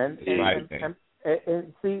 And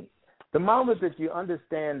see, the moment that you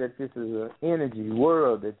understand that this is an energy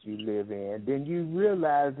world that you live in, then you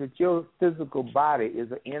realize that your physical body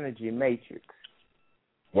is an energy matrix.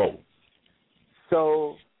 Whoa.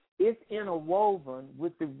 So it's interwoven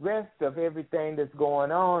with the rest of everything that's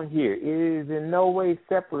going on here. It is in no way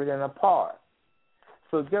separate and apart.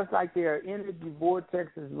 So just like there are energy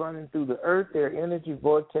vortexes running through the earth, there are energy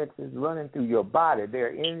vortexes running through your body.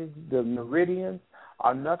 The meridians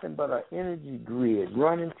are nothing but an energy grid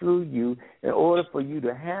running through you in order for you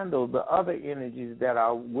to handle the other energies that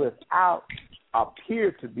are without,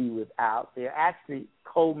 appear to be without. They're actually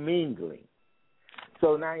commingling.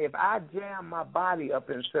 So now if I jam my body up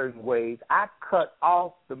in certain ways, I cut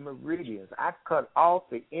off the meridians. I cut off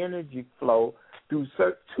the energy flow through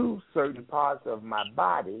two certain parts of my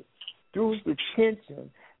body through the tension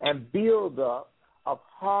and build up of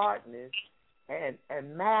hardness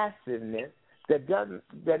and massiveness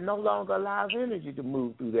that no longer allows energy to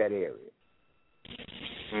move through that area.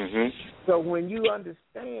 Mm-hmm. So when you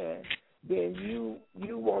understand, then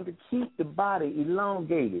you want to keep the body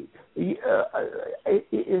elongated.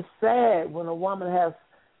 It's sad when a woman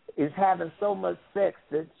is having so much sex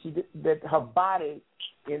that her body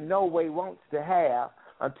in no way wants to have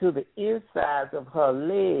until the insides of her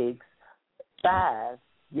legs, thighs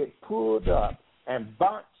get pulled up and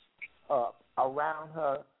bunched up around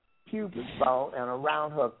her pubic bone and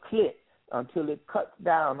around her clit until it cuts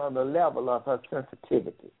down on the level of her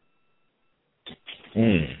sensitivity.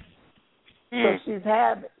 So she's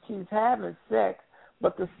having sex,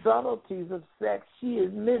 but the subtleties of sex she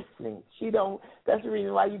is missing. That's the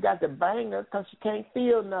reason why you got to bang her, because she can't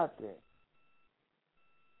feel nothing.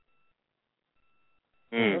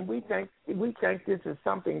 And we think this is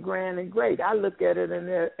something grand and great. I look at it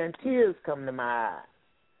and tears come to my eyes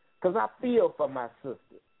because I feel for my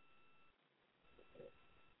sister.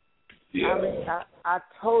 Yeah. I mean, I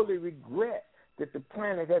totally regret that the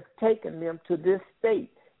planet has taken them to this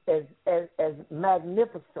state, as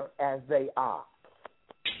magnificent as they are.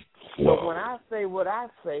 Whoa. But when I say what I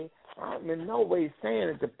say, I'm in no way saying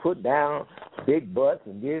it to put down big butts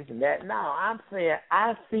and this and that. No, I'm saying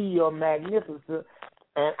I see your magnificence,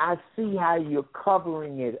 and I see how you're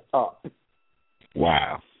covering it up.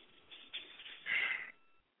 Wow.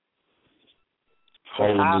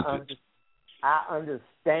 I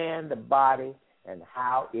understand the body and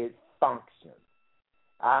how it functions.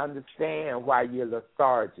 I understand why you're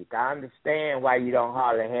lethargic. I understand why you don't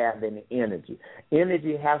hardly have any energy.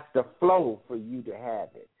 Energy has to flow for you to have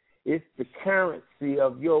it. It's the currency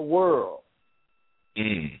of your world.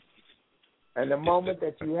 And the moment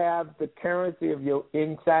that you have the currency of your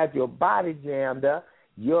inside your body jammed up,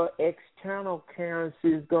 your external currency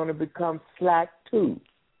is going to become slack too.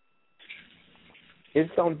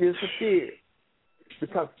 It's going to disappear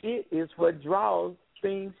because it is what draws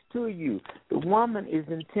things to you. The woman is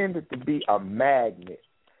intended to be a magnet.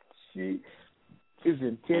 She is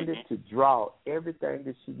intended to draw everything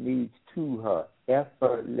that she needs to her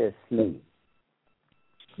effortlessly.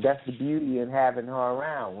 That's the beauty in having her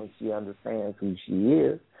around when she understands who she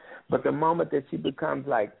is. But the moment that she becomes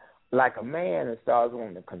like a man and starts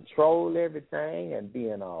wanting to control everything and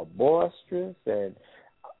being all boisterous and,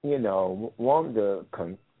 you know, wanting to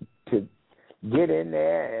get in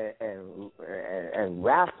there and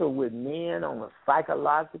wrestle with men on a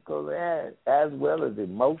psychological as well as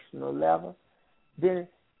emotional level, then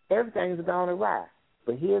everything's going to rise.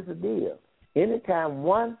 But here's the deal. Anytime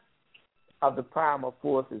one of the primal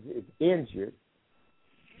forces is injured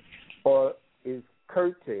or is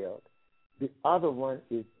curtailed, the other one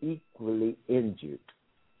is equally injured.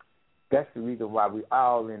 That's the reason why we're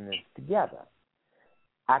all in this together.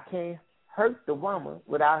 I can't hurt the woman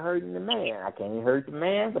without hurting the man. I can't hurt the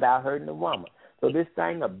man without hurting the woman. So this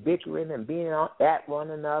thing of bickering and being at one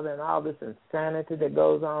another and all this insanity that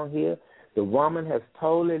goes on here, the woman has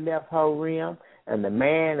totally left her rim, and the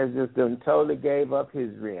man has just totally gave up his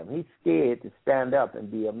rim. He's scared to stand up and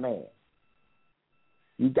be a man.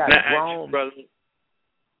 You got a grown brother.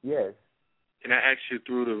 Yes. Can I ask you,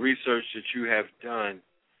 through the research that you have done,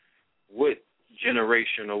 what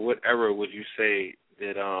generation or what era would you say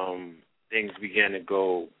that things began to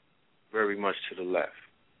go very much to the left?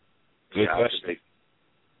 Good question.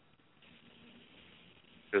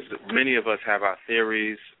 Because many of us have our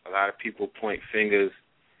theories. A lot of people point fingers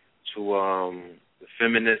to the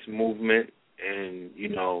feminist movement and, you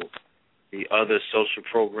know, the other social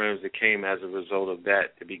programs that came as a result of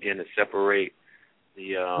that to begin to separate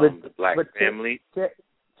the black family.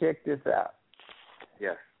 Check this out.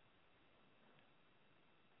 Yes.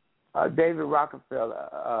 David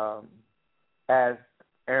Rockefeller asked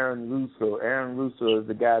Aaron Russo. Aaron Russo is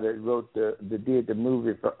the guy that did the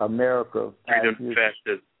movie for America. Freedom to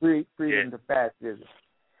Fascism. Freedom to Fascism.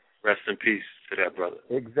 Rest in peace to that brother.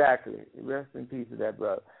 Exactly. Rest in peace to that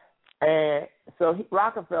brother. And so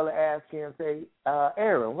Rockefeller asked him, say,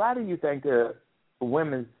 Aaron, why do you think the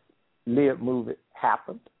women's lib movement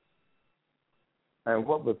happened? And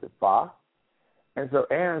what was it for? And so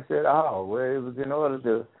Aaron said, well, it was in order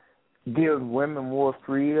to give women more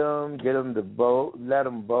freedom, get them to vote, let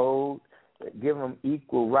them vote, give them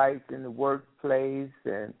equal rights in the workplace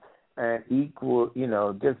and equal, you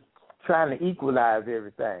know, just trying to equalize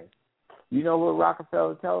everything. You know what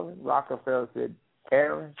Rockefeller told him? Rockefeller said,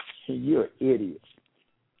 Aaron, you're an idiot.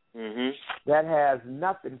 Mm-hmm. That has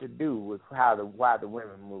nothing to do with why the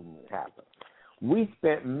women movement happened. We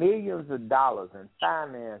spent millions of dollars and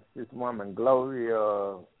financed this woman,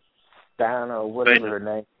 Gloria Steinem, or whatever her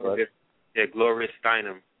name was. Yeah, Gloria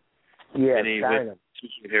Steinem. Yeah, Steinem.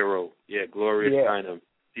 Superhero. Yeah, Gloria Steinem,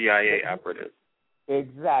 CIA operative.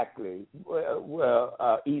 Exactly.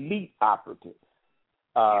 Well, elite operative.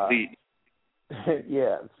 Elite.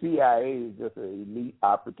 Yeah, CIA is just an elite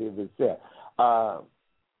operative itself.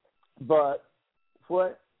 But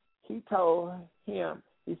what he told him,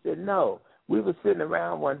 he said, no. We were sitting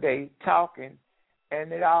around one day talking,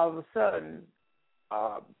 and then all of a sudden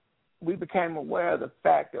we became aware of the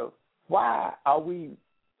fact of why are we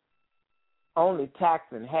only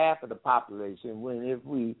taxing half of the population when if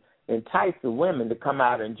we entice the women to come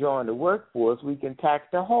out and join the workforce, we can tax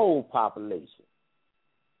the whole population.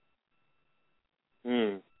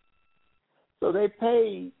 So they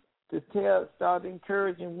paid start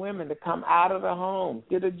encouraging women to come out of the home,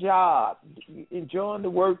 get a job, join the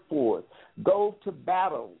workforce, go to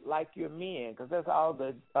battle like your men, because that's all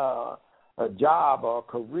a job or a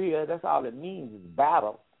career, that's all it means is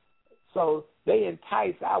battle. So they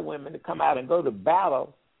entice our women to come out and go to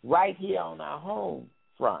battle right here on our home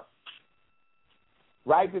front,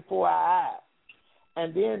 right before our eyes.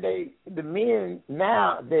 And then the men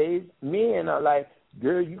nowadays, men are like,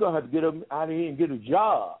 girl, you're going to have to get them out of here and get a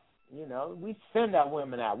job. You know, we send our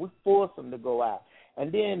women out. We force them to go out.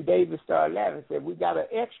 And then David started laughing and said, we got an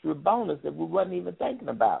extra bonus that we wasn't even thinking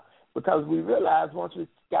about, because we realized once we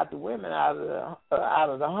got the women out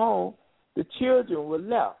of the home, the children were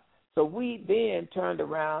left. So we then turned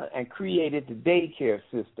around and created the daycare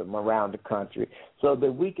system around the country so that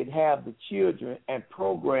we could have the children and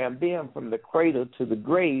program them from the cradle to the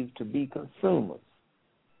grave to be consumers.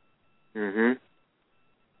 Mhm.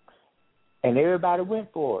 And everybody went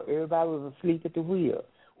for it. Everybody was asleep at the wheel.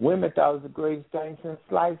 Women thought it was the greatest thing since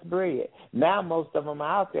sliced bread. Now most of them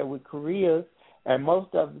are out there with careers, and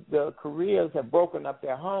most of the careers have broken up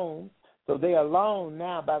their homes, so they're alone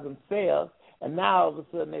now by themselves. And now all of a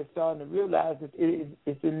sudden they're starting to realize that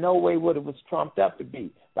it's in no way what it was trumped up to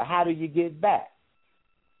be. But how do you get back?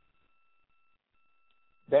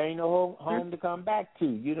 There ain't no home to come back to.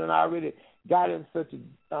 You done already got in such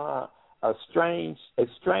a strange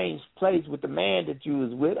place with the man that you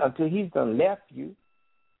was with until he's done left you.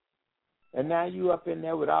 And now you up in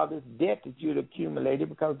there with all this debt that you'd accumulated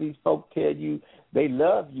because these folk tell you they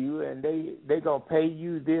love you and they going to pay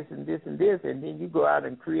you this and this and this, and then you go out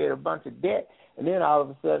and create a bunch of debt, and then all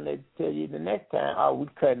of a sudden they tell you the next time, oh, we're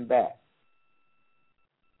cutting back.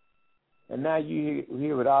 And now you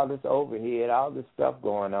hear with all this overhead, all this stuff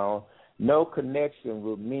going on, no connection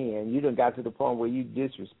with men. You done got to the point where you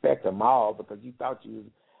disrespect them all because you thought you was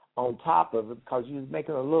on top of it because you was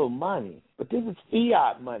making a little money. But this is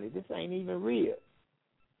fiat money. This ain't even real.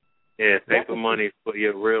 Yeah, paper money for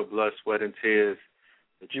your real blood, sweat, and tears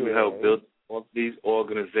that you helped build all these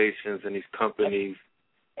organizations and these companies.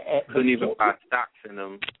 Couldn't even buy stocks in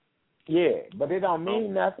them. Yeah, but it don't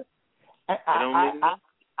mean nothing. I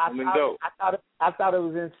thought it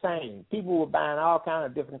was insane. People were buying all kinds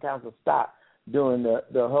of different kinds of stock during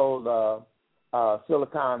the whole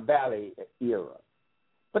Silicon Valley era.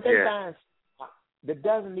 But they're buying stock that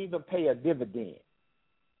doesn't even pay a dividend.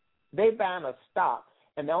 They buying a stock,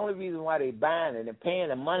 and the only reason why they're buying it and paying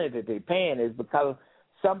the money that they're paying is because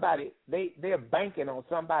they're banking on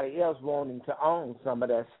somebody else wanting to own some of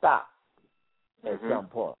that stock at some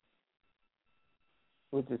point,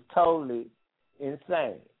 which is totally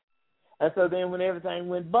insane. And so then when everything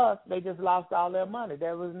went bust, they just lost all their money.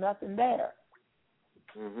 There was nothing there.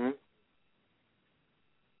 Mhm.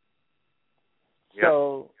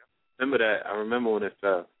 So remember that. I remember when it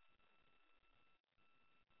fell.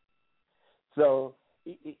 So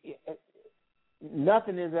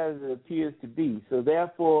nothing is as it appears to be. So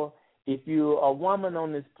therefore, if you're a woman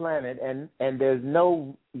on this planet and there's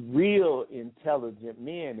no real intelligent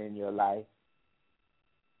men in your life,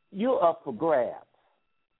 you're up for grabs.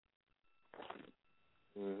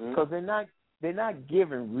 Because they're not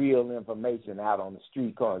giving real information out on the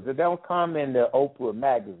street corners. They don't come in the Oprah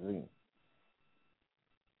magazine.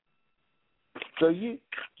 So you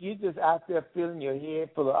just out there filling your head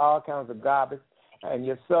full of all kinds of garbage, and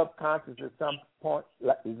your subconscious at some point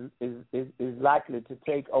is likely to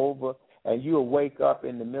take over, and you'll wake up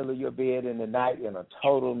in the middle of your bed in the night in a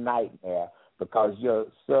total nightmare because your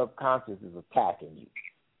subconscious is attacking you.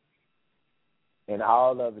 And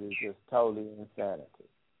all of it is just totally insanity.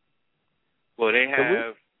 Well, they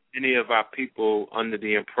have many of our people under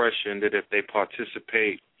the impression that if they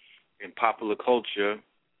participate in popular culture,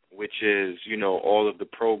 which is, you know, all of the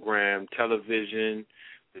program, television,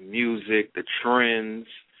 the music, the trends,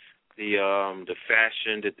 the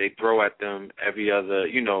fashion that they throw at them every other,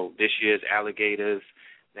 you know, this year's alligators,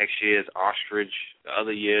 next year's ostrich, the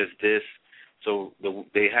other year's this. So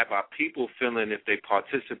they have our people feeling if they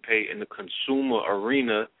participate in the consumer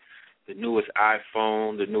arena, the newest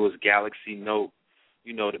iPhone, the newest Galaxy Note,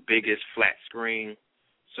 you know, the biggest flat screen.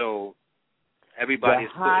 So everybody's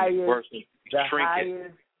putting work in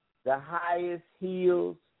trinkets. The highest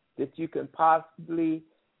heels that you can possibly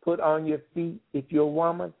put on your feet if you're a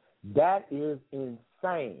woman, that is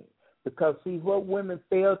insane. Because, see, what women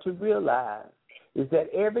fail to realize is that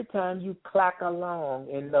every time you clack along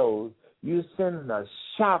in those, you're sending a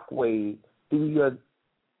shock wave through your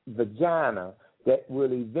vagina that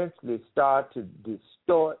will eventually start to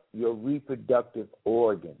distort your reproductive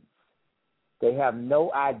organs. They have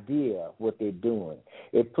no idea what they're doing.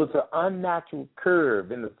 It puts an unnatural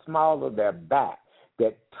curve in the small of their back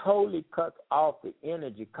that totally cuts off the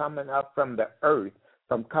energy coming up from the earth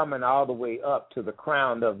from coming all the way up to the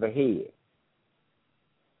crown of the head.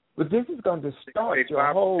 But this is going to distort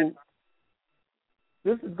your whole.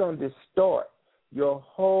 This is going to distort your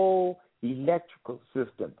whole electrical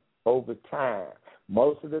system over time.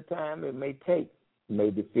 Most of the time, it may take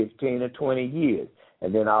maybe 15 or 20 years,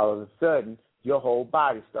 and then all of a sudden, your whole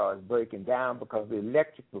body starts breaking down because the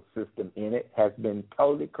electrical system in it has been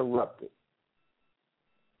totally corrupted.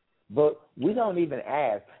 But we don't even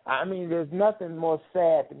ask. I mean, there's nothing more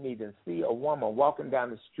sad to me than see a woman walking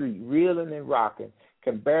down the street, reeling and rocking,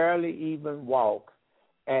 can barely even walk,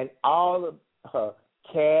 and all of her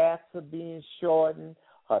calves are being shortened,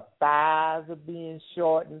 her thighs are being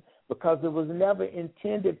shortened, because it was never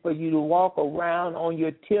intended for you to walk around on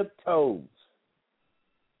your tiptoes.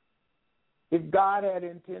 If God had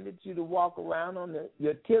intended you to walk around on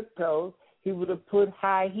your tiptoes, he would have put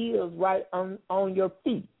high heels right on your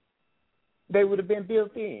feet. They would have been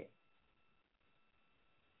built in.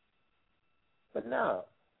 But no,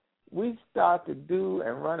 we start to do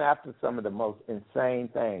and run after some of the most insane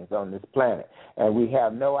things on this planet, and we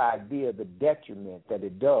have no idea the detriment that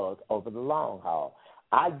it does over the long haul.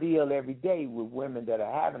 I deal every day with women that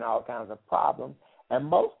are having all kinds of problems, and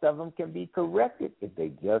most of them can be corrected if they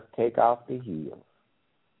just take off the heels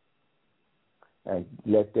and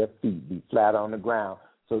let their feet be flat on the ground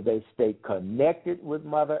so they stay connected with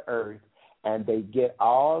Mother Earth, and they get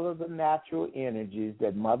all of the natural energies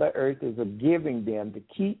that Mother Earth is giving them to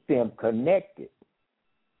keep them connected.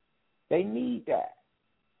 They need that.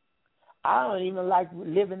 I don't even like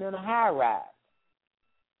living in a high rise.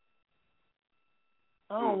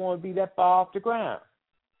 I don't want to be that far off the ground.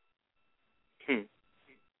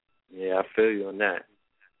 Yeah, I feel you on that.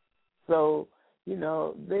 So, you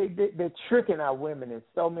know, they're tricking our women in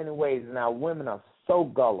so many ways, and our women are so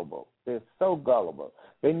gullible. They're so gullible.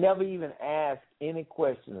 They never even ask any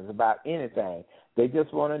questions about anything. They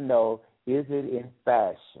just want to know, is it in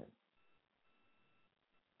fashion?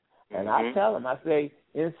 And I tell them, I say,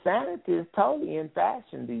 insanity is totally in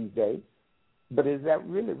fashion these days, but is that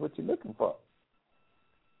really what you're looking for?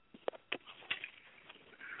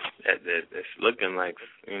 It's looking like,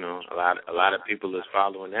 you know, a lot of people is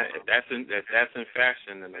following that. If that's in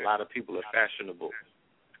fashion, then a lot of people are fashionable.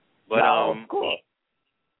 But of course.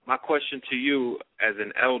 My question to you, as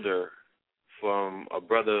an elder from a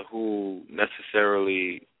brother who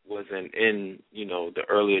necessarily wasn't in, you know, the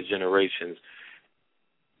earlier generations,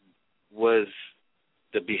 was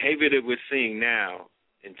the behavior that we're seeing now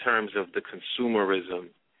in terms of the consumerism,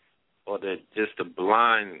 or just the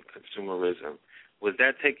blind consumerism, was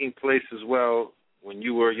that taking place as well when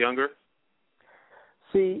you were younger?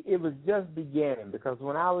 See, it was just beginning, because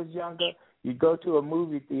when I was younger, you go to a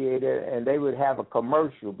movie theater and they would have a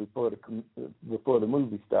commercial before the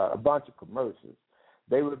movie started, a bunch of commercials.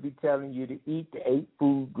 They would be telling you to eat the 8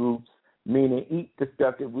 food groups, meaning eat the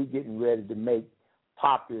stuff that we're getting ready to make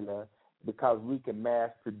popular because we can mass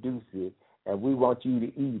produce it and we want you to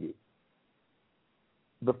eat it.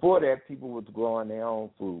 Before that, people was growing their own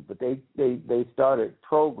food, but they started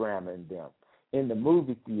programming them in the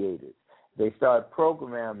movie theaters. They started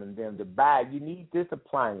programming them to buy, you need this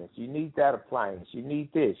appliance, you need that appliance, you need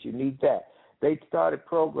this, you need that. They started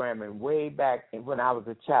programming way back when I was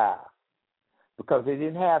a child, because they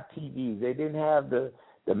didn't have TVs. They didn't have the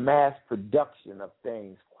mass production of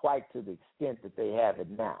things quite to the extent that they have it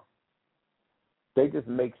now. They just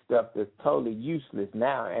make stuff that's totally useless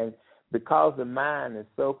now, and because the mind is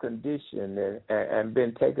so conditioned and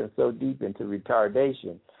been taken so deep into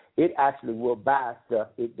retardation, it actually will buy stuff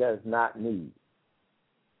it does not need.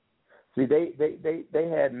 See, they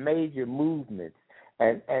had major movements,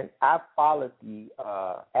 and I followed the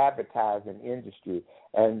advertising industry,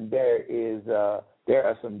 and there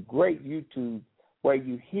are some great YouTube where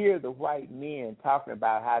you hear the white men talking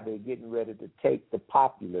about how they're getting ready to take the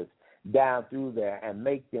populace down through there and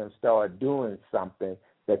make them start doing something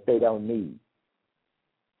that they don't need,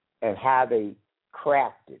 and how they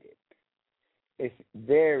crafted it. It's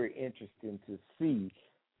very interesting to see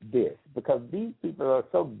this, because these people are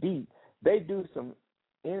so deep. They do some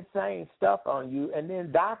insane stuff on you and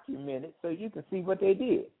then document it so you can see what they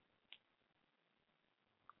did.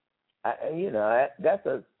 That's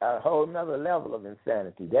a whole nother level of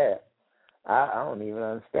insanity there. I don't even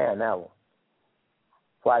understand that one.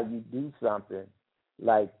 Why you do something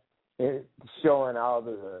like showing all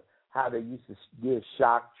how they used to give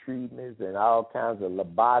shock treatments and all kinds of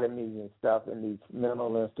lobotomies and stuff in these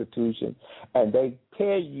mental institutions, and they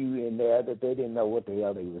tell you in there that they didn't know what the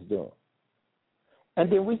hell they was doing. And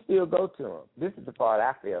then we still go to them. This is the part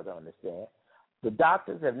I fail to understand. The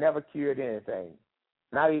doctors have never cured anything.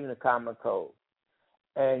 not even a common cold.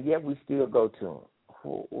 And yet we still go to them.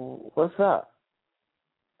 What's up?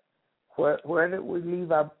 Where did we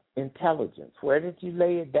leave our intelligence? Where did you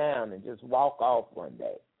lay it down and just walk off one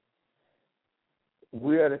day?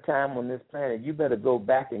 We're at a time on this planet, you better go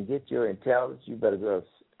back and get your intelligence. You better go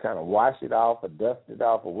kind of wash it off or dust it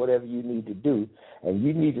off or whatever you need to do, and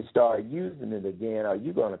you need to start using it again, or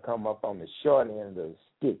you're going to come up on the short end of the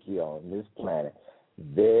stick here on this planet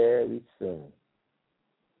very soon.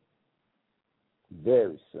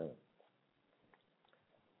 Very soon.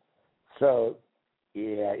 So,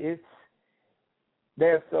 yeah,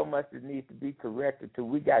 there's so much that needs to be corrected too.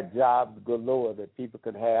 We got jobs galore that people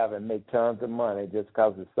could have and make tons of money just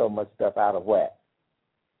because there's so much stuff out of whack.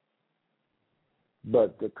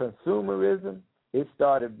 But the consumerism, it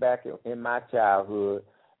started back in my childhood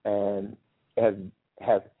and has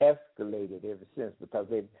escalated ever since, because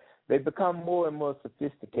they've become more and more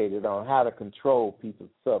sophisticated on how to control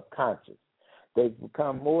people's subconscious. They've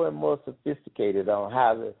become more and more sophisticated on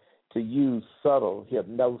how to use subtle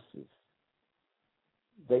hypnosis.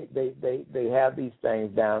 They have these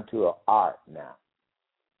things down to an art now.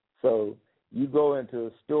 So you go into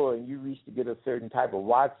a store and you reach to get a certain type of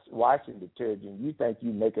washing detergent, you think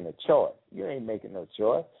you're making a choice. You ain't making no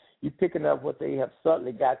choice. You're picking up what they have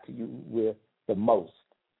subtly got to you with the most.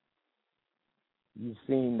 You've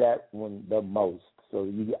seen that one the most, so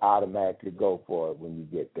you automatically go for it when you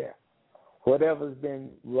get there. Whatever's been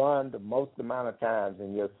run the most amount of times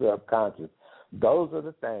in your subconscious, those are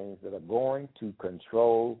the things that are going to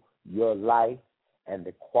control your life and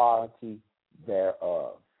the quality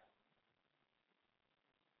thereof.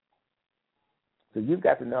 So you've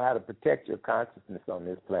got to know how to protect your consciousness on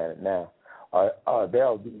this planet now, or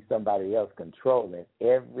there'll be somebody else controlling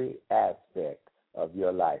every aspect of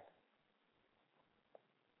your life.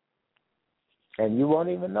 And you won't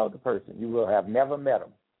even know the person. You will have never met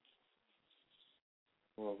them.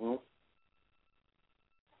 Mm-hmm.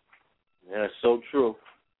 Yeah, it's so true.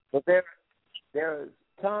 But there are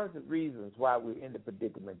tons of reasons why we're in the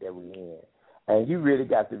predicament that we're in. And you really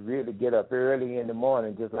got to really get up early in the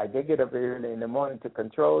morning, just like they get up early in the morning to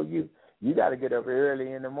control you. You got to get up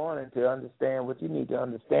early in the morning to understand what you need to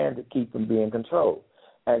understand to keep from being controlled.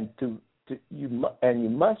 And you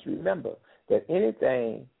must remember that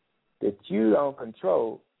anything that you don't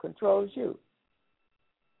control controls you.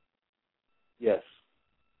 Yes.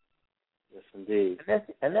 Yes, indeed.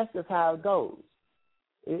 And that's just how it goes.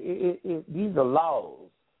 These are laws.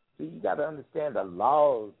 So you got to understand the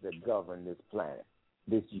laws that govern this planet,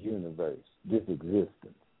 this universe, this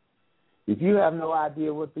existence. If you have no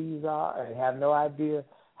idea what these are and have no idea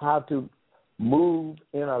how to move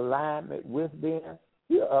in alignment with them,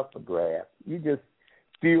 you're up for grabs. You just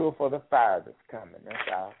fuel for the fire that's coming. That's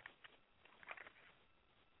all.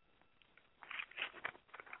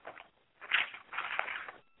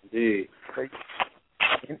 Indeed.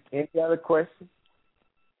 Any other questions?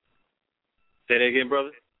 Say that again,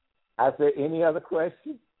 brother. I said, any other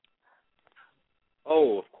questions?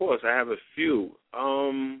 Oh, of course, I have a few.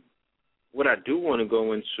 What I do want to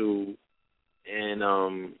go into, and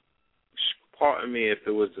pardon me if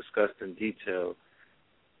it was discussed in detail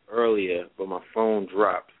earlier, but my phone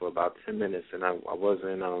dropped for about 10 minutes, and I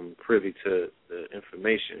wasn't privy to the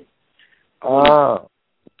information. I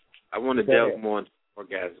want to delve more into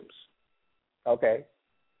orgasms. Okay.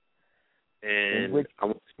 And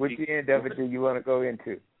which end of it do you want to go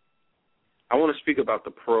into? I want to speak about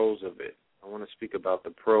the pros of it. I want to speak about the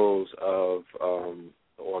pros of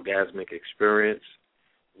the orgasmic experience,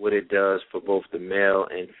 what it does for both the male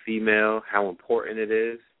and female, how important it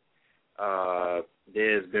is.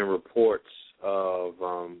 There's been reports of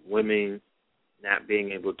women not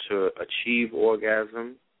being able to achieve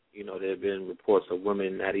orgasm. You know, there have been reports of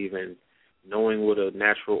women not even knowing what a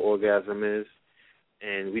natural orgasm is.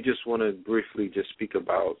 And we just want to briefly just speak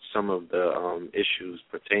about some of the issues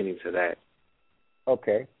pertaining to that.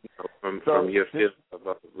 Okay. From your field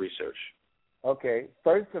of research. Okay.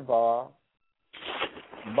 First of all,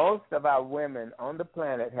 most of our women on the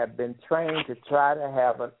planet have been trained to try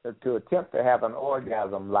to attempt to have an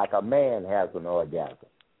orgasm like a man has an orgasm.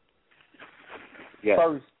 Yes.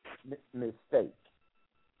 First mistake.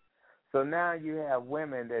 So now you have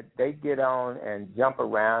women that they get on and jump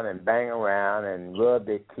around and bang around and rub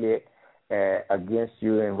their clit against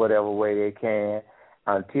you in whatever way they can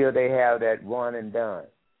until they have that one and done.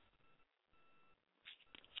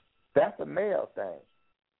 That's a male thing.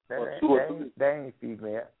 That ain't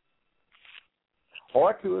female.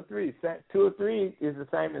 Or 2 or 3. 2 or 3 is the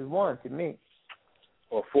same as 1 to me.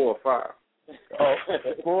 Or 4 or 5. Oh,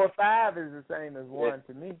 4 or 5 is the same as 1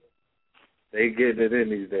 to me. They getting it in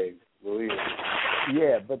these days. Believe it.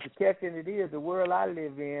 but the catch in it is the world I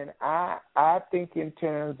live in. I think in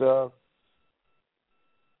terms of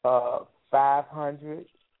 500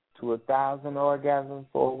 to 1,000 orgasms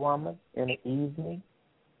for a woman in an evening.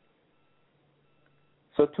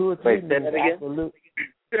 So 2 or 3 minutes, absolutely.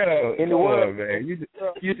 Yo, in the world, man. You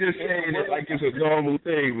just saying it like it's a normal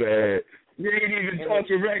thing, man. You ain't even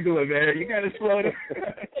talking regular, man. You gotta slow down.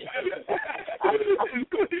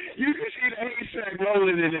 You can see the haystack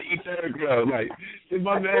rolling in the ether. Like, if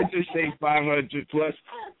my man just say 500 plus,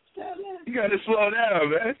 you gotta slow down,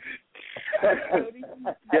 man.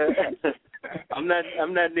 Yeah. I'm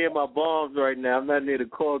not near my bombs right now. I'm not near the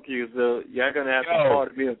core queue, so y'all gonna have to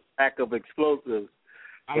part me a pack of explosives.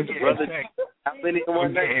 I'm getting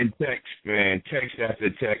text, man. Text after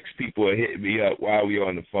text. People are hitting me up while we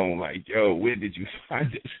on the phone, like, yo, where did you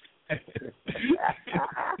find this?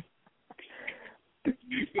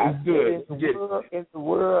 It's good. In the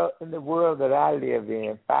world that I live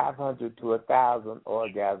in, 500 to 1,000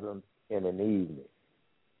 orgasms in an evening.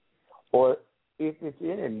 Or if it's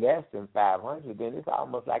any less than 500, then it's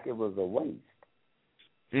almost like it was a waste.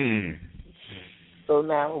 So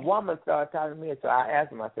now a woman started talking to me, so I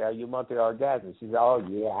asked her, I said, are you multi-orgasmic? She said, oh,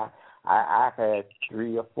 yeah, I've had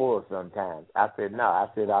 3 or 4 sometimes. I said, no. I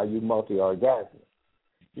said, are you multi-orgasmic?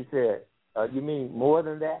 She said, you mean more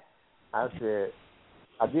than that? I said,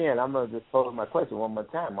 again, I'm going to just pose my question one more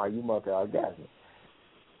time. Are you multi-orgasmic?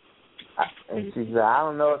 And she said, I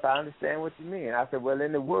don't know if I understand what you mean. I said, well,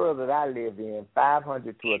 in the world that I live in,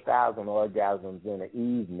 500 to 1,000 orgasms in an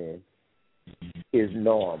evening is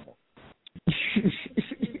normal.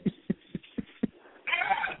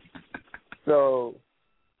 So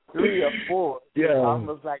 3 or 4, it's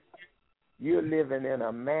almost like you're living in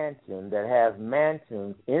a mansion that has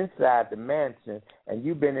mansions inside the mansion, and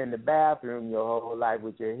you've been in the bathroom your whole life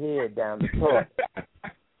with your head down the toilet.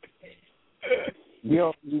 You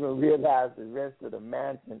don't even realize the rest of the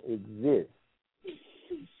mansion exists.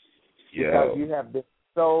 Because you have been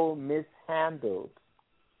so mishandled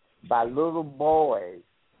by little boys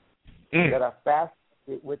that are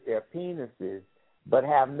fascinated with their penises but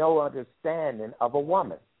have no understanding of a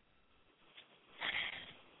woman.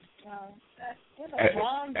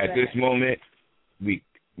 At this moment, we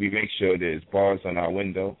make sure there's bars on our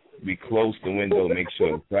window. We close the window, make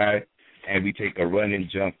sure it's dry, and we take a run and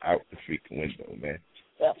jump out the freaking window, man.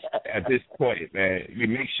 At this point, man, we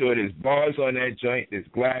make sure there's bars on that joint, there's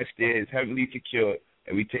glass there, it's heavily secured,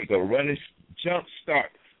 and we take a run and jump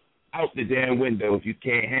start out the damn window if you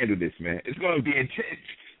can't handle this, man. It's going to be intense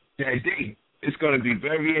that day. It's going to be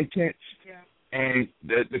very intense. Yeah. And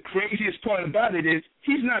the craziest part about it is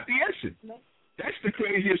he's not BSing. No. That's the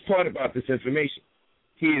craziest part about this information.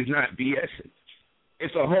 He is not BSing.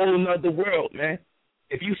 It's a whole nother world, man.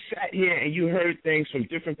 If you sat here and you heard things from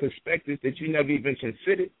different perspectives that you never even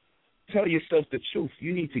considered, tell yourself the truth.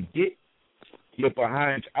 You need to get your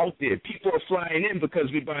behinds out there. People are flying in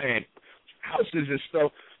because we're buying houses and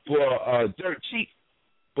stuff for dirt cheap.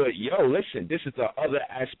 But, yo, listen, this is the other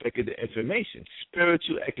aspect of the information,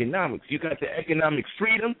 spiritual economics. You got the economic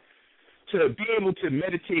freedom to be able to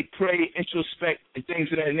meditate, pray, introspect, and things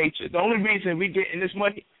of that nature. The only reason we're getting this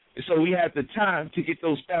money is so we have the time to get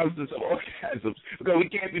those thousands of orgasms. Because we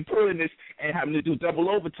can't be pulling this and having to do double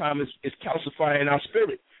overtime is calcifying our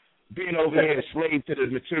spirit. Being over here a slave to the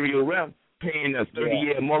material realm, paying a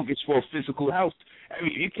 30-year mortgage for a physical house. I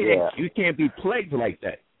mean, you can't be plagued like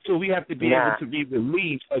that. So we have to be able to be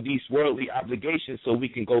relieved of these worldly obligations so we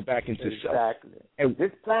can go back into self. And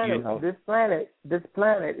this planet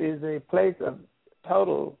is a place of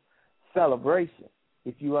total celebration,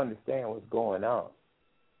 if you understand what's going on.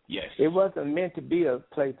 Yes. It wasn't meant to be a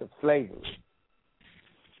place of slavery.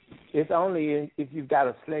 It's only if you've got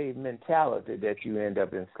a slave mentality that you end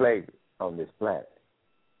up in slavery on this planet.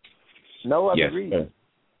 No other reason.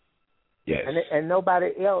 Yes. And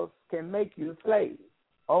nobody else can make you a slave.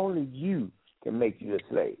 Only you can make you a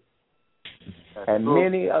slave. And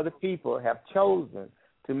many other people have chosen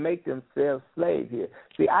to make themselves slaves here.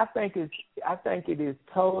 See, I think it is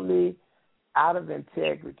totally out of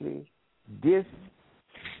integrity, just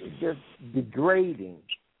degrading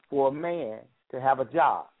for a man to have a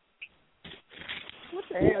job. What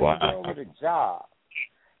the hell is doing with a job?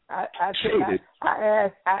 I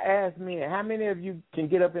ask men, how many of you can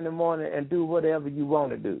get up in the morning and do whatever you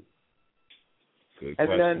want to do? Good and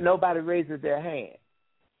question. Then nobody raises their hand.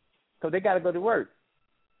 So they got to go to work.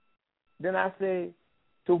 Then I say,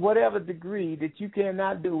 to whatever degree that you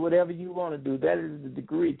cannot do whatever you want to do, that is the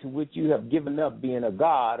degree to which you have given up being a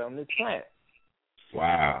god on this planet.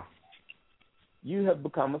 Wow. You have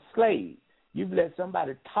become a slave. You've let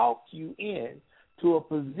somebody talk you in to a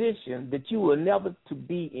position that you were never to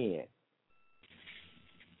be in.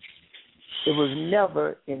 It was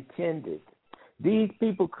never intended. These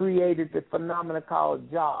people created the phenomenon called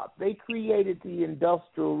job. They created the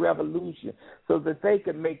Industrial Revolution so that they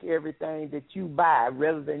could make everything that you buy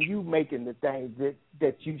rather than you making the things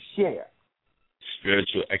that you share.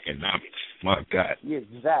 Spiritual economics. My God.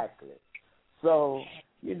 Exactly. So,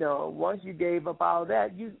 once you gave up all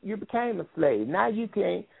that, you became a slave. Now you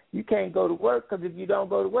can't go to work, because if you don't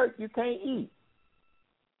go to work, you can't eat.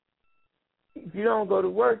 If you don't go to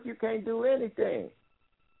work, you can't do anything.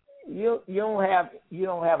 You don't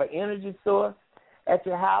have an energy source at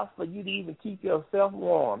your house for you to even keep yourself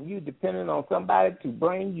warm. You're dependent on somebody to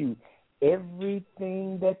bring you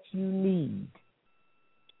everything that you need.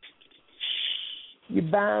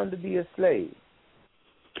 You're bound to be a slave.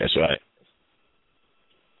 That's right.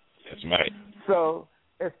 That's right. So,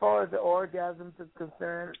 as far as the orgasms are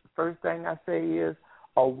concerned, first thing I say is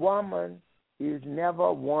a woman is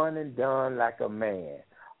never one and done like a man.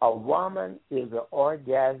 A woman is an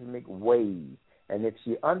orgasmic wave. And if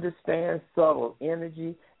she understands subtle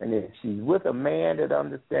energy, and if she's with a man that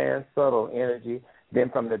understands subtle energy, then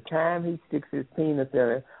from the time he sticks his penis in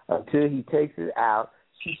it until he takes it out,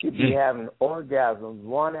 she should be having orgasms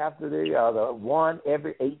one after the other, one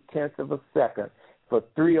every 0.8 of a second for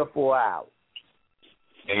 3 or 4 hours.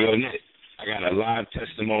 Hey, yo, Nick, I got a live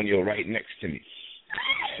testimonial right next to me.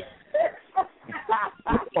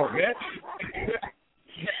 Oh, man.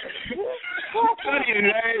 I'm telling you,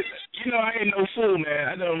 man, I ain't no fool, man.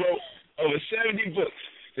 I done wrote over 70 books.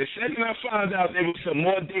 The second I found out there was some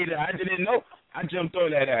more data I didn't know, I jumped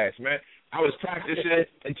on that ass, man. I was practicing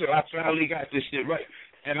until I finally got this shit right.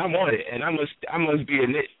 And I'm on it, and I must be a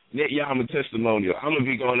Nityama testimonial. I'm going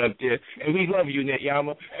to be going up there, and we love you,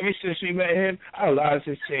 Nityama. Ever since we met him, our lives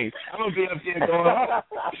has changed. I'm going to be up there going,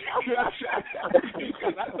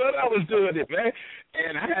 because I thought I was doing it, man.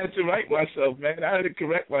 And I had to right myself, man. I had to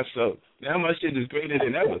correct myself. Now my shit is greater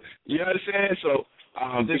than ever. You know what I'm saying? So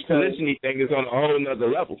this polygyny thing is on a whole nother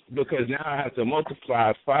level, because now I have to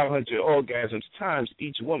multiply 500 orgasms times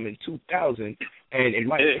each woman, 2,000, and it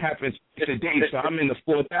might happen today, so I'm in the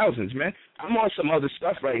 4,000s, man. I'm on some other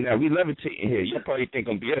stuff right now. We levitating here. You probably think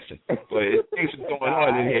I'm BSing, but things are going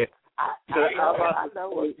on in here. I know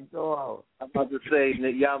what's going on. I'm about to say,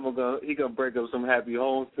 Nityama gonna break up some happy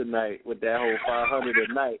homes tonight with that whole 500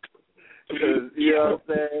 a night. Because, you know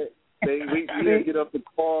what I'm saying? We gonna get up the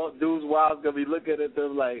call. Dude's wild's gonna be looking at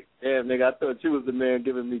them like, damn, nigga, I thought you was the man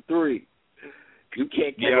giving me 3. You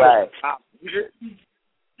can't get right.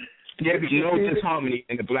 There be no disharmony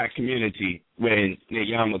in the black community when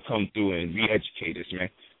Nityama come through and re-educate us, man.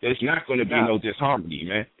 There's not going to be no disharmony,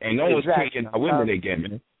 man. And no one's taking our women again,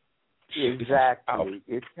 man. Exactly.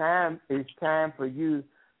 It's time for you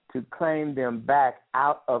to claim them back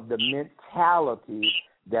out of the mentality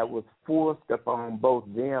that was forced upon both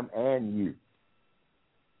them and you.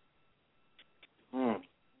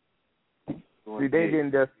 See, they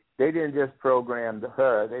didn't just program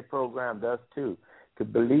her; they programmed us too to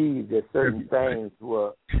believe that certain things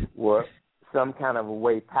were some kind of a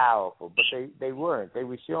way powerful, but they weren't. They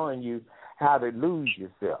were showing you how to lose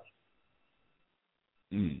yourself.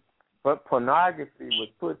 But pornography was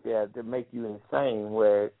put there to make you insane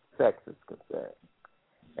where sex is concerned.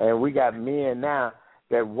 And we got men now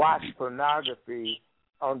that watch pornography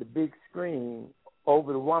on the big screen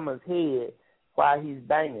over the woman's head while he's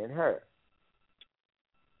banging her.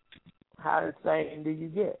 How insane do you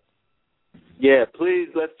get? Yeah, please,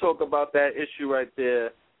 let's talk about that issue right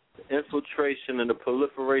there, the infiltration and the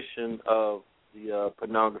proliferation of the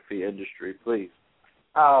pornography industry, please.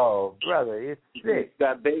 Oh, brother, it's sick.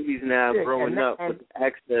 Got babies now growing up with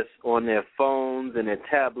access on their phones and their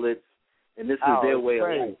tablets, and this is their way of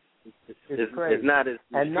life. It's crazy. It's not as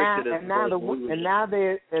restricted as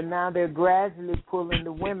now they're gradually pulling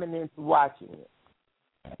the women into watching it.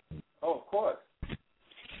 Oh, of course.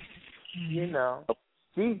 You know,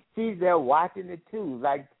 she's there watching it too.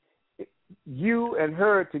 Like, you and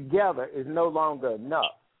her together is no longer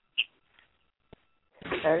enough.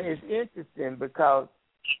 And it's interesting because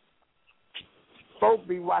folks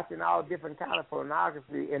be watching all different kind of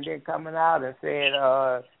pornography and then coming out and saying,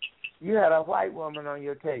 you had a white woman on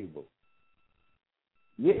your table.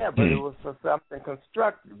 Yeah, but it was for something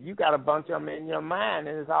constructive. You got a bunch of them in your mind,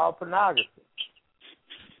 and it's all pornography.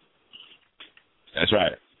 That's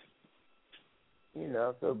right. You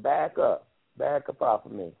know, so back up off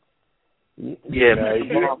of me.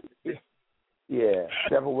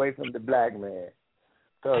 Step away from the black man.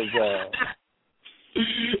 Because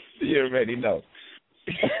you already know.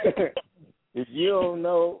 If you don't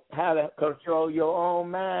know how to control your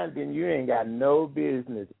own mind, then you ain't got no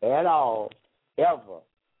business at all ever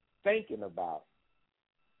thinking about,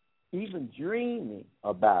 even dreaming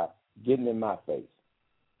about getting in my face.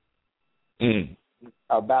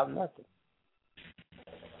 About nothing.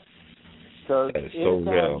 Because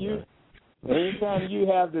anytime you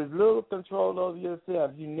have this little control over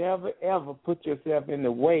yourself, you never ever put yourself in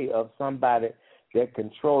the way of somebody that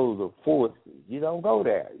controls the forces. You don't go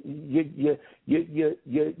there. You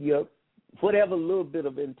whatever little bit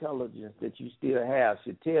of intelligence that you still have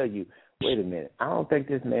should tell you, wait a minute, I don't think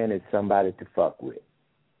this man is somebody to fuck with.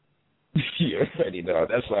 You already know.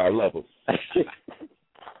 That's why I love him.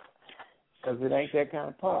 Because it ain't that kind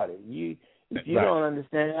of party. If you don't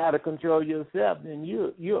understand how to control yourself, then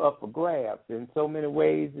you're up for grabs in so many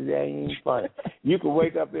ways that ain't even funny. You could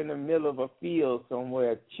wake up in the middle of a field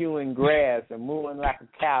somewhere chewing grass and moving like a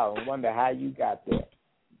cow and wonder how you got there.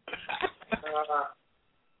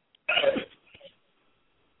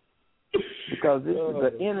 Because this is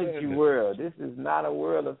an energy world. This is not a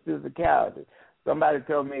world of physicality. Somebody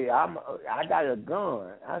told me, I got a gun.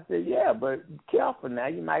 I said, yeah, but careful now.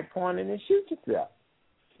 You might point it and shoot yourself.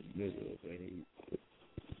 Because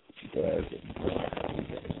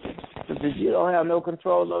if you don't have no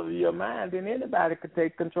control over your mind, then anybody could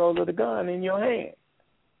take control of the gun in your hand.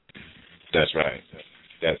 That's right.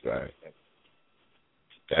 That's right.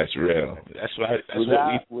 That's real. That's right. That's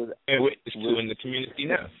what we're witness to in the community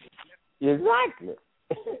now. Exactly.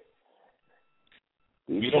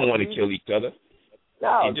 You don't want to kill each other.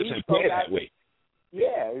 No, you just play that way.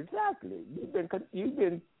 Yeah, exactly. You've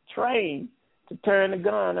been trained to turn the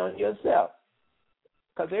gun on yourself.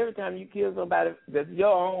 Because every time you kill somebody that's your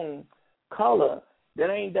own color that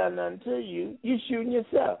ain't done nothing to you, you shooting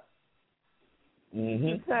yourself.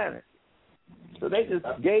 Mm-hmm. So they just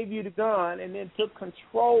gave you the gun and then took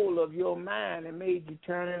control of your mind and made you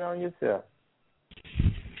turn it on yourself.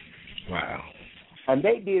 Wow. And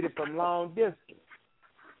they did it from long distance.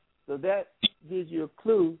 So that gives you a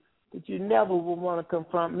clue that you never would want to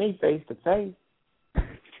confront me face to face.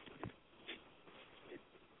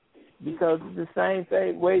 Because it's the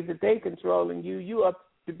same ways that they controlling you. You up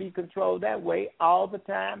to be controlled that way all the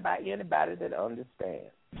time by anybody that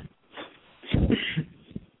understands.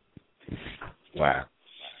 Wow.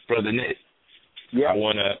 Brother Nit, yeah. I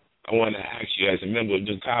wanna ask you, as a member of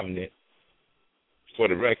New Covenant, for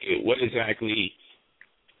the record, what exactly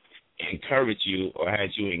encouraged you or had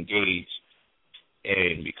you engaged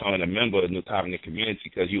in becoming a member of the New Covenant community?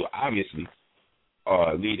 Because you obviously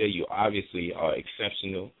are a leader, you obviously are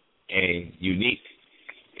exceptional and unique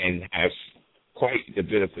and have quite a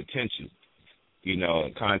bit of potential, you know,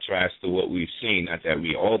 in contrast to what we've seen. Not that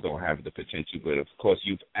we all don't have the potential, but of course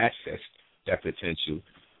you've accessed that potential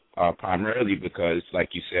primarily because,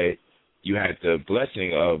 like you said, you had the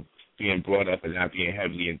blessing of being brought up and not being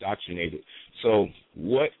heavily indoctrinated. So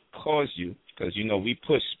what caused you, because, you know, we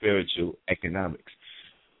push spiritual economics,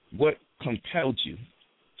 what compelled you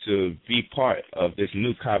to be part of this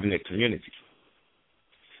New Covenant community?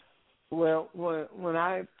 Well, when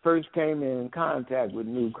I first came in contact with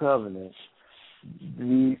New Covenant,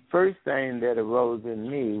 the first thing that arose in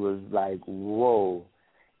me was like, whoa,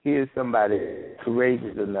 here's somebody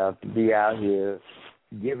courageous enough to be out here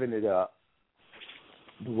giving it up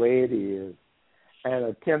the way it is and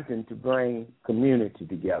attempting to bring community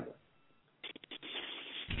together.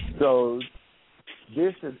 So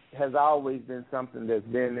this has always been something that's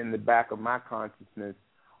been in the back of my consciousness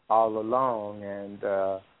all along, and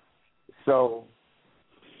so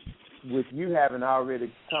with you having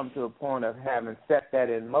already come to a point of having set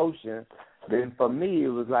that in motion, then for me it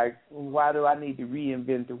was like, why do I need to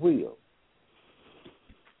reinvent the wheel?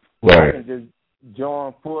 Right. I can just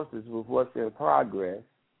join forces with what's in progress,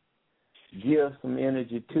 give some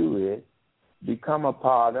energy to it, become a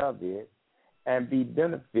part of it, and be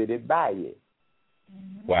benefited by it.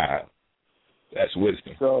 Wow. That's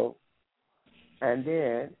wisdom. So, and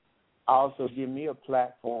then also give me a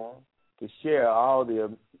platform to share all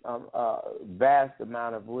the vast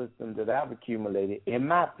amount of wisdom that I've accumulated in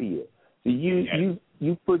my field. So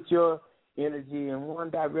you put your energy in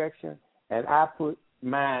one direction, and I put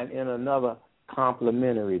mine in another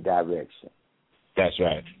complementary direction. That's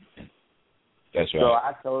right. That's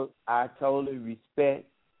right. So I totally respect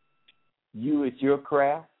you at your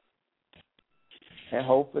craft, and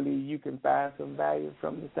hopefully you can find some value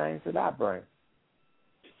from the things that I bring.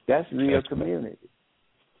 That's real community.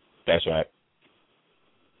 That's right.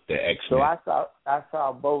 The excellent. So I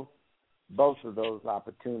saw both of those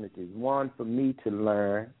opportunities. One for me to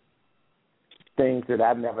learn things that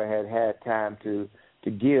I never had time to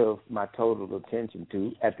give my total attention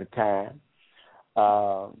to at the time,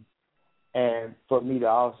 And for me to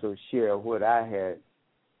also share what I had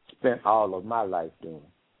spent all of my life doing.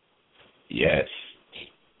 Yes.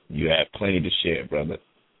 You have plenty to share, brother.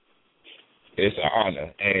 It's an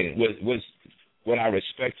honor. And what I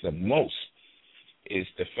respect the most is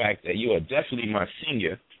the fact that you are definitely my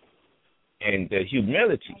senior, and the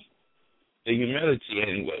humility.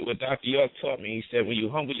 And what Dr. York taught me, he said, when you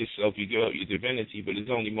humble yourself, you give up your divinity, but it's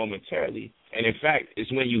only momentarily. And in fact,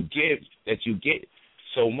 it's when you give that you get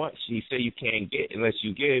so much. He said you can't get unless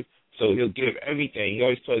you give, so he'll give everything. He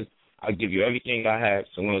always tells, I'll give you everything I have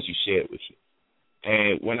so long as you share it with you.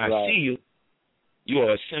 And when I see you, you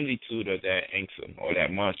are a similitude of that anthem or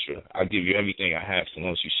that mantra. I'll give you everything I have so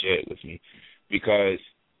long as you share it with me. Because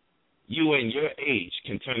you in your age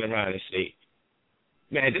can turn around and say,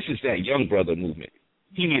 man, this is that young brother movement.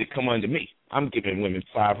 He need to come under me. I'm giving women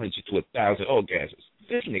 500 to 1,000 orgasms.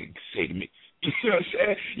 This nigga can say to me, you know what I'm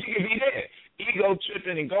saying? You can be there, ego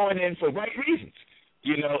tripping and going in for right reasons.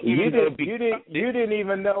 You know, you didn't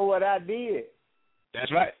even know what I did.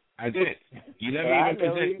 That's right. I didn't. You never even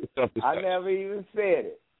presented yourself. I never even said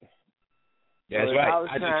it. That's right.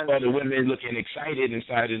 I just saw the women looking excited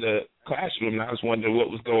inside of the classroom, and I was wondering what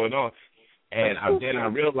was going on. And then I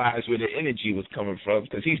realized where the energy was coming from,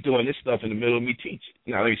 because he's doing this stuff in the middle of me teaching.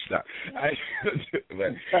 Now, let me stop.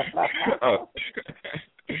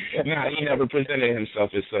 Nah, he never presented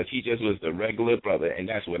himself as such. He just was the regular brother, and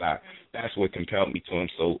that's what compelled me to him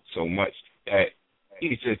so much, that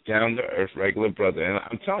he's just down-to-earth regular brother. And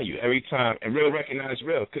I'm telling you, every time, and real recognize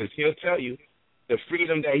real, because he'll tell you the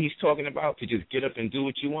freedom that he's talking about to just get up and do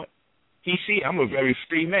what you want. I'm a very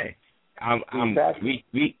free man. We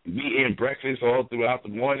eating breakfast all throughout the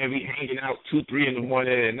morning. We hanging out 2, 3 in the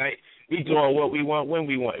morning and at night. We doing what we want when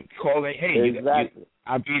we want. Calling, hey,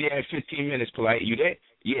 I'll be there in 15 minutes. Polite, you there?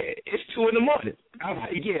 Yeah, it's 2 in the morning. I'm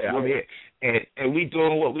here. And we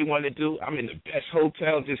doing what we want to do. I'm in the best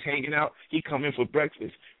hotel, just hanging out. He come in for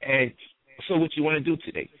breakfast. And so, what you want to do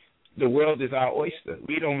today? The world is our oyster.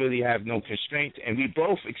 We don't really have no constraints, and we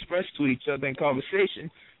both express to each other in conversation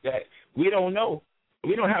that we don't know.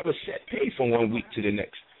 We don't have a set pay from one week to the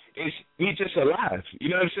next. We're just alive. You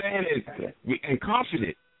know what I'm saying? And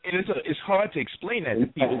confident. And it's hard to explain that to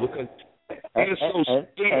people because they're so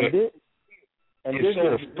scared and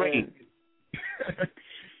so afraid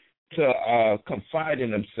to confide in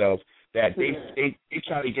themselves that they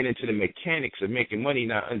try to get into the mechanics of making money,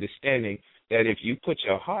 not understanding that if you put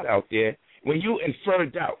your heart out there, when you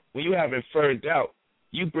have inferred doubt,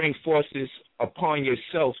 you bring forces upon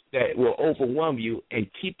yourself that will overwhelm you and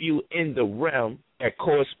keep you in the realm that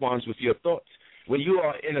corresponds with your thoughts. When you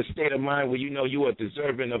are in a state of mind where you know you are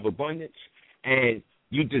deserving of abundance and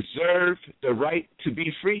you deserve the right to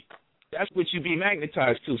be free, that's what you be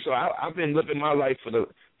magnetized to. So I've been living my life for the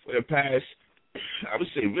past, I would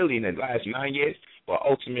say really in the last 9 years, but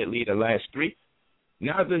ultimately the last 3.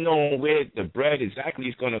 Not knowing where the bread exactly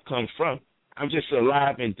is going to come from, I'm just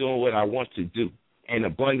alive and doing what I want to do. And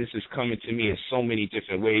abundance is coming to me in so many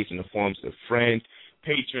different ways in the forms of friends,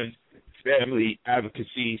 patrons, family,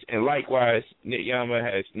 advocacies, and likewise, Nityama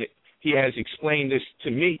has explained this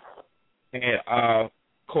to me and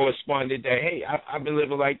corresponded that, hey, I've been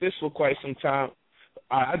living like this for quite some time.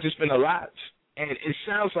 I've just been alive. And it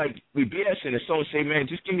sounds like we BSing, and someone say, man,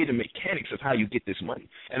 just give me the mechanics of how you get this money.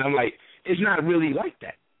 And I'm like, it's not really like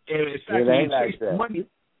that. And in fact, when you chase the money,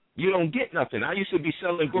 you don't get nothing. I used to be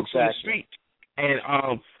selling books on the street. And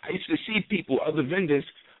I used to see people, other vendors,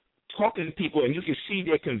 talking to people, and you can see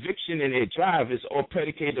their conviction and their drive is all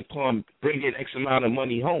predicated upon bringing X amount of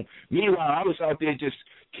money home. Meanwhile, I was out there just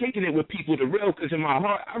kicking it with people the real, because in my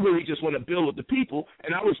heart, I really just want to build with the people,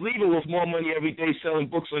 and I was leaving with more money every day selling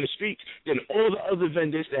books on the streets than all the other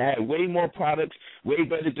vendors that had way more products, way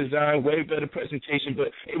better design, way better presentation, but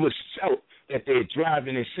it was felt that their drive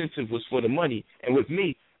and incentive was for the money. And with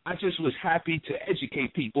me, I just was happy to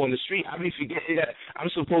educate people on the street. I mean, forgetting that I'm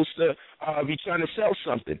supposed to be trying to sell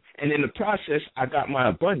something. And in the process, I got my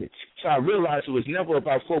abundance. So I realized it was never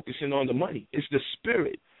about focusing on the money. It's the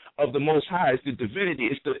spirit of the Most High. It's the divinity.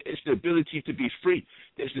 It's the ability to be free.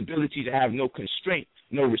 It's the ability to have no constraint,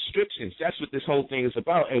 no restrictions. That's what this whole thing is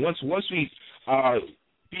about. And once we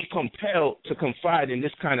be compelled to confide in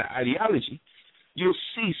this kind of ideology, you'll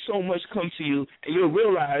see so much come to you, and you'll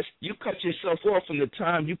realize you cut yourself off from the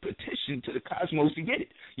time you petitioned to the cosmos to get it.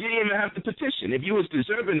 You didn't even have to petition. If you was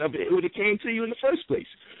deserving of it, it would have came to you in the first place.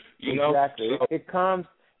 You know? Exactly. So,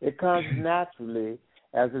 it comes naturally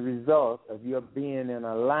as a result of your being in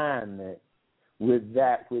alignment with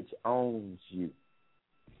that which owns you.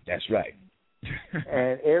 That's right.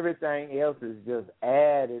 And everything else is just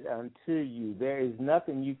added unto you. There is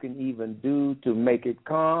nothing you can even do to make it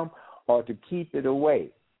come or to keep it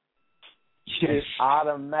away. Yes. It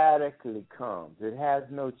automatically comes. It has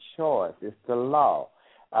no choice. It's the law.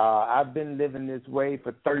 I've been living this way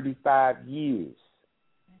for 35 years.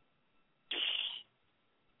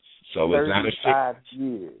 So it's not a 35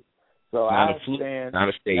 years. So I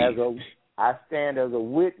stand as a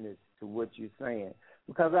witness to what you're saying,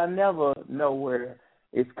 because I never know where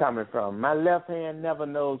it's coming from. My left hand never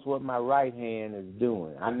knows what my right hand is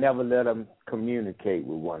doing. I never let them communicate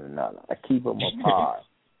with one another. I keep them apart.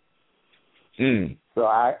 So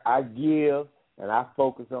I give, and I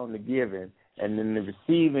focus on the giving, and then the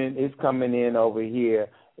receiving is coming in over here.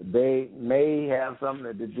 They may have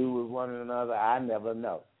something to do with one another. I never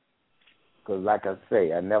know. Because, like I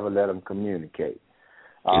say, I never let them communicate.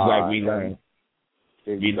 It's like we learn.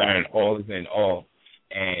 We learn all is in all,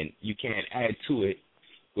 and you can't add to it,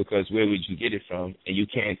 because where would you get it from? And you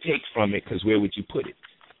can't take from it, because where would you put it?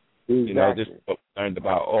 Exactly. You know, just learned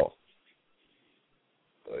about all.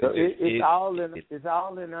 So it's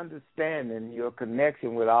all in understanding your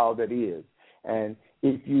connection with all that is. And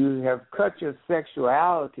if you have cut your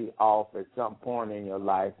sexuality off at some point in your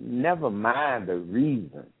life, never mind the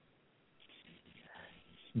reason,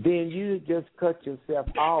 then you just cut yourself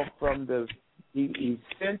off from the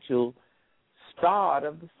essential start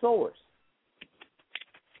of the source.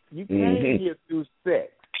 You came here through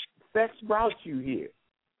sex. Sex brought you here.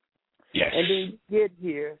 Yes. And then you get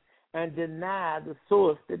here and deny the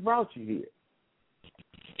source that brought you here.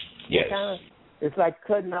 Yes. It's like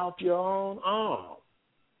cutting off your own arm.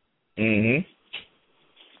 And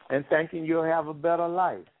thinking you'll have a better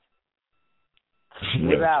life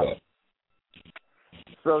without it.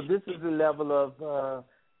 So this is the level of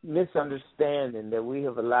misunderstanding that we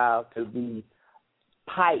have allowed to be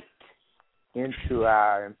piped into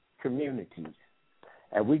our communities.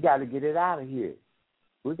 And we got to get it out of here.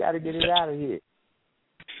 We got to get it out of here.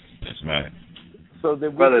 That's right. So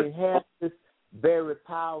that we can have this very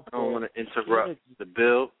powerful... I don't want to interrupt the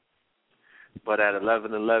bill, but at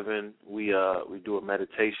 11:11 we do a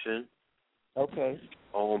meditation. Okay.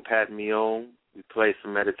 Om Padme Om. We play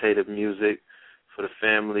some meditative music for the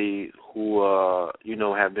family who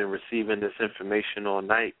have been receiving this information all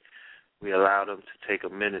night. We allow them to take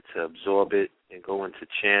a minute to absorb it and go into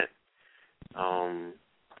chant.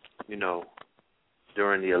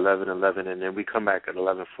 During the 11:11, and then we come back at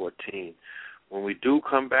 11:14. When we do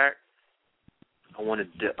come back, I want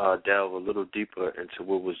to delve a little deeper into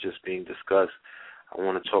what was just being discussed. I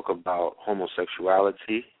want to talk about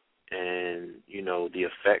homosexuality and, the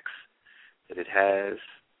effects that it has,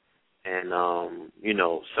 and,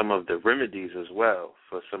 some of the remedies as well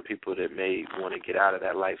for some people that may want to get out of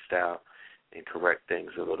that lifestyle and correct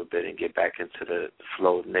things a little bit and get back into the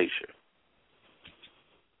flow of nature.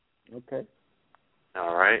 Okay.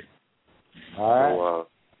 All right. All right. So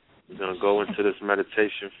we're going to go into this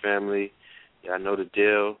meditation, family. Yeah, I know the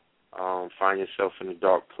deal. Find yourself in a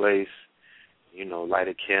dark place. Light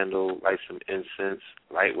a candle, light some incense,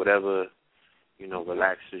 light whatever,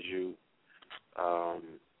 relaxes you.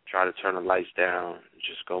 Try to turn the lights down.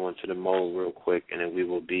 Just go into the mode real quick, and then we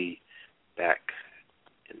will be back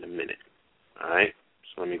in a minute. All right?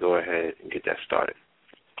 So let me go ahead and get that started.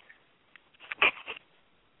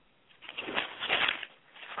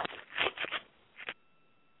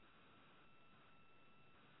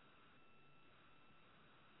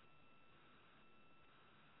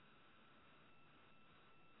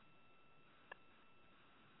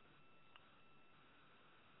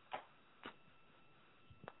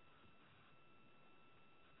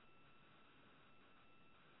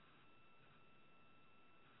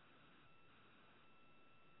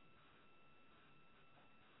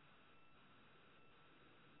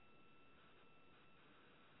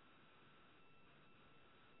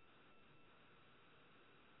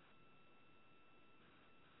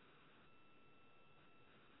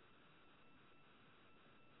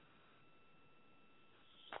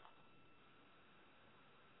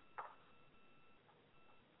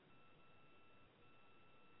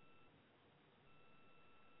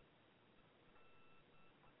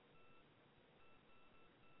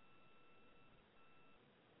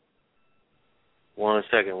 One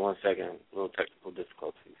second. Little technical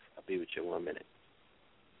difficulties. I'll be with you in 1 minute.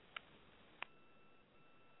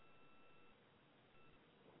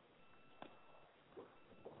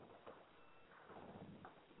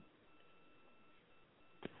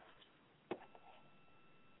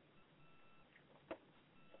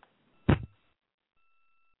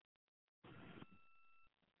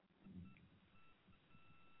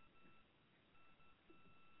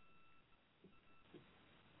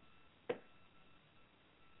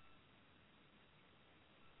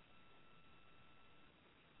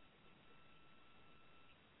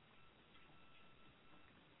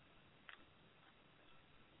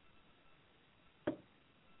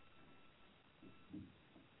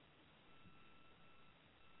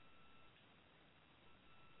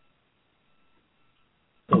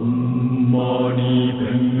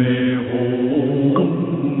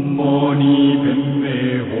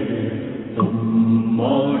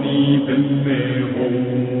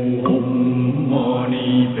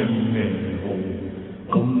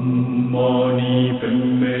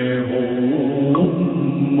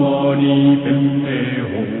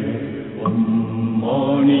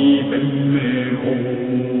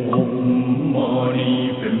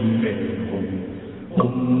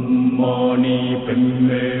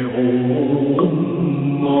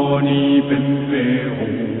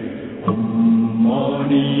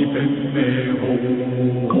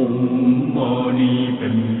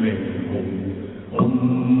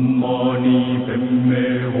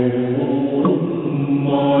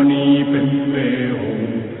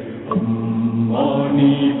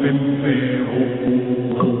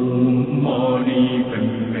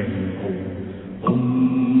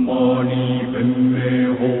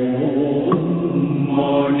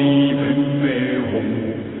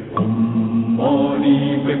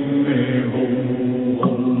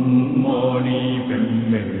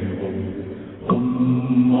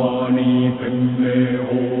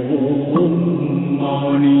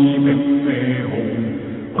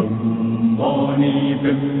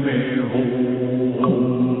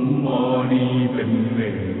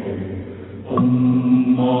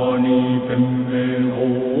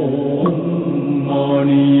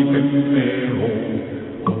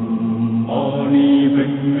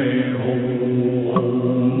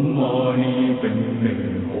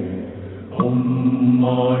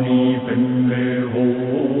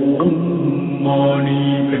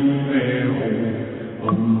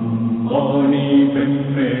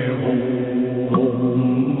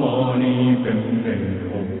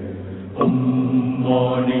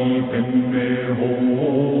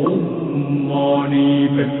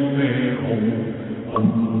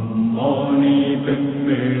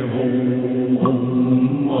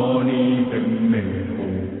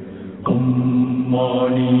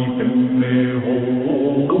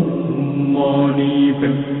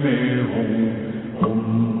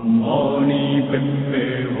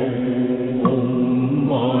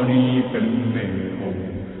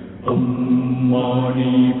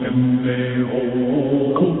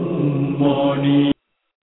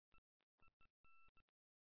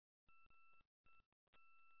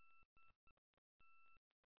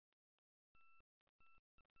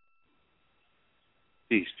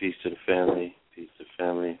 Peace to the family. Peace to the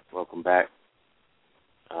family. Welcome back.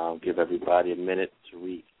 I'll give everybody a minute to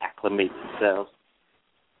reacclimate themselves.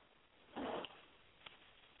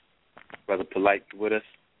 Brother Polight, you with us?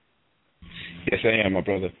 Yes, I am, my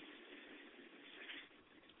brother.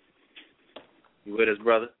 You with us,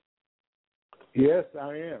 brother? Yes,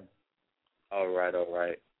 I am. All right.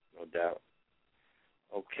 No doubt.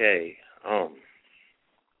 Okay.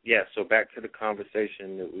 Yeah, so back to the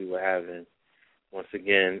conversation that we were having. Once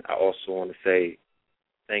again, I also want to say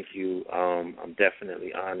thank you. I'm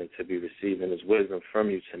definitely honored to be receiving this wisdom from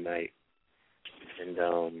you tonight. And,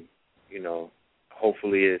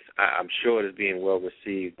 hopefully I'm sure it's being well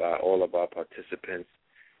received by all of our participants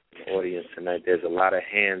in the audience tonight. There's a lot of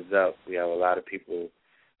hands up. We have a lot of people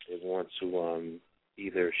that want to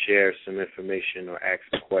either share some information or ask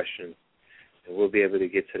a question. And we'll be able to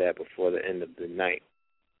get to that before the end of the night.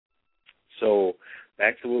 So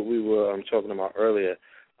back to what we were talking about earlier,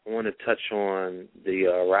 I want to touch on the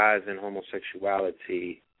rise in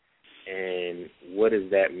homosexuality and what does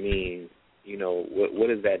that mean? What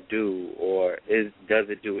does that do, or does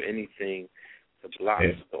it do anything to block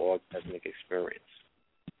the orgasmic experience?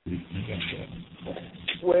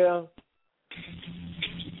 Well,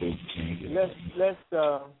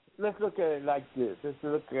 let's look at it like this. Let's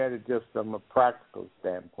look at it just from a practical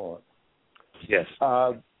standpoint. Yes.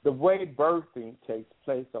 The way birthing takes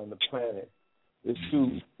place on the planet is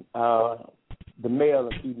through the male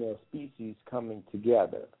and female species coming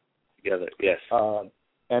together. Together, yes.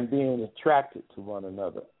 And being attracted to one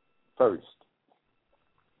another first,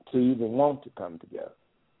 to even want to come together.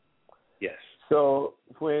 Yes. So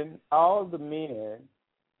when all the men,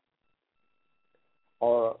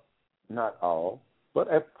 or not all, but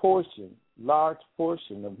a large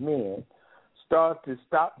portion of men start to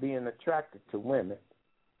stop being attracted to women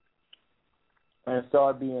and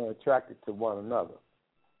start being attracted to one another.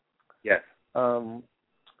 Yes.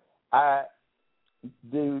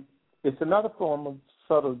 It's another form of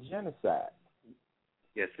subtle genocide.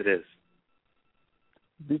 Yes, it is.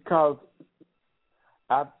 Because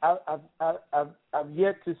I've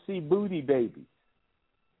yet to see booty babies.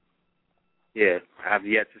 Yeah, I've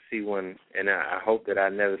yet to see one, and I hope that I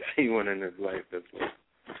never see one in this life as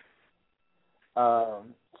well.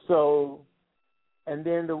 So, and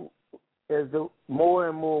then the more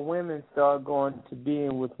and more women start going to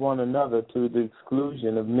being with one another to the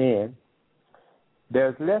exclusion of men,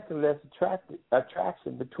 there's less and less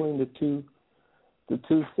attraction between the two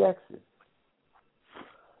sexes.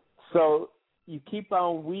 So you keep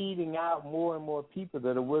on weeding out more and more people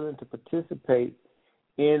that are willing to participate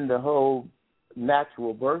in the whole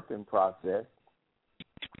natural birthing process.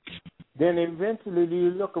 Then eventually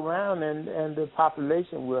you look around and the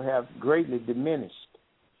population will have greatly diminished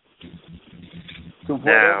to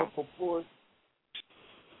whatever proportion.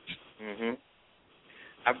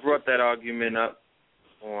 I brought that argument up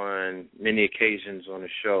on many occasions on the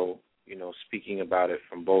show, speaking about it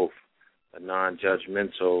from both a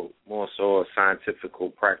non-judgmental, more so a scientific,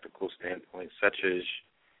 practical standpoint, such as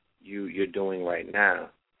you're doing right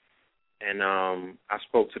now. And I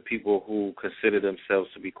spoke to people who consider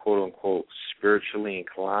themselves to be, quote-unquote, spiritually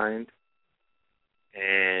inclined.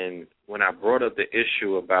 And when I brought up the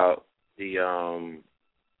issue about the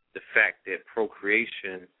fact that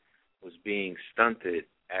procreation was being stunted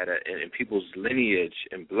in people's lineage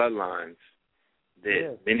and bloodlines,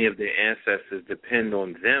 that many of their ancestors depend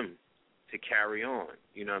on them to carry on.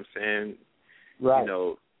 You know what I'm saying? Right.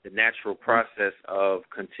 The natural process of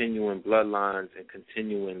continuing bloodlines and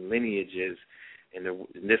continuing lineages, and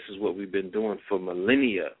this is what we've been doing for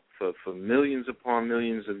millennia, for millions upon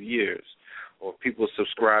millions of years. Or people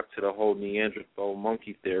subscribe to the whole Neanderthal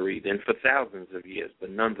monkey theory, then for thousands of years. But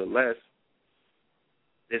nonetheless,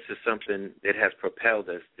 this is something that has propelled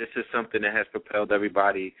us. This is something that has propelled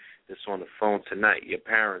everybody that's on the phone tonight. Your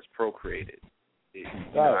parents procreated.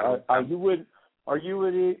 Would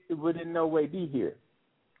in no way be here.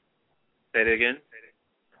 Say it again?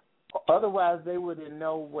 Otherwise, they would in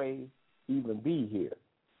no way even be here.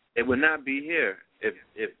 They would not be here if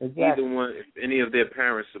exactly. if any of their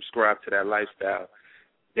parents subscribed to that lifestyle.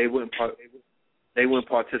 They wouldn't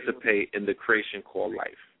participate in the creation called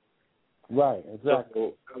life. Right, exactly.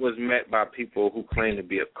 So I was met by people who claim to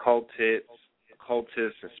be occultists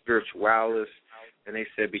and spiritualists, and they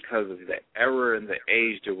said because of the era and the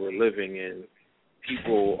age that we're living in,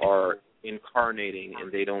 people are incarnating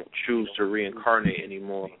and they don't choose to reincarnate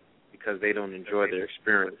anymore because they don't enjoy their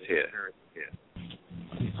experience here.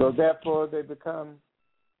 So therefore they become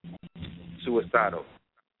suicidal.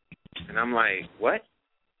 And I'm like, what?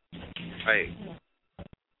 Like,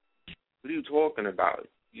 what are you talking about?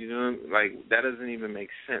 That doesn't even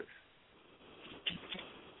make sense.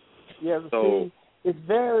 Yeah, so see, it's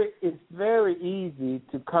very easy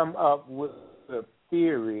to come up with a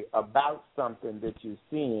theory about something that you're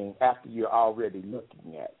seeing after you're already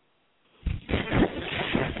looking at it.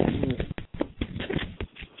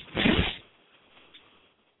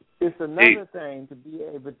 It's another thing to be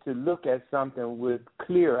able to look at something with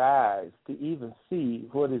clear eyes to even see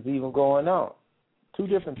what is even going on. Two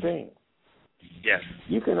different things. Yes.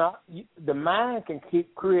 The mind can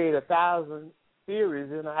create 1,000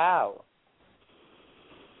 theories in an hour,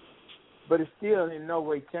 but it still in no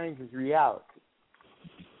way changes reality.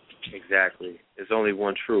 Exactly. There's only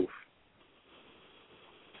one truth.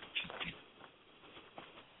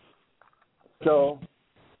 So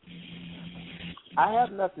I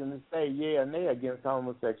have nothing to say yea or nay against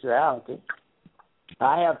homosexuality.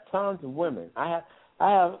 I have tons of women. I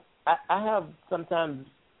have sometimes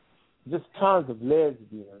just tons of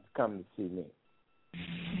lesbians come to see me.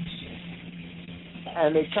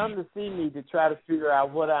 And they come to see me to try to figure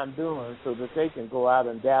out what I'm doing so that they can go out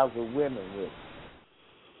and dazzle women with it.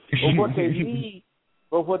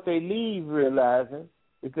 But what they leave realizing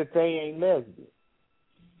is that they ain't lesbian.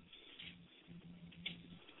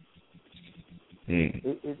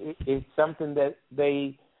 It's something that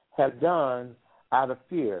they have done out of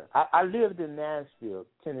fear. I lived in Nashville,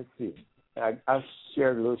 Tennessee. I'll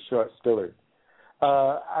share a little short story.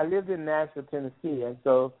 I lived in Nashville, Tennessee, and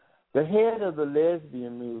so the head of the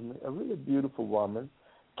lesbian movement, a really beautiful woman,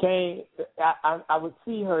 came. I would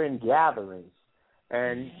see her in gatherings,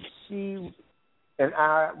 and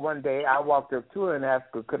one day I walked up to her and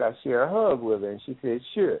asked her, could I share a hug with her? And she said,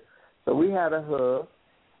 sure. So we had a hug.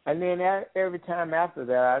 And then every time after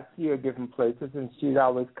that, I'd see her different places, and she'd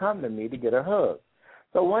always come to me to get her hug.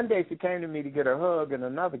 So one day she came to me to get her hug in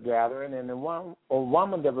another gathering, and a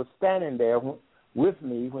woman that was standing there with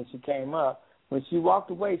me when she came up, when she walked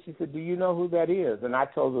away, she said, do you know who that is? And I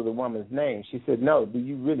told her the woman's name. She said, no, do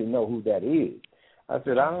you really know who that is? I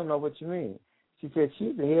said, I don't know what you mean. She said,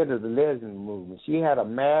 she's the head of the lesbian movement. She had a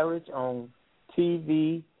marriage on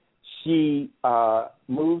TV. She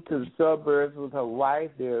moved to the suburbs with her wife.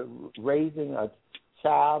 They're raising a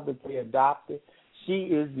child that they adopted. She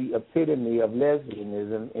is the epitome of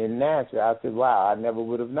lesbianism in Nashville. I said, wow, I never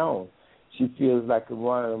would have known. she feels like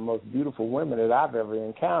one of the most beautiful women that I've ever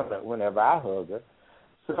encountered whenever I hug her.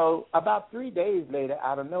 So about 3 days later,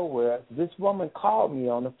 out of nowhere, this woman called me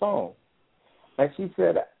on the phone. And she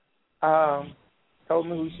said, told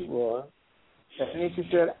me who she was. And then she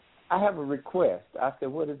said, I have a request. I said,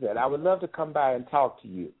 what is that? I would love to come by and talk to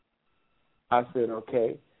you. I said,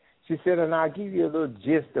 okay. She said, and I'll give you a little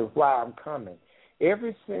gist of why I'm coming.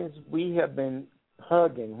 Ever since we have been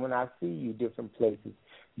hugging, when I see you different places,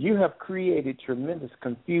 you have created tremendous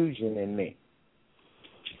confusion in me.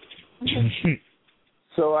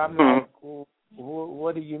 So I'm like, well,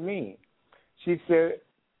 what do you mean? She said,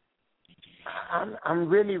 I'm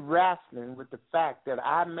really wrestling with the fact that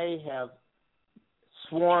I may have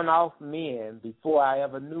sworn off men before I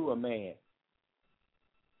ever knew a man.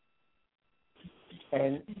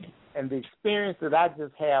 And the experience that I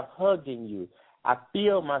just have hugging you, I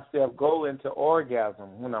feel myself go into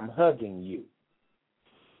orgasm when I'm hugging you.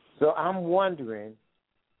 So I'm wondering,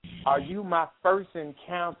 are you my first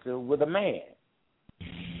encounter with a man?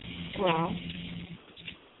 Wow.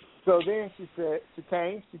 So then she said, she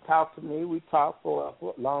came, she talked to me. We talked for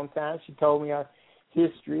a long time. She told me our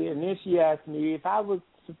history. And then she asked me, if I was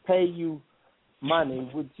to pay you money,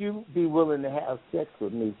 would you be willing to have sex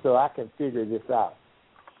with me so I can figure this out?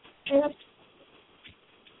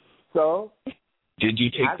 So did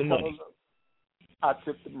you take the money? I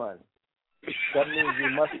took the money. That means you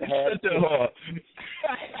must have had.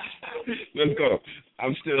 Let's go.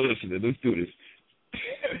 I'm still listening. Let's do this.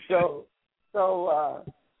 So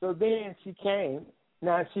then she came.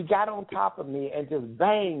 Now she got on top of me and just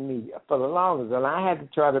banged me for the longest, and I had to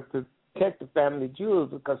try to protect the family jewels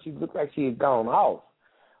because she looked like she had gone off,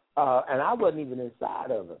 and I wasn't even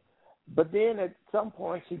inside of her. But then at some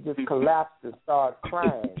point she just collapsed and started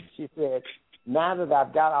crying. She said, now that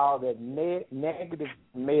I've got all that negative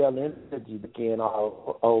male energy again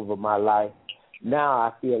all over my life, now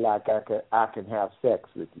I feel like I can have sex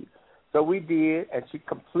with you. So we did, and she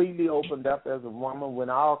completely opened up as a woman,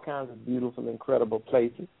 went all kinds of beautiful, incredible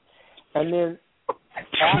places. And then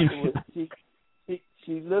afterwards,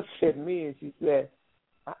 she looked at me and she said,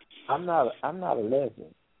 I'm not a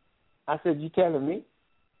lesbian. I said, you telling me?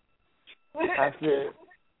 I said,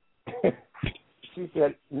 she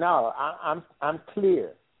said, no, I'm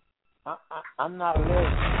clear. I'm not a lesbian.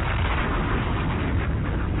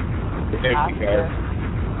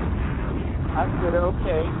 I said,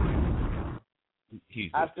 okay.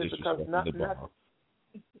 I said, because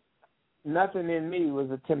nothing in me was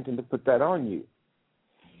attempting to put that on you.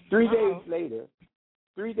 3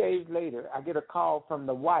 days later, I get a call from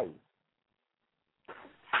the wife.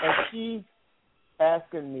 And she's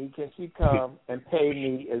asking me, can she come and pay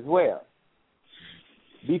me as well?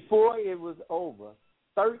 Before it was over,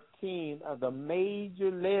 13 of the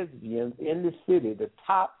major lesbians in the city, the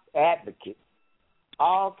top advocates,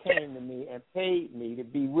 all came to me and paid me to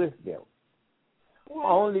be with them.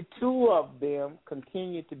 Only 2 of them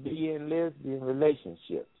continued to be in lesbian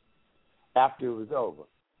relationships after it was over.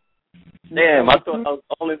 Damn, I thought I was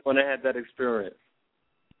the only one that had that experience.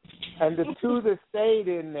 And the 2 that stayed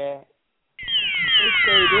in there, they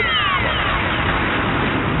stayed in there.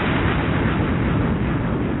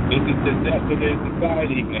 That's what their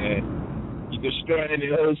society, man. You're destroying the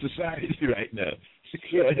whole society right now.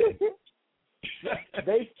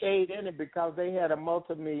 They stayed in it because they had a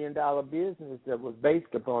multi-million-dollar business that was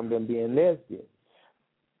based upon them being lesbians.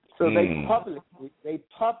 So they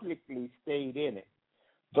publicly stayed in it,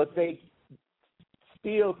 but they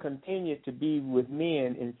still continued to be with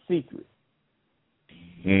men in secret.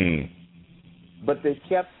 But they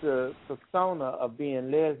kept the persona of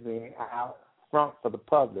being lesbian out front for the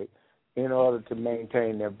public in order to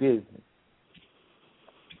maintain their business.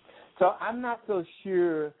 So I'm not so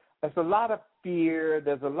sure. There's a lot of fear.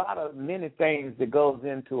 There's a lot of many things that goes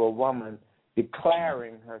into a woman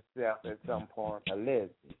declaring herself at some point a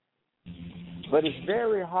lesbian. But it's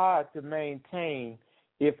very hard to maintain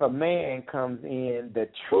if a man comes in that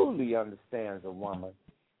truly understands a woman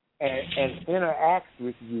and interacts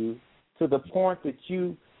with you to the point that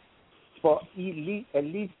you, for at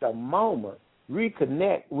least a moment,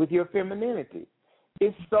 reconnect with your femininity.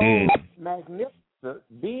 It's so magnificent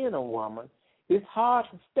being a woman. It's hard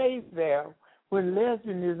to stay there when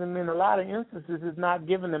lesbianism, in a lot of instances, is not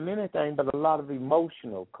giving them anything but a lot of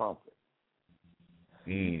emotional comfort.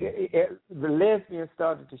 The lesbians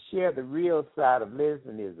started to share the real side of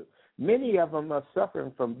lesbianism. Many of them are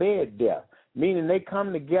suffering from bed death, meaning they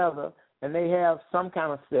come together and they have some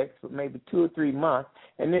kind of sex for maybe 2 or 3 months,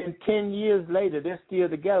 and then 10 years later they're still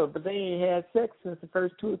together, but they ain't had sex since the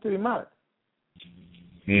first 2 or 3 months.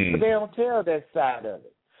 But they don't tell that side of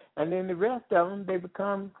it. And then the rest of them, they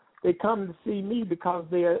become they come to see me because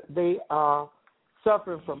they are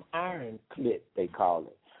suffering from iron clit, they call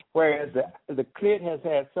it. Whereas the clit has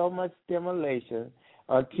had so much stimulation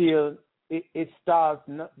until it starts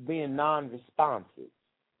being non-responsive.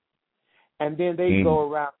 And then they go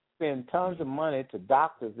around spend tons of money to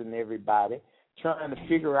doctors and everybody trying to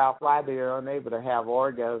figure out why they're unable to have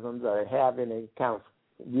orgasms or have any kind of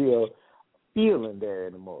real feeling there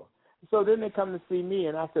anymore. So then they come to see me,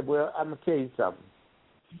 and I said, well, I'm going to tell you something.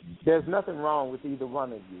 There's nothing wrong with either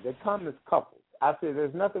one of you. They come as couples. I said,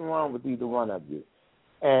 there's nothing wrong with either one of you.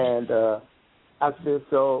 And I said,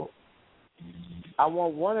 so I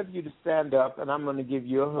want one of you to stand up, and I'm going to give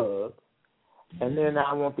you a hug. And then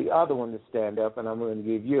I want the other one to stand up, and I'm going to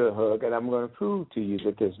give you a hug, and I'm going to prove to you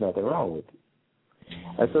that there's nothing wrong with you.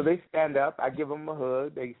 And so they stand up. I give them a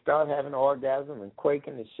hug. They start having an orgasm and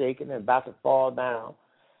quaking and shaking and about to fall down.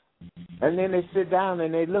 And then they sit down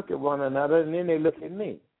and they look at one another, and then they look at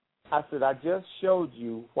me. I said, I just showed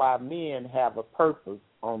you why men have a purpose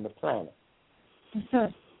on the planet.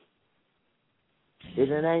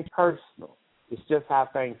 It ain't personal. It's just how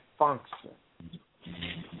things function.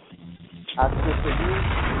 I said, so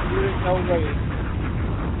you in no way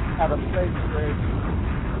have a place where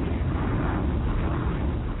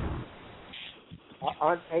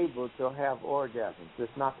are unable to have orgasms.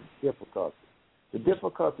 It's not the difficulty. The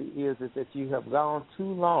difficulty is that you have gone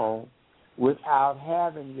too long without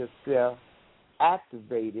having yourself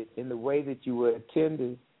activated in the way that you were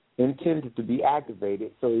intended to be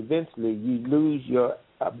activated, so eventually you lose your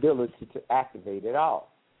ability to activate it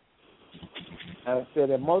all. And I said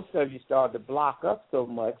that most of you start to block up so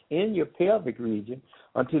much in your pelvic region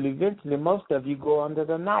until eventually most of you go under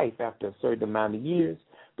the knife after a certain amount of years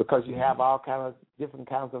because you have all kinds of different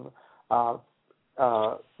kinds of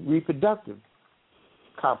reproductive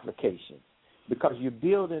complications because you're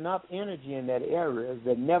building up energy in that area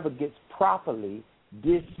that never gets properly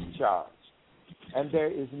discharged. And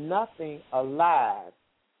there is nothing alive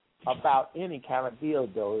about any kind of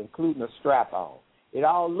dildo, including a strap-on. It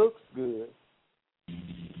all looks good,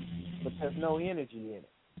 but there's no energy in it.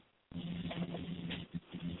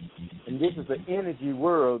 And this is an energy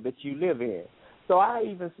world that you live in. So I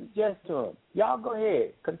even suggest to them, y'all go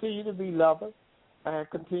ahead, continue to be lovers and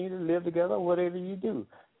continue to live together, whatever you do.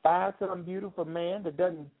 Find some beautiful man that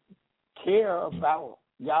doesn't care about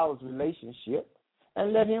y'all's relationship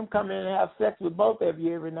and let him come in and have sex with both of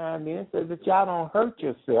you every now and then so that y'all don't hurt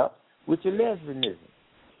yourself with your lesbianism.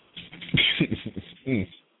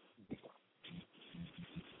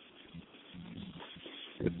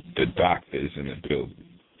 The doctor's in the building.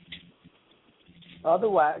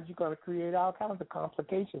 Otherwise, you're going to create all kinds of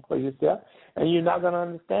complications for yourself, and you're not going to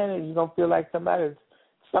understand it. You're going to feel like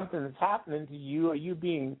something is happening to you, or you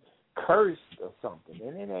being cursed or something,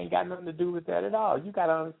 and it ain't got nothing to do with that at all. You got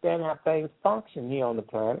to understand how things function here on the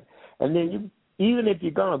planet, and then even if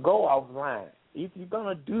you're going to go offline, if you're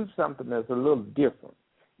going to do something that's a little different,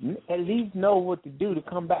 at least know what to do to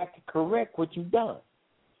come back to correct what you've done.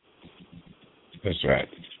 That's right.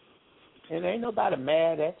 And ain't nobody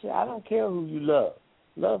mad at you. I don't care who you love.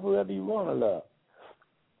 Love whoever you want to love.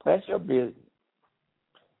 That's your business.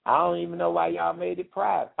 I don't even know why y'all made it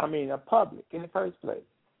private. Public in the first place.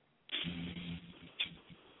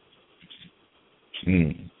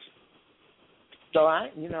 So I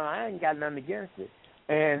ain't got nothing against it.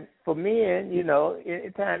 And for men,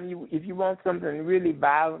 anytime if you want something really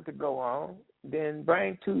violent to go on, then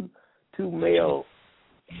bring two male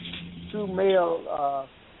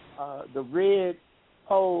the red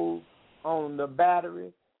pole on the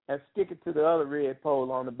battery and stick it to the other red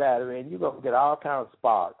pole on the battery, and you're going to get all kinds of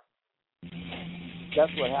sparks.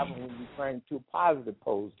 That's what happens when you bring two positive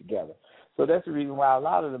poles together. So that's the reason why a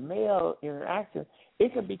lot of the male interaction,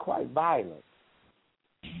 it can be quite violent.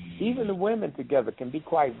 Even the women together can be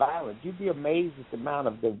quite violent. You'd be amazed at the amount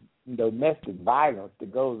of the domestic violence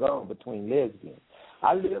that goes on between lesbians.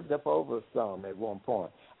 I lived up over some at one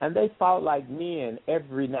point, and they fought like men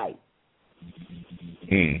every night.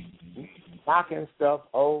 Knocking stuff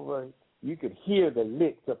over. You could hear the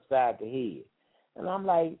licks upside the head. And I'm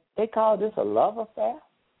like, they call this a love affair?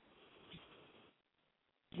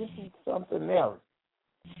 This is something else.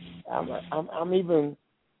 I'm even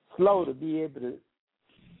slow to be able to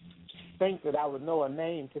think that I would know a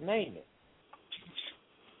name to name it,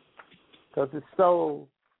 because it's so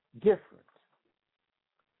different.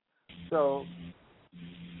 So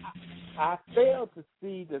I fail to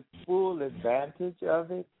see the full advantage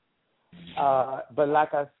of it. But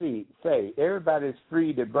like I say, everybody's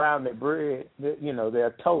free to brown their bread,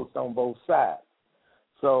 their toast on both sides.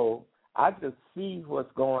 So I just see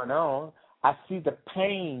what's going on. I see the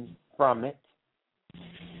pain from it.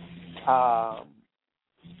 And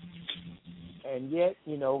yet,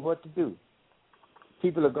 what to do.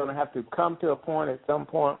 People are going to have to come to a point at some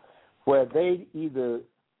point where they either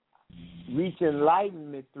reach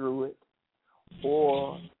enlightenment through it,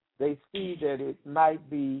 or they see that it might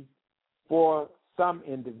be, for some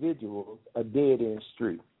individuals, a dead-end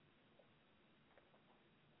street.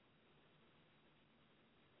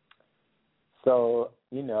 So,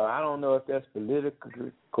 I don't know if that's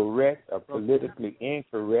politically correct or politically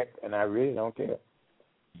incorrect, and I really don't care.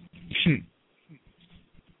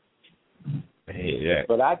 Yeah.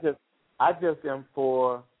 But I just am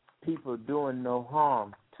for people doing no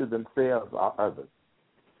harm to themselves or others.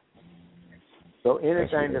 So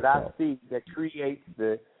anything that I see that creates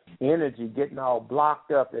the energy getting all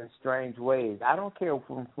blocked up in strange ways, I don't care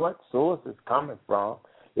from what source it's coming from.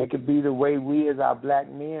 It could be the way we as our black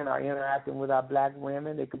men are interacting with our black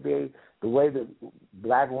women. It could be the way that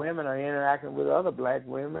black women are interacting with other black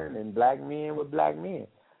women and black men with black men.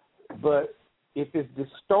 But if it's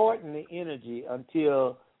distorting the energy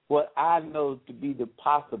until what I know to be the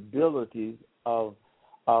possibilities of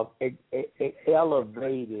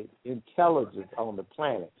elevated intelligence on the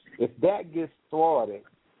planet, if that gets thwarted,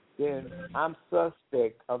 then I'm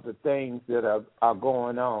suspect of the things that are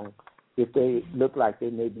going on if they look like they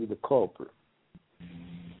may be the culprit.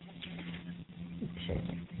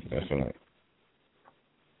 That's right.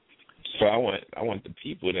 So I want the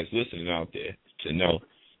people that's listening out there to know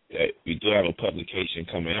that we do have a publication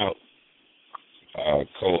coming out,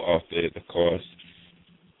 co-authored, of course,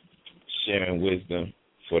 sharing wisdom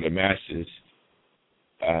for the masses,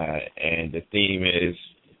 and the theme is,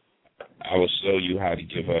 I will show you how to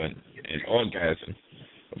give her an orgasm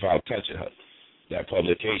without touching her. That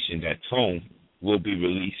publication, that tome, will be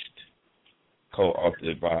released,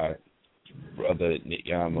 co-authored by Brother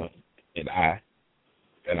Nityama and I.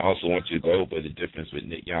 And I also want you to go over the difference with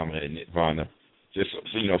Nityama and Nirvana, just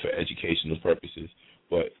for educational purposes.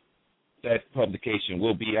 But that publication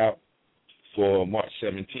will be out for March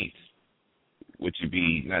 17th, which would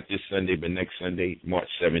be not this Sunday, but next Sunday, March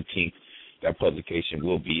 17th. That publication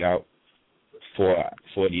will be out for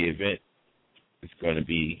the event. It's going to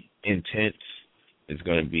be intense. It's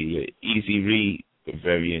going to be an easy read, but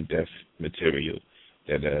very in-depth material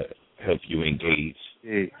that help you engage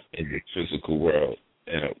in the physical world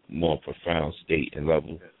in a more profound state and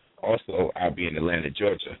level. Also, I'll be in Atlanta,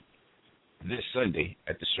 Georgia, this Sunday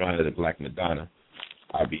at the Shrine of the Black Madonna.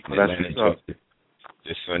 I'll be in Atlanta, Georgia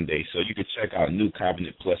this Sunday. So you can check out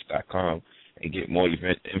newcovenantplus.com and get more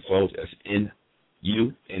event info. That's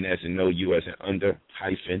NU, and as in no U as in under,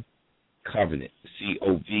 hyphen, covenant,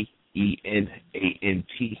 COVENANT,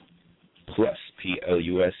 plus,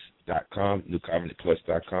 PLUS.com,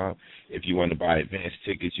 newcovenantplus.com. If you want to buy advance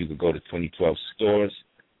tickets, you can go to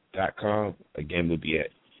 2012stores.com. Again,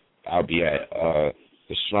 I'll be at the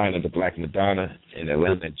Shrine of the Black Madonna in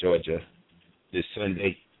Atlanta, Georgia this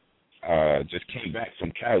Sunday. Just came back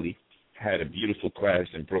from Cali. Had a beautiful class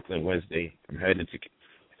in Brooklyn Wednesday. I'm heading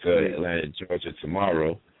to Atlanta, Georgia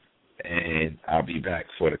tomorrow, and I'll be back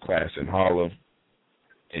for the class in Harlem.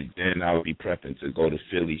 And then I'll be prepping to go to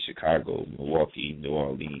Philly, Chicago, Milwaukee, New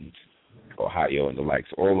Orleans, Ohio, and the likes.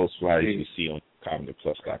 All those flyers you see on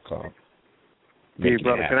CovenantPlus.com. Hey,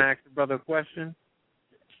 brother, can I ask the brother a question?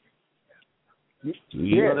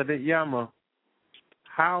 Yeah. Brother Nityama,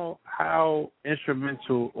 how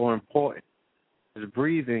instrumental or important is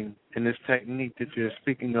breathing in this technique that you're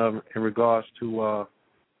speaking of in regards to,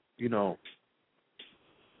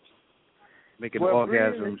 making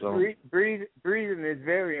orgasms? Breathing is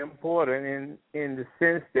very important in the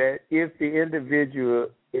sense that if the individual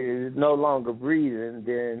is no longer breathing,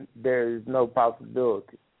 then there is no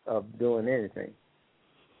possibility of doing anything.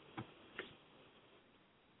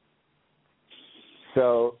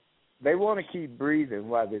 So they want to keep breathing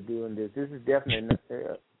while they're doing this. This is definitely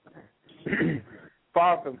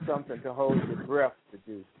far from something to hold your breath to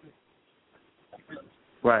do.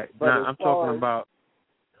 Right. But now, I'm talking about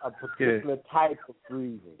a particular type of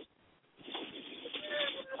breathing.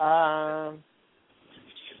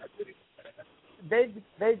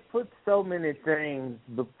 They put so many things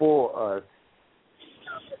before us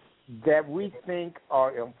that we think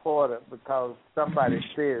are important because somebody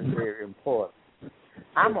says they're important.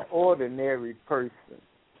 I'm an ordinary person,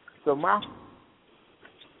 so my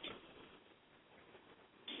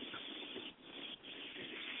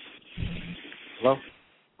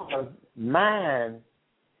mind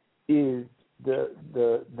is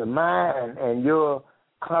the mind, and your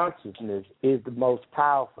consciousness is the most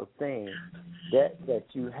powerful thing that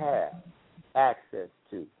you have access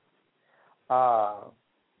to.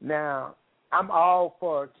 Now, I'm all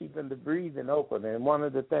for keeping the breathing open. And one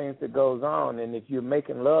of the things that goes on, and if you're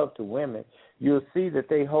making love to women, you'll see that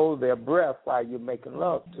they hold their breath while you're making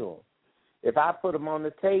love to them. If I put them on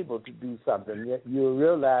the table to do something, you'll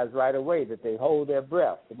realize right away that they hold their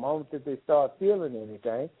breath. The moment that they start feeling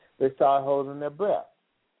anything, they start holding their breath.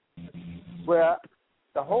 Well,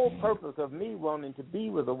 the whole purpose of me wanting to be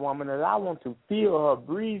with a woman is I want to feel her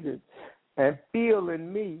breathing and feel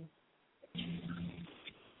in me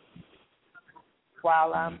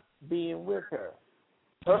while I'm being with her.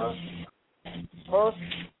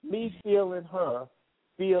 Me feeling her,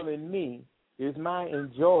 feeling me is my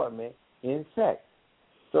enjoyment in sex.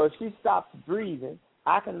 So if she stops breathing,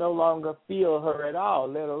 I can no longer feel her at all,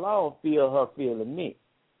 let alone feel her feeling me.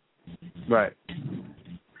 Right.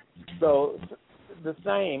 So the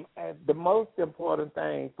same, the most important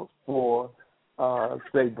thing for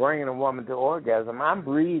say, bringing a woman to orgasm, I'm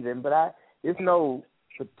breathing, but it's no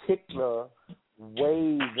particular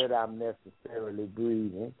way that I'm necessarily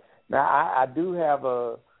breathing. Now, I do have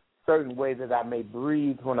a certain way that I may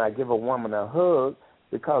breathe when I give a woman a hug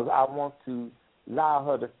because I want to allow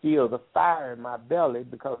her to feel the fire in my belly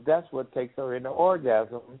because that's what takes her into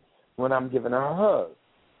orgasm when I'm giving her a hug.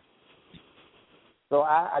 So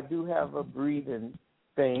I do have a breathing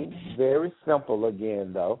thing, very simple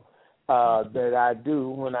again, though, that I do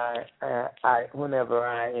when whenever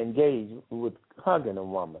I engage with hugging a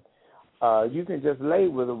woman. You can just lay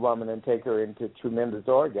with a woman and take her into tremendous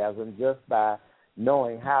orgasm just by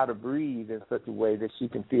knowing how to breathe in such a way that she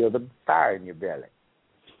can feel the fire in your belly.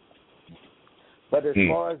 But as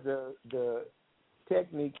far as the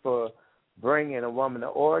technique for bringing a woman to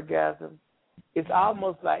orgasm, it's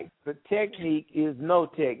almost like the technique is no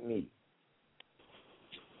technique.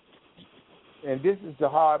 And this is the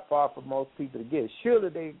hard part for most people to get. Surely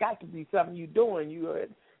there's got to be something you're doing.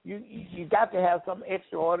 You got to have some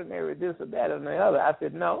extraordinary this or that and the other. I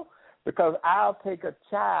said no, because I'll take a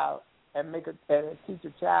child and teach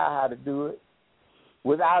a child how to do it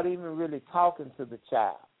without even really talking to the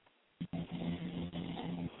child.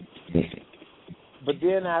 But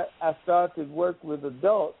then I started to work with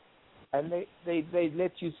adults, and they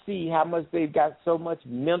let you see how much they've got so much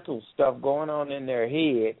mental stuff going on in their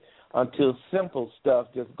head until simple stuff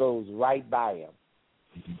just goes right by them.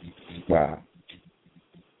 Wow.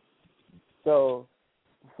 So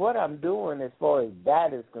what I'm doing as far as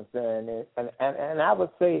that is concerned, and I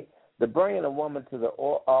would say the bringing a woman to the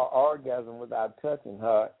orgasm without touching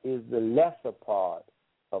her is the lesser part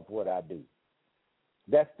of what I do.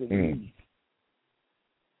 That's the least.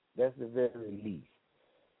 That's the very least.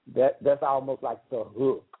 That's almost like the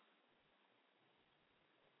hook,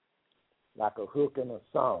 like a hook in a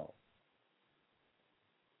song.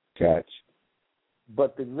 Gotcha.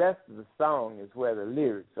 But the rest of the song is where the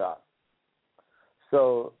lyrics are.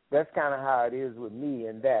 So that's kind of how it is with me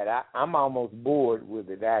in that. I'm almost bored with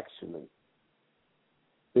it, actually.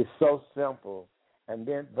 It's so simple,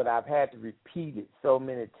 but I've had to repeat it so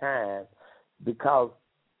many times because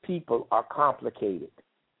people are complicated.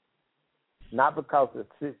 Not because the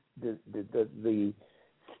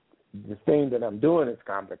thing that I'm doing is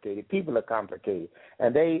complicated. People are complicated,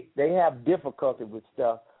 and they have difficulty with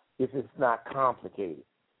stuff if it's not complicated.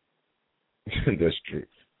 That's true.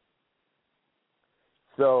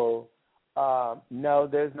 So, no,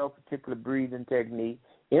 there's no particular breathing technique.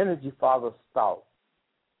 Energy follows thought.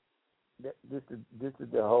 This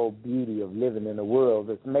is the whole beauty of living in a world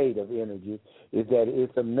that's made of energy, is that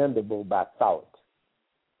it's amendable by thought.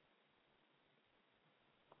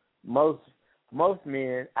 Most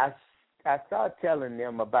men, I start telling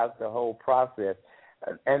them about the whole process,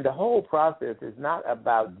 and the whole process is not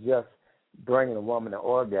about just bringing a woman to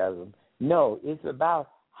orgasm. No, it's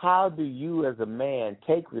about how do you as a man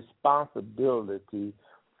take responsibility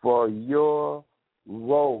for your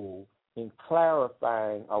role in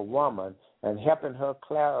clarifying a woman and helping her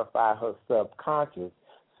clarify her subconscious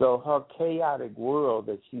so her chaotic world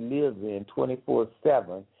that she lives in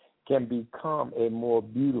 24/7 can become a more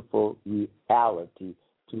beautiful reality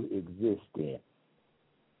to exist in.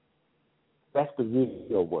 That's the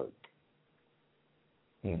real work.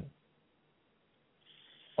 And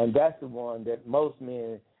that's the one that most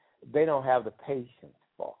men, they don't have the patience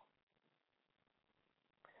for.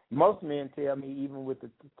 Most men tell me, even with the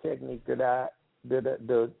technique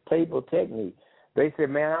the table technique, they say,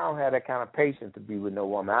 man, I don't have that kind of patience to be with no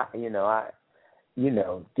woman.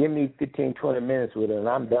 Give me 15, 20 minutes with her and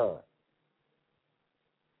I'm done.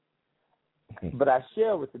 But I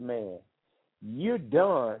share with the man, you're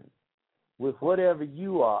done with whatever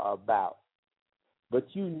you are about,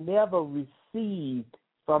 but you never received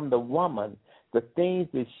from the woman the things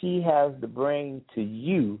that she has to bring to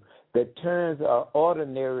you that turns an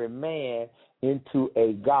ordinary man into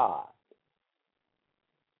a god.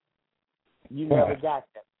 You never got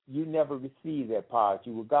that. You never received that part.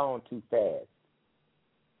 You were gone too fast.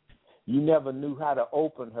 You never knew how to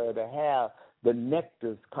open her to have the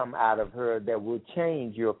nectars come out of her that will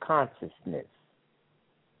change your consciousness.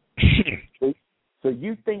 So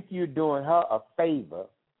you think you're doing her a favor,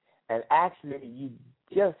 and actually you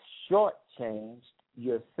just shortchanged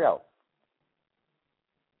yourself.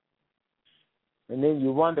 And then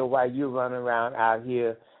you wonder why you're running around out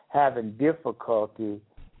here having difficulty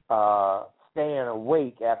staying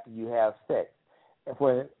awake after you have sex.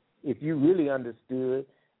 If you really understood,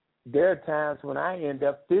 there are times when I end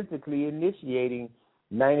up physically initiating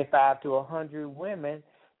 95 to 100 women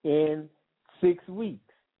in 6 weeks,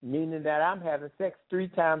 meaning that I'm having sex 3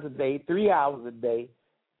 times a day, 3 hours a day,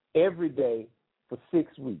 every day for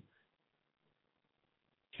 6 weeks.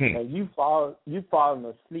 And you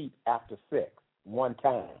falling asleep after sex one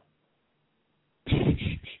time.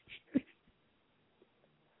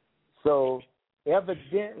 So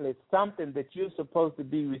evidently something that you're supposed to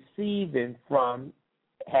be receiving from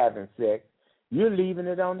having sex, you're leaving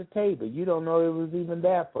it on the table. You don't know it was even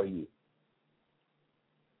there for you.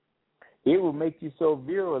 It will make you so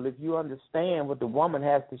virile if you understand what the woman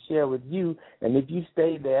has to share with you, and if you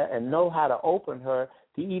stay there and know how to open her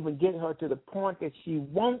to even get her to the point that she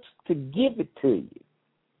wants to give it to you,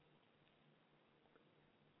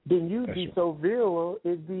 then you'd be so virile,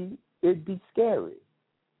 it'd be scary.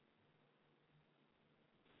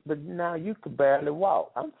 But now you could barely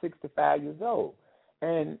walk. I'm 65 years old.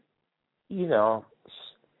 And, you know,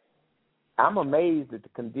 I'm amazed at the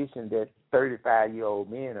condition that 35-year-old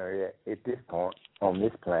men are at this point on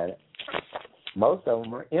this planet. Most of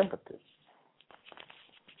them are impotent.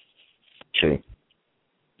 True.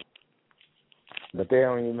 But they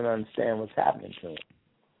don't even understand what's happening to them.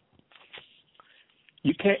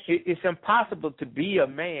 You can't. It's impossible to be a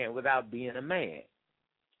man without being a man.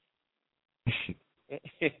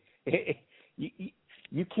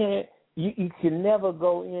 You can't. You can never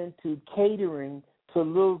go into catering to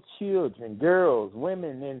little children, girls,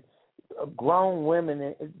 women, and grown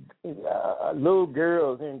women, and little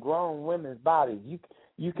girls in grown women's bodies.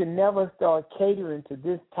 You can never start catering to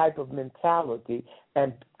this type of mentality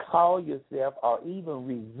and call yourself or even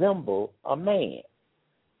resemble a man.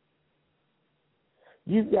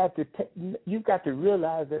 You've got to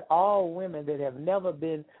realize that all women that have never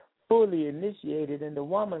been fully initiated into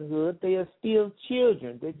womanhood, they are still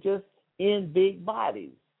children. They're just in big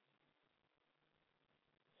bodies.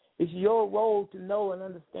 It's your role to know and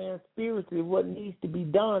understand spiritually what needs to be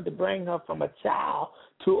done to bring her from a child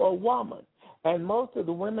to a woman. And most of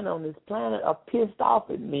the women on this planet are pissed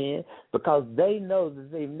off at men because they know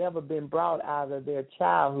that they've never been brought out of their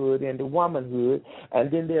childhood into womanhood,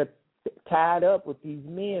 and then they're tied up with these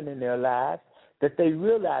men in their lives that they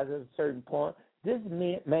realize at a certain point, this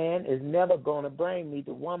man is never going to bring me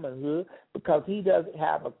to womanhood because he doesn't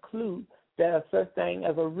have a clue that a such thing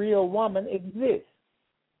as a real woman exists.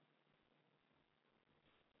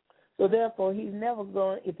 So therefore, he's never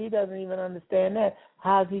going, if he doesn't even understand that,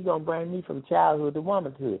 how is he going to bring me from childhood to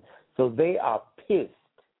womanhood? So they are pissed.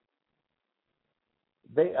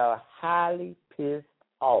 They are highly pissed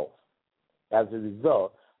off as a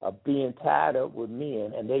result of being tied up with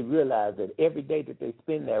men, and they realize that every day that they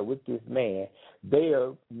spend there with this man, they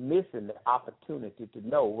are missing the opportunity to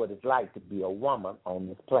know what it's like to be a woman on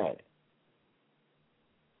this planet.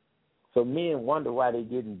 So men wonder why they're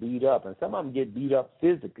getting beat up, and some of them get beat up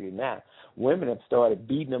physically now. Women have started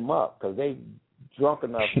beating them up because they've drunk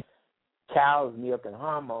enough cow's milk and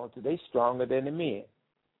hormones so they're stronger than the men.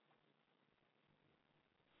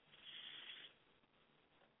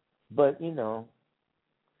 But, you know,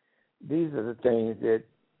 these are the things that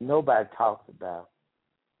nobody talks about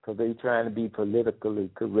because they're trying to be politically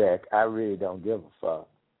correct. I really don't give a fuck,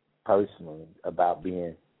 personally, about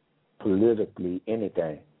being politically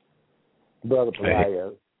anything. Brother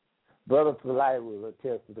Polight will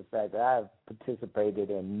attest to the fact that I've participated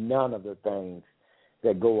in none of the things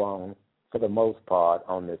that go on, for the most part,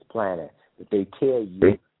 on this planet that they tell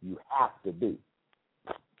you you have to do.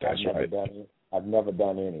 I've never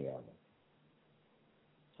done any of them.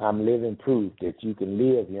 I'm living proof that you can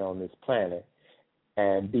live here on this planet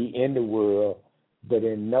and be in the world, but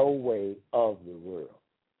in no way of the world.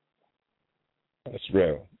 That's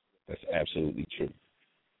real. That's absolutely true.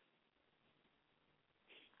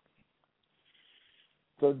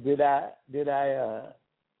 So did I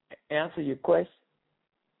answer your question?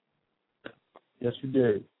 Yes, you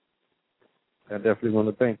did. I definitely want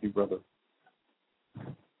to thank you, brother.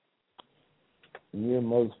 You're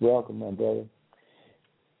most welcome, my brother.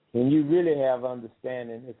 When you really have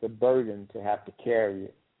understanding, it's a burden to have to carry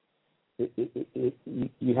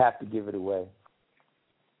it. You have to give it away.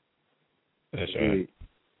 That's right.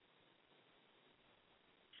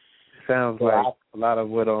 Sounds like a lot of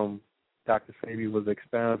what Dr. Sabi was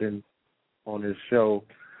expounding on his show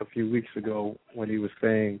a few weeks ago when he was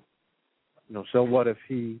saying, so what if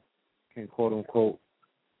he can, quote unquote,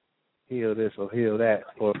 heal this or heal that,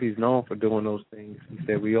 or if he's known for doing those things. He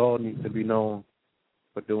said we all need to be known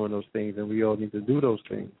for doing those things, and we all need to do those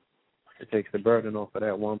things. It takes the burden off of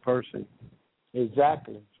that one person.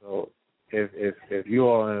 Exactly. So if you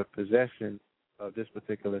are in possession of this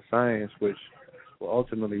particular science, which will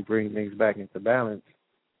ultimately bring things back into balance,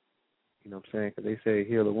 you know what I'm saying? Because they say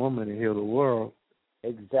heal the woman and heal the world.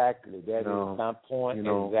 Exactly. That is my point.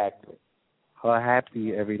 Exactly. Her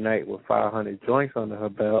happy every night with 500 joints under her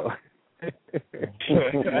belt.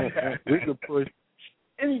 We could push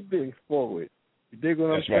anything forward. You dig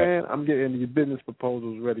what I'm saying? I'm getting your business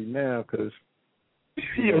proposals ready now because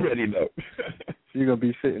you already know. You're going to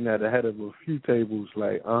be sitting at the head of a few tables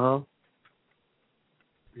like,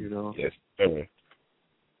 Yes, sir.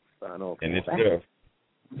 Sign off. And it's real.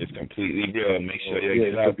 It's completely real. Make sure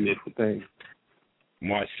you get out there.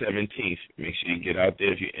 March 17th. Make sure you get out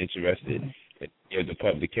there if you're interested. The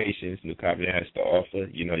publications New Covenant has to offer.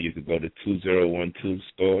 You can go to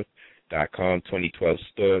 2012stores.com,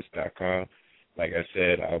 2012stores.com. Like I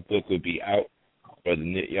said, our book will be out. Brother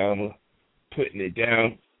Nityama putting it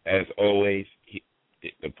down. As always,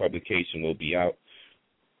 the publication will be out.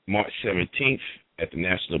 March 17th at the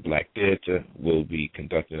National Black Theater, we'll be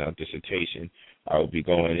conducting our dissertation. I will be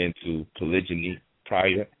going into polygyny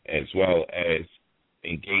prior, as well as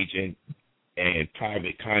engaging in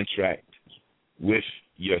private contract with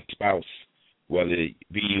your spouse, whether it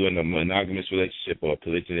be you in a monogamous relationship or a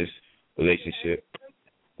polygynous relationship.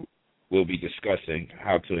 We'll be discussing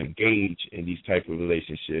how to engage in these type of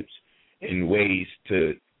relationships in ways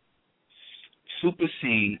to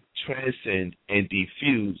supersede, transcend, and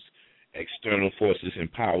defuse external forces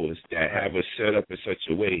and powers that have us set up in such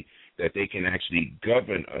a way that they can actually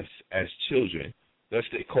govern us as children. Thus,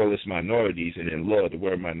 they call us minorities, and in law, the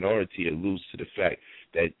word minority alludes to the fact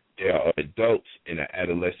that there are adults in an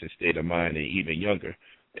adolescent state of mind and even younger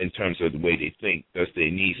in terms of the way they think. Thus, they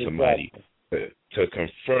need somebody to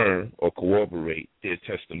confirm or corroborate their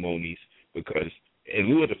testimonies, because in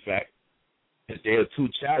lieu of the fact that they are too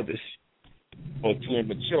childish or too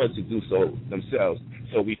immature to do so themselves.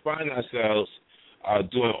 So we find ourselves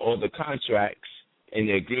doing all the contracts and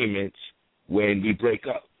the agreements when we break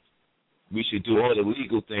up. We should do all the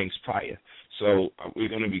legal things prior. So we're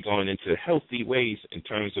going to be going into healthy ways in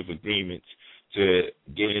terms of agreements to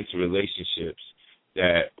get into relationships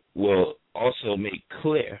that will also make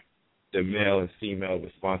clear the male and female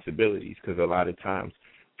responsibilities, because a lot of times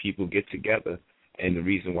people get together and the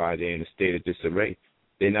reason why they're in a state of disarray,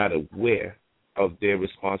 they're not aware of their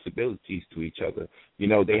responsibilities to each other.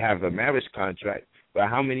 They have a marriage contract, but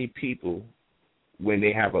how many people, when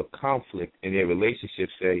they have a conflict in their relationship,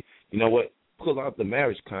 say, you know what, pull out the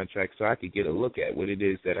marriage contract so I could get a look at what it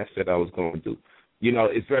is that I said I was going to do.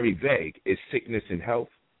 It's very vague. It's sickness and health.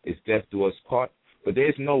 It's death do us part. But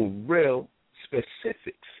there's no real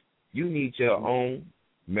specifics. You need your own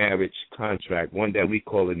marriage contract, one that we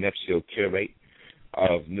call a nuptial curate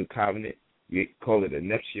of New Covenant. We call it a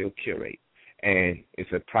nuptial curate. And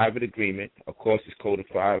it's a private agreement. Of course, it's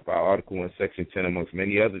codified by Article 1, Section 10, amongst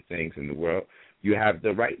many other things in the world. You have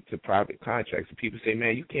the right to private contracts. And people say,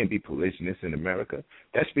 man, you can't be polygynous in America.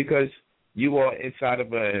 That's because you are inside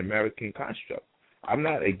of an American construct. I'm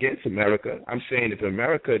not against America. I'm saying if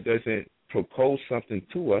America doesn't propose something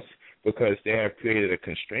to us because they have created a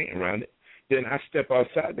constraint around it, then I step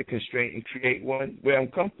outside the constraint and create one where I'm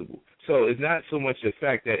comfortable. So it's not so much the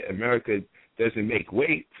fact that America doesn't make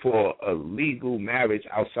way for a legal marriage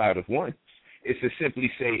outside of one. It's to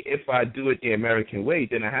simply say, if I do it the American way,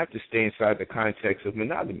 then I have to stay inside the context of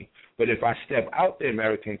monogamy. But if I step out the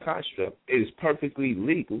American construct, it is perfectly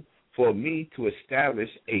legal for me to establish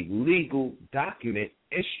a legal document,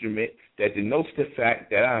 instrument, that denotes the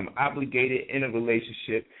fact that I'm obligated in a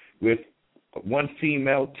relationship with one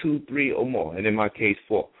female, 2, 3, or more, and in my case,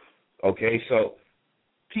 4. Okay, so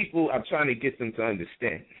people, I'm trying to get them to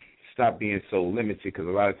understand. Stop being so limited, because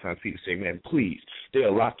a lot of times people say, man, please,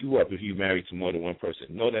 they'll lock you up if you marry to more than one person.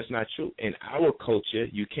 No, that's not true. In our culture,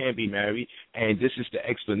 you can be married, and this is the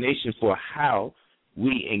explanation for how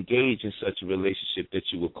we engage in such a relationship that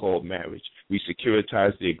you would call marriage. We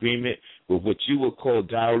securitize the agreement with what you would call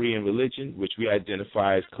dowry in religion, which we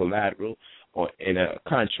identify as collateral or in a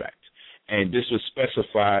contract. and this would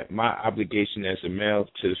specify my obligation as a male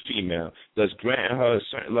to the female, thus granting her a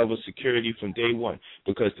certain level of security from day one,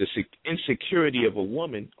 because the insecurity of a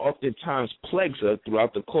woman oftentimes plagues her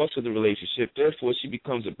throughout the course of the relationship. Therefore, she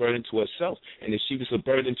becomes a burden to herself, and if she was a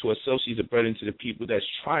burden to herself, she's a burden to the people that's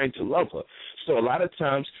trying to love her. So a lot of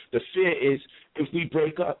times, the fear is, if we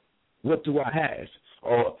break up, what do I have?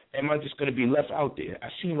 Or am I just going to be left out there? I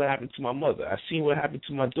seen what happened to my mother. I seen what happened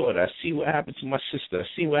to my daughter. I see what happened to my sister. I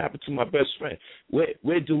seen what happened to my best friend.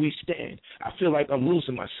 Where do we stand? I feel like I'm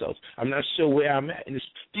losing myself. I'm not sure where I'm at. And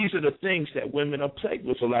these are the things that women are plagued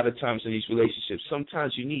with a lot of times in these relationships.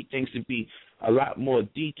 Sometimes you need things to be a lot more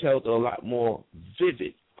detailed or a lot more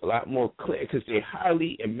vivid, a lot more clear, because they're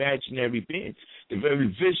highly imaginary beings. They're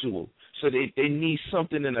very visual. So they need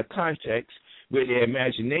something in a context where their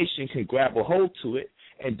imagination can grab a hold to it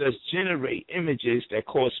and thus generate images that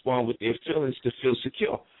correspond with their feelings to feel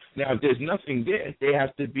secure. Now, if there's nothing there, they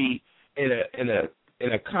have to be in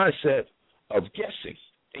a concept of guessing.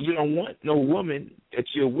 And you don't want no woman that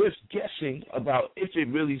you're with guessing about if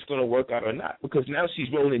it really is going to work out or not, because now she's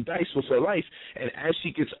rolling dice with her life, and as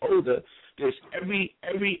she gets older, there's every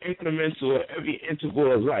incremental or every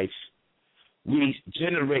interval of life, we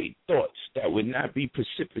generate thoughts that would not be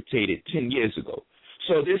precipitated 10 years ago.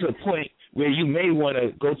 So there's a point where you may want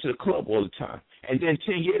to go to the club all the time, and then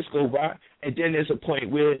 10 years go by, and then there's a point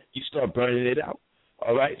where you start burning it out.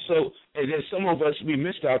 All right? So, and then some of us, we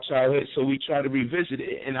missed our childhood, so we try to revisit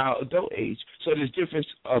it in our adult age. So there's different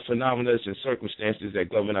phenomena and circumstances that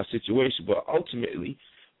govern our situation, but ultimately,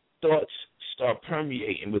 thoughts start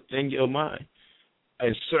permeating within your mind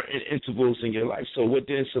in certain intervals in your life. So what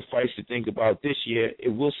didn't suffice to think about this year, it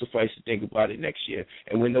will suffice to think about it next year.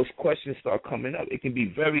 And when those questions start coming up, it can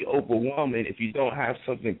be very overwhelming if you don't have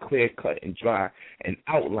something clear-cut and dry and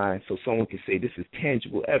outlined so someone can say, this is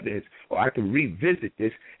tangible evidence, or I can revisit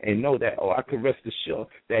this and know that, oh, I can rest assured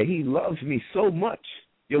that he loves me so much.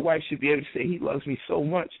 Your wife should be able to say, he loves me so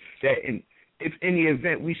much that if in the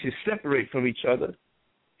event we should separate from each other,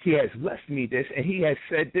 he has left me this, and he has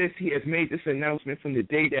said this. He has made this announcement from the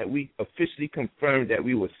day that we officially confirmed that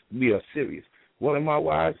we are serious. One of my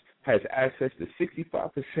wives has access to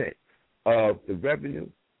 65% of the revenue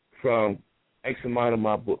from X amount of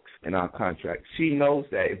my books in our contract. She knows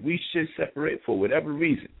that if we should separate for whatever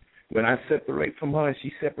reason, when I separate from her and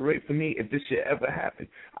she separate from me, if this should ever happen,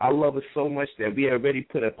 I love her so much that we already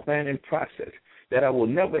put a plan in process that I will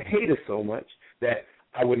never hate her so much that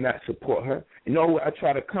I would not support her. You know, I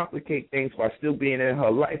try to complicate things by still being in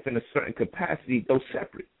her life in a certain capacity, though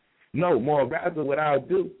separate. No, more rather what I'll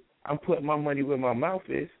do, I'm putting my money where my mouth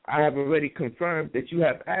is. I have already confirmed that you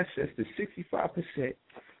have access to 65%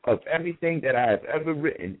 of everything that I have ever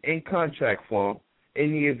written in contract form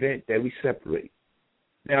in the event that we separate.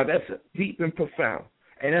 Now, that's deep and profound.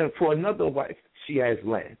 And then for another wife, she has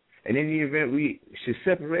land. And in the event we should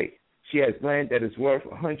separate, she has land that is worth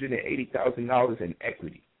 $180,000 in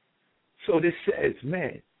equity. So this says,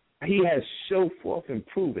 man, he has shown forth and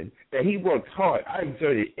proven that he worked hard. I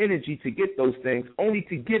exerted energy to get those things, only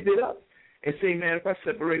to give it up and say, man, if I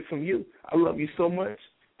separate from you, I love you so much.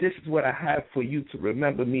 This is what I have for you to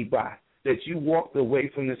remember me by, that you walked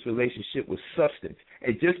away from this relationship with substance.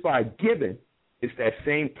 And just by giving, it's that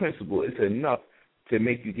same principle. It's enough to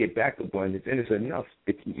make you get back abundance, and it's enough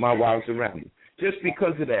to keep my wives around you. Just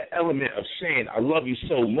because of that element of saying, I love you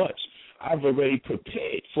so much, I've already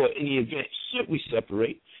prepared for any event should we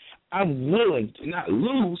separate. I'm willing to not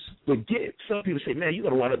lose, but give. Some people say, man, you're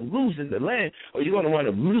going to want to lose in the land, or you're going to want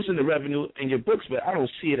to lose in the revenue in your books, but I don't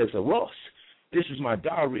see it as a loss. This is my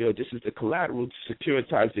dowry, or this is the collateral to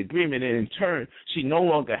securitize the agreement, and in turn, she no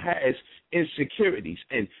longer has insecurities.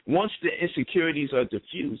 And once the insecurities are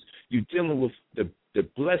diffused, you're dealing with the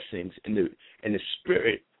blessings and the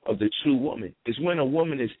spirit of the true woman. Is when a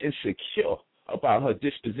woman is insecure about her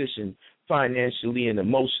disposition financially and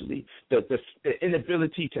emotionally, the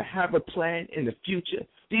inability to have a plan in the future.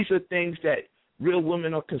 These are things that real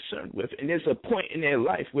women are concerned with, and there's a point in their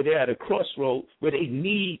life where they're at a crossroad where they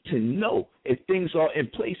need to know if things are in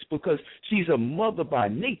place, because she's a mother by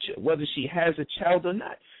nature, whether she has a child or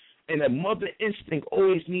not. And a mother instinct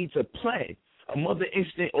always needs a plan. A mother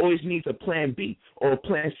instinct always needs a plan B or a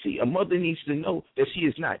plan C. A mother needs to know that she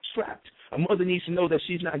is not trapped. A mother needs to know that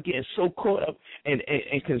she's not getting so caught up and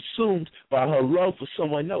consumed by her love for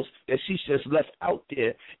someone else that she's just left out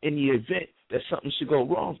there in the event that something should go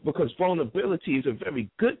wrong. Because vulnerability is a very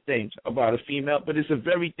good thing about a female, but it's a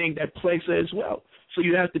very thing that plagues her as well. So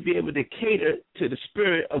you have to be able to cater to the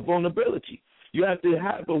spirit of vulnerability. You have to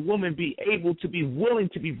have a woman be able to be willing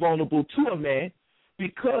to be vulnerable to a man,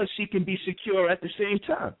 because she can be secure at the same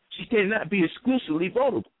time. She cannot be exclusively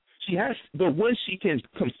vulnerable. But when she can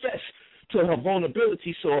confess to her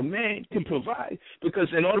vulnerability so a man can provide, because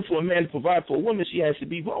in order for a man to provide for a woman, she has to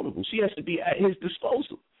be vulnerable. She has to be at his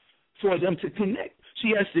disposal for them to connect.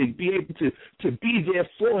 She has to be able to be there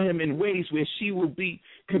for him in ways where she will be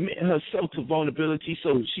committing herself to vulnerability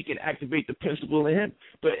so she can activate the principle in him.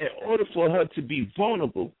 But in order for her to be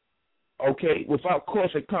vulnerable, okay, without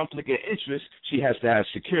causing conflict of interest, she has to have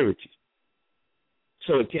security.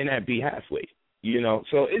 So it cannot be halfway,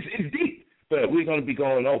 So it's deep, but we're going to be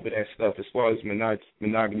going over that stuff as far as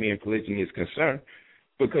monogamy and polygyny is concerned,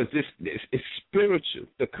 because this is spiritual.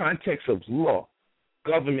 The context of law,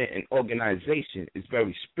 government, and organization is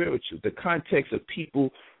very spiritual. The context of people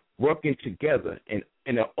working together in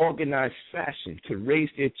an organized fashion to raise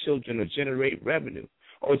their children or generate revenue,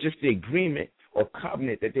 or just the agreement or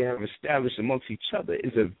covenant that they have established amongst each other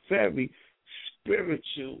is a very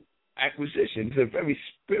spiritual acquisition. It's a very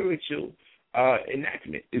spiritual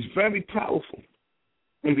enactment. It's very powerful.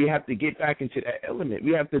 And we have to get back into that element.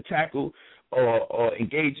 We have to tackle or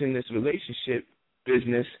engage in this relationship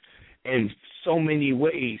business in so many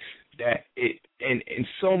ways that in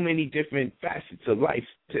so many different facets of life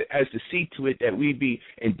as to see to it that we be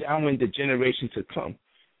endowing the generation to come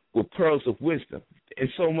with pearls of wisdom in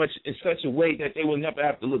such a way that they will never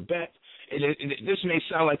have to look back. And this may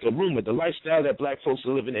sound like a rumor. The lifestyle that black folks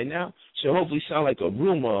are living in now should hopefully sound like a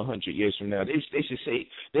rumor 100 years from now. They should say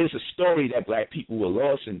there's a story that black people were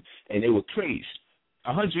lost and they were crazed.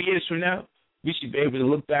 100 years from now, we should be able to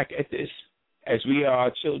look back at this as we are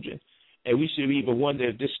our children, and we should even wonder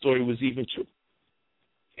if this story was even true.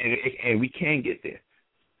 And we can get there.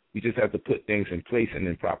 We just have to put things in place and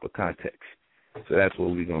in proper context. So that's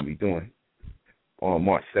what we're going to be doing on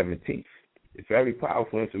March 17th. It's very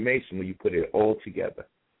powerful information when you put it all together.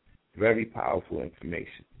 Very powerful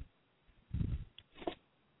information.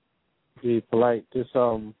 Be polite. This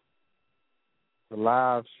the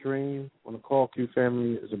live stream on the Call Q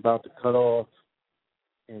family is about to cut off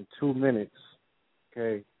in 2 minutes.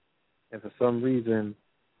 Okay, and for some reason,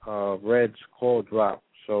 Reg's call dropped.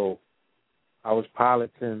 So I was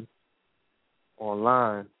piloting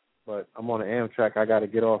online, but I'm on the Amtrak. I got to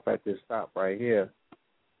get off at this stop right here.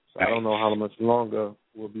 So I don't know how much longer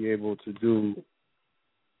we'll be able to do.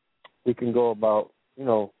 We can go about,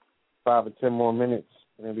 5 or 10 more minutes,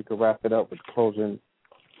 and then we can wrap it up with closing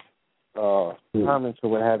comments or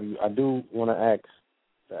what have you. I do want to ask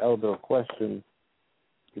the elder a question,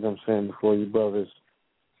 before you brothers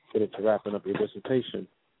get it to wrapping up your dissertation.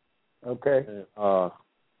 Okay.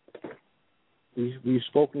 We've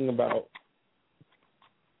spoken about,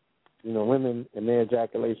 women and their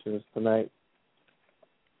ejaculations tonight.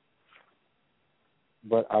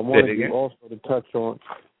 But I wanted you also to touch on,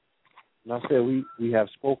 and I said we have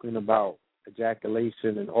spoken about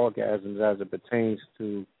ejaculation and orgasms as it pertains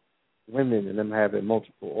to women and them having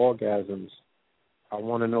multiple orgasms. I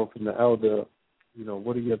want to know from the elder,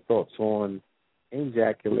 what are your thoughts on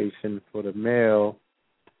ejaculation for the male,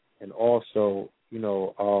 and also,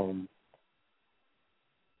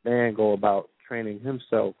 man go about training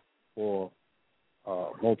himself for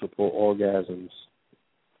multiple orgasms?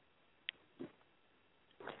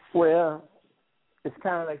 Well, it's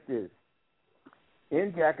kind of like this.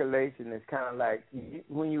 Ejaculation is kind of like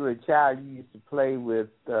when you were a child, you used to play with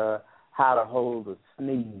how to hold a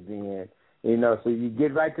sneeze in. So you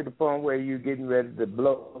get right to the point where you're getting ready to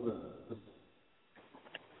blow the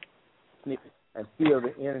sneeze and feel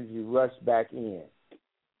the energy rush back in.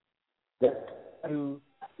 If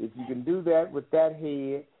you can do that with that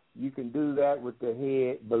head, you can do that with the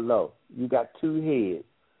head below. You got two heads.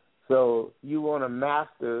 So you want to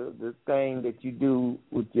master the thing that you do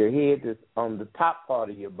with your head that's on the top part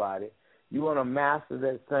of your body. You want to master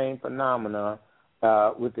that same phenomenon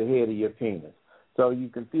with the head of your penis. So you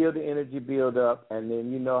can feel the energy build up, and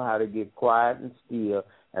then you know how to get quiet and still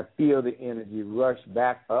and feel the energy rush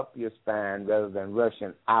back up your spine rather than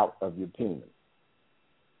rushing out of your penis.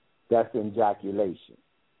 That's ejaculation.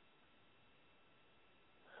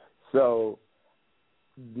 So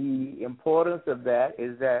the importance of that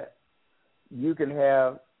is that you can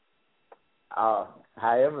have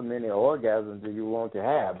however many orgasms that you want to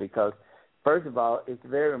have, because, first of all, it's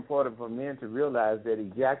very important for men to realize that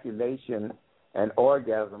ejaculation and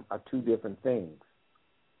orgasm are two different things.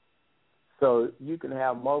 So you can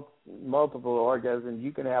have multiple orgasms.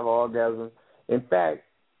 You can have orgasms. In fact,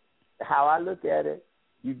 how I look at it,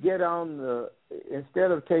 you get on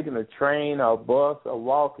instead of taking a train or bus or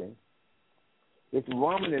walking, if a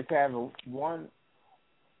woman is having one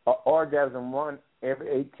orgasm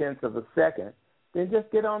every 0.8 of a second, then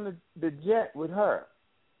just get on the jet with her.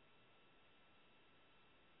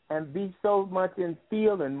 and be so much in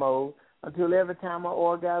feeling mode until every time an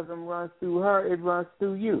orgasm runs through her, it runs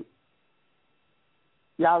through you.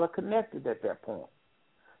 Y'all are connected at that point.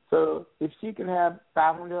 So if she can have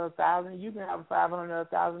 500 or 1,000, you can have 500 or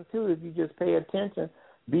 1,000 too if you just pay attention,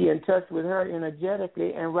 be in touch with her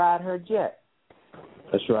energetically, and ride her jet.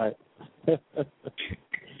 That's right.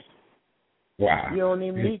 Wow. You don't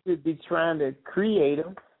even need to be trying to create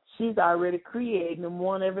them. She's already creating them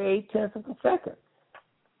one every 0.8 of a second.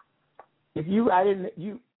 If you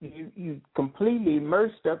completely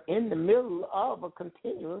immersed up in the middle of a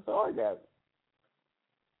continuous orgasm.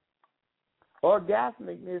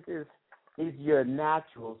 Orgasmicness is your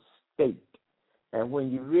natural state. And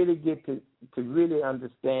when you really get to really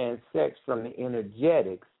understand sex from the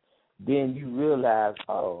energetics, then you realize,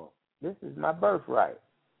 oh, this is my birthright.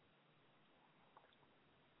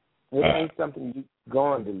 It ain't something you're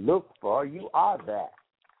going to look for. You are that.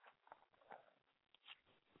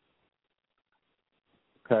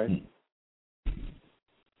 Okay.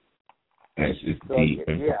 That's just So, deep.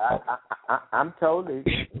 yeah, I'm totally,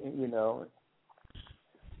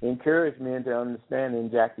 encouragement to understand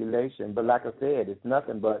ejaculation. But like I said, it's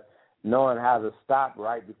nothing but knowing how to stop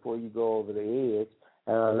right before you go over the edge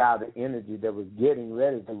and allow the energy that was getting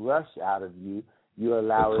ready to rush out of you, you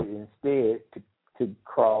allow it instead to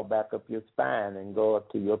crawl back up your spine and go up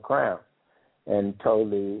to your crown and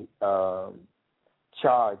totally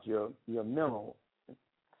charge your mental,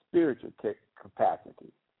 spiritual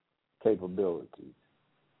capabilities.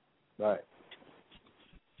 Right.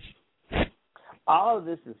 All of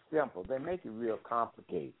this is simple. They make it real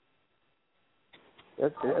complicated.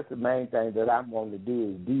 That's the main thing that I'm wanting to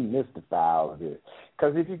do is demystify all of this.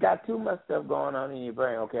 Because if you got too much stuff going on in your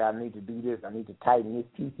brain, okay, I need to do this, I need to tighten this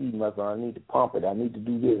PC muscle, I need to pump it, I need to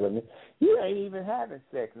do this. You ain't even having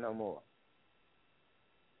sex no more.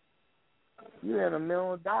 You're in a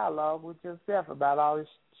mental dialogue with yourself about all this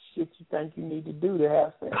shit you think you need to do to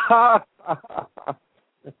have sex.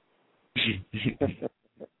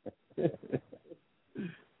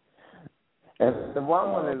 And the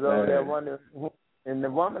woman is over there wondering. And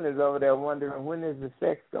the woman is over there wondering, when is the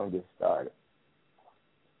sex going to get started?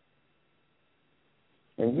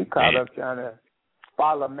 And you caught up trying to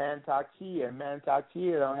follow Mantak Chia, and Mantak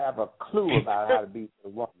Chia don't have a clue about how to be a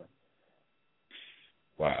woman.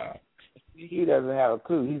 Wow. He doesn't have a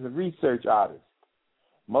clue. He's a research artist.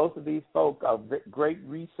 Most of these folk are great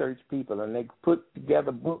research people, and they put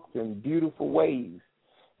together books in beautiful ways.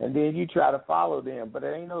 And then you try to follow them, but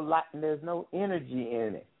there ain't no light, and there's no energy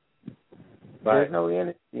in it. Right. There's no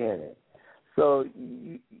energy in it. So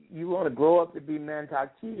you want to grow up to be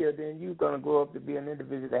Mantak Chia, then you're going to grow up to be an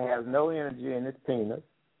individual that has no energy in his penis,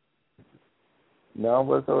 none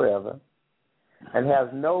whatsoever, and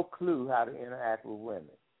has no clue how to interact with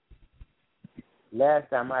women. Last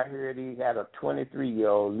time I heard, he had a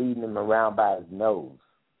 23-year-old leading him around by his nose.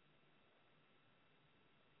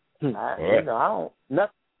 Nothing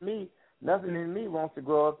in me wants to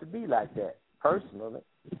grow up to be like that, personally.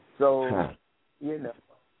 So,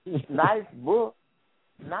 nice books.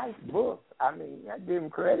 I mean, I give him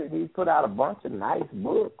credit. He put out a bunch of nice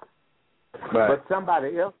books. Right. But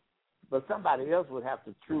somebody else would have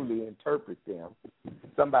to truly interpret them.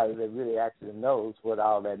 Somebody that really actually knows what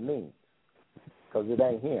all that means, because it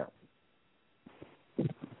ain't him.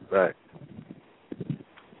 Right.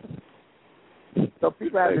 So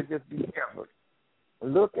people have to just be careful.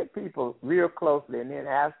 Look at people real closely and then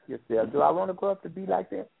ask yourself, do I want to grow up to be like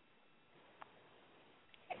them?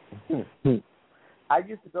 I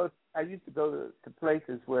used to go to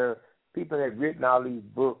places where people had written all these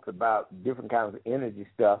books about different kinds of energy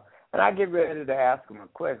stuff, and I get ready to ask them a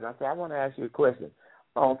question. I say, I want to ask you a question.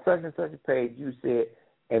 On such and such a page, you said,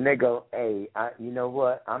 and they go, hey, you know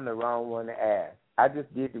what? I'm the wrong one to ask. I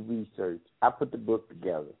just did the research. I put the book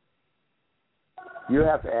together. You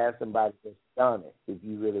have to ask somebody that's done it if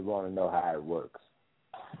you really want to know how it works.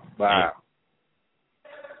 Wow.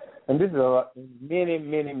 And this is many,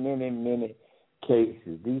 many, many, many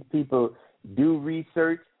cases. These people do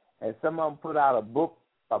research, and some of them put out a book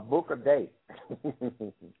a day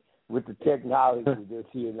with the technology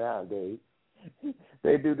that's here nowadays.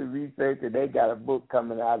 They do the research, and they got a book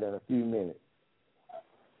coming out in a few minutes.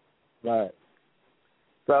 Right.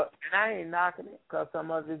 So, and I ain't knocking it because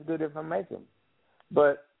some of it's good information.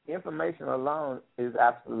 But information alone is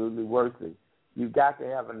absolutely worthless. You've got to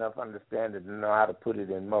have enough understanding to know how to put it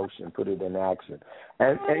in motion, put it in action.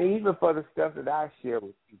 And even for the stuff that I share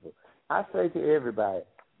with people, I say to everybody,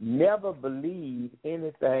 never believe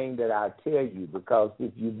anything that I tell you, because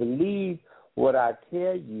if you believe what I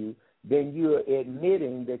tell you, then you're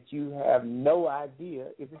admitting that you have no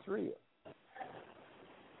idea if it's real.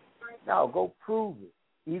 No, go prove it.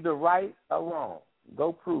 Either right or wrong.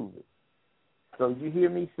 Go prove it. So you hear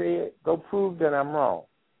me say it? Go prove that I'm wrong.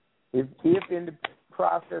 If in the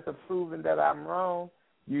process of proving that I'm wrong,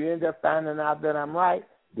 you end up finding out that I'm right,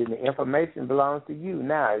 then the information belongs to you.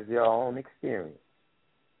 Now it's your own experience.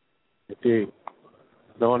 Indeed.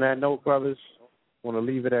 So on that note, brothers, I want to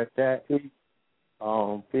leave it at that. Peace.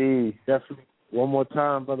 Definitely. One more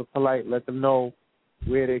time, Brother Polight, let them know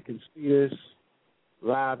where they can see this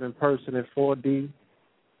live in person in 4D.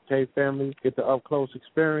 Okay, family, get the up-close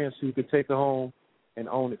experience so you can take it home and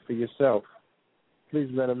own it for yourself. Please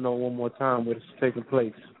let them know one more time where this is taking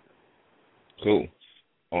place. Cool.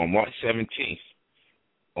 On March 17th,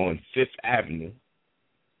 on 5th Avenue,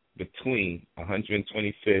 between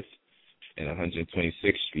 125th and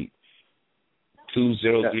 126th Street.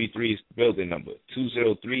 2033 is building number.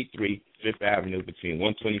 2033 5th Avenue between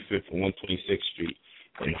 125th and 126th Street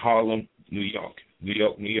in Harlem, New York. New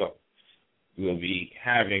York. We will be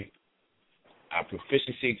having our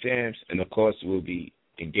proficiency exams, and of course we'll be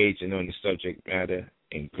engaging on the subject matter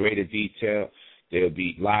in greater detail. There will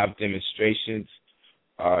be live demonstrations.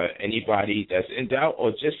 Anybody that's in doubt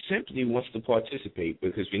or just simply wants to participate,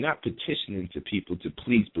 because we're not petitioning to people to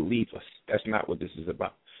please believe us. That's not what this is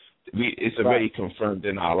about. It's already confirmed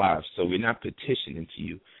in our lives, so we're not petitioning to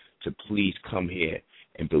you to please come here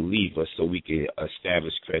and believe us so we can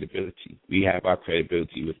establish credibility. We have our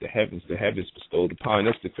credibility with the heavens. The heavens bestowed upon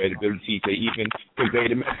us the credibility to even convey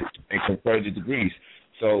the message and confer the degrees.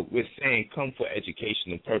 So we're saying come for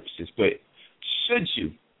educational purposes, but should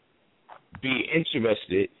you be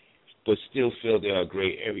interested but still feel there are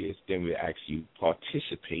gray areas, then we ask you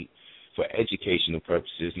participate for educational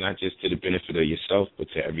purposes, not just to the benefit of yourself, but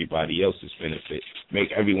to everybody else's benefit. Make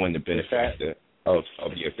everyone the benefactor of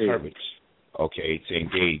your courage, okay, to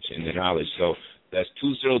engage in the knowledge. So that's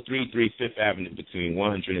 2033 5th Avenue between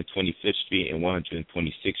 125th Street and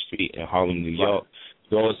 126th Street in Harlem, New York.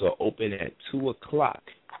 Doors are open at 2 o'clock.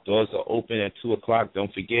 Doors are open at 2 o'clock.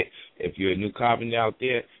 Don't forget, if you're a new carpenter out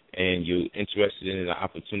there and you're interested in the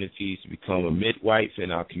opportunities to become a midwife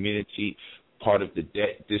in our community, part of the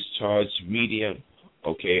debt discharge medium,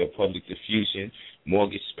 okay, or public diffusion,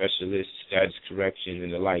 mortgage specialist, status correction,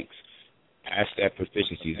 and the likes, pass that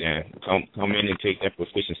proficiency exam. Come in and take that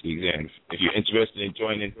proficiency exam. If you're interested in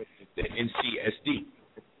joining the NCSD,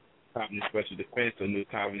 Covenant Special Defense, or New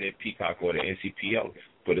Covenant Peacock, or the NCPO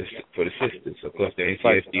for the sisters, of course the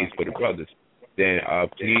NCSD is for the brothers, then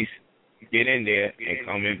please get in there and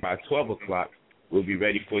come in by 12 o'clock. We'll be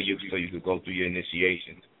ready for you so you can go through your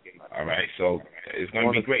initiations. All right, so it's going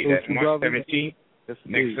to be great. That's March 17th,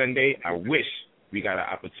 next Sunday. I wish we got an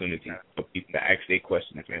opportunity for people to ask their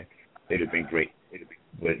questions, man. It would have been great.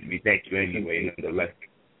 But we thank you anyway, nonetheless,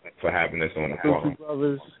 for having us on the forum. Thank you,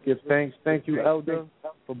 brothers. Give thanks. Thank you, Elder,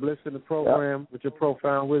 for blessing the program with your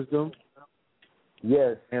profound wisdom.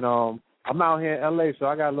 Yes. And I'm out here in L.A., so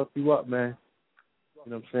I got to look you up, man.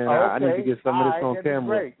 You know what I'm saying? I need to get some of this on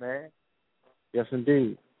camera. Great, man. Yes,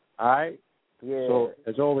 indeed. All right? Yeah. So,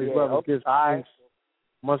 as always, brothers, give thanks.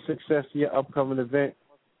 Much success to your upcoming event.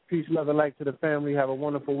 Peace, love, and light to the family. Have a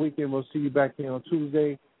wonderful weekend. We'll see you back here on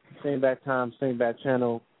Tuesday. Same bad time, same bad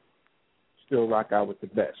channel. Still rock out with the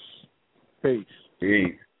best. Peace.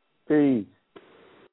 Peace. Peace.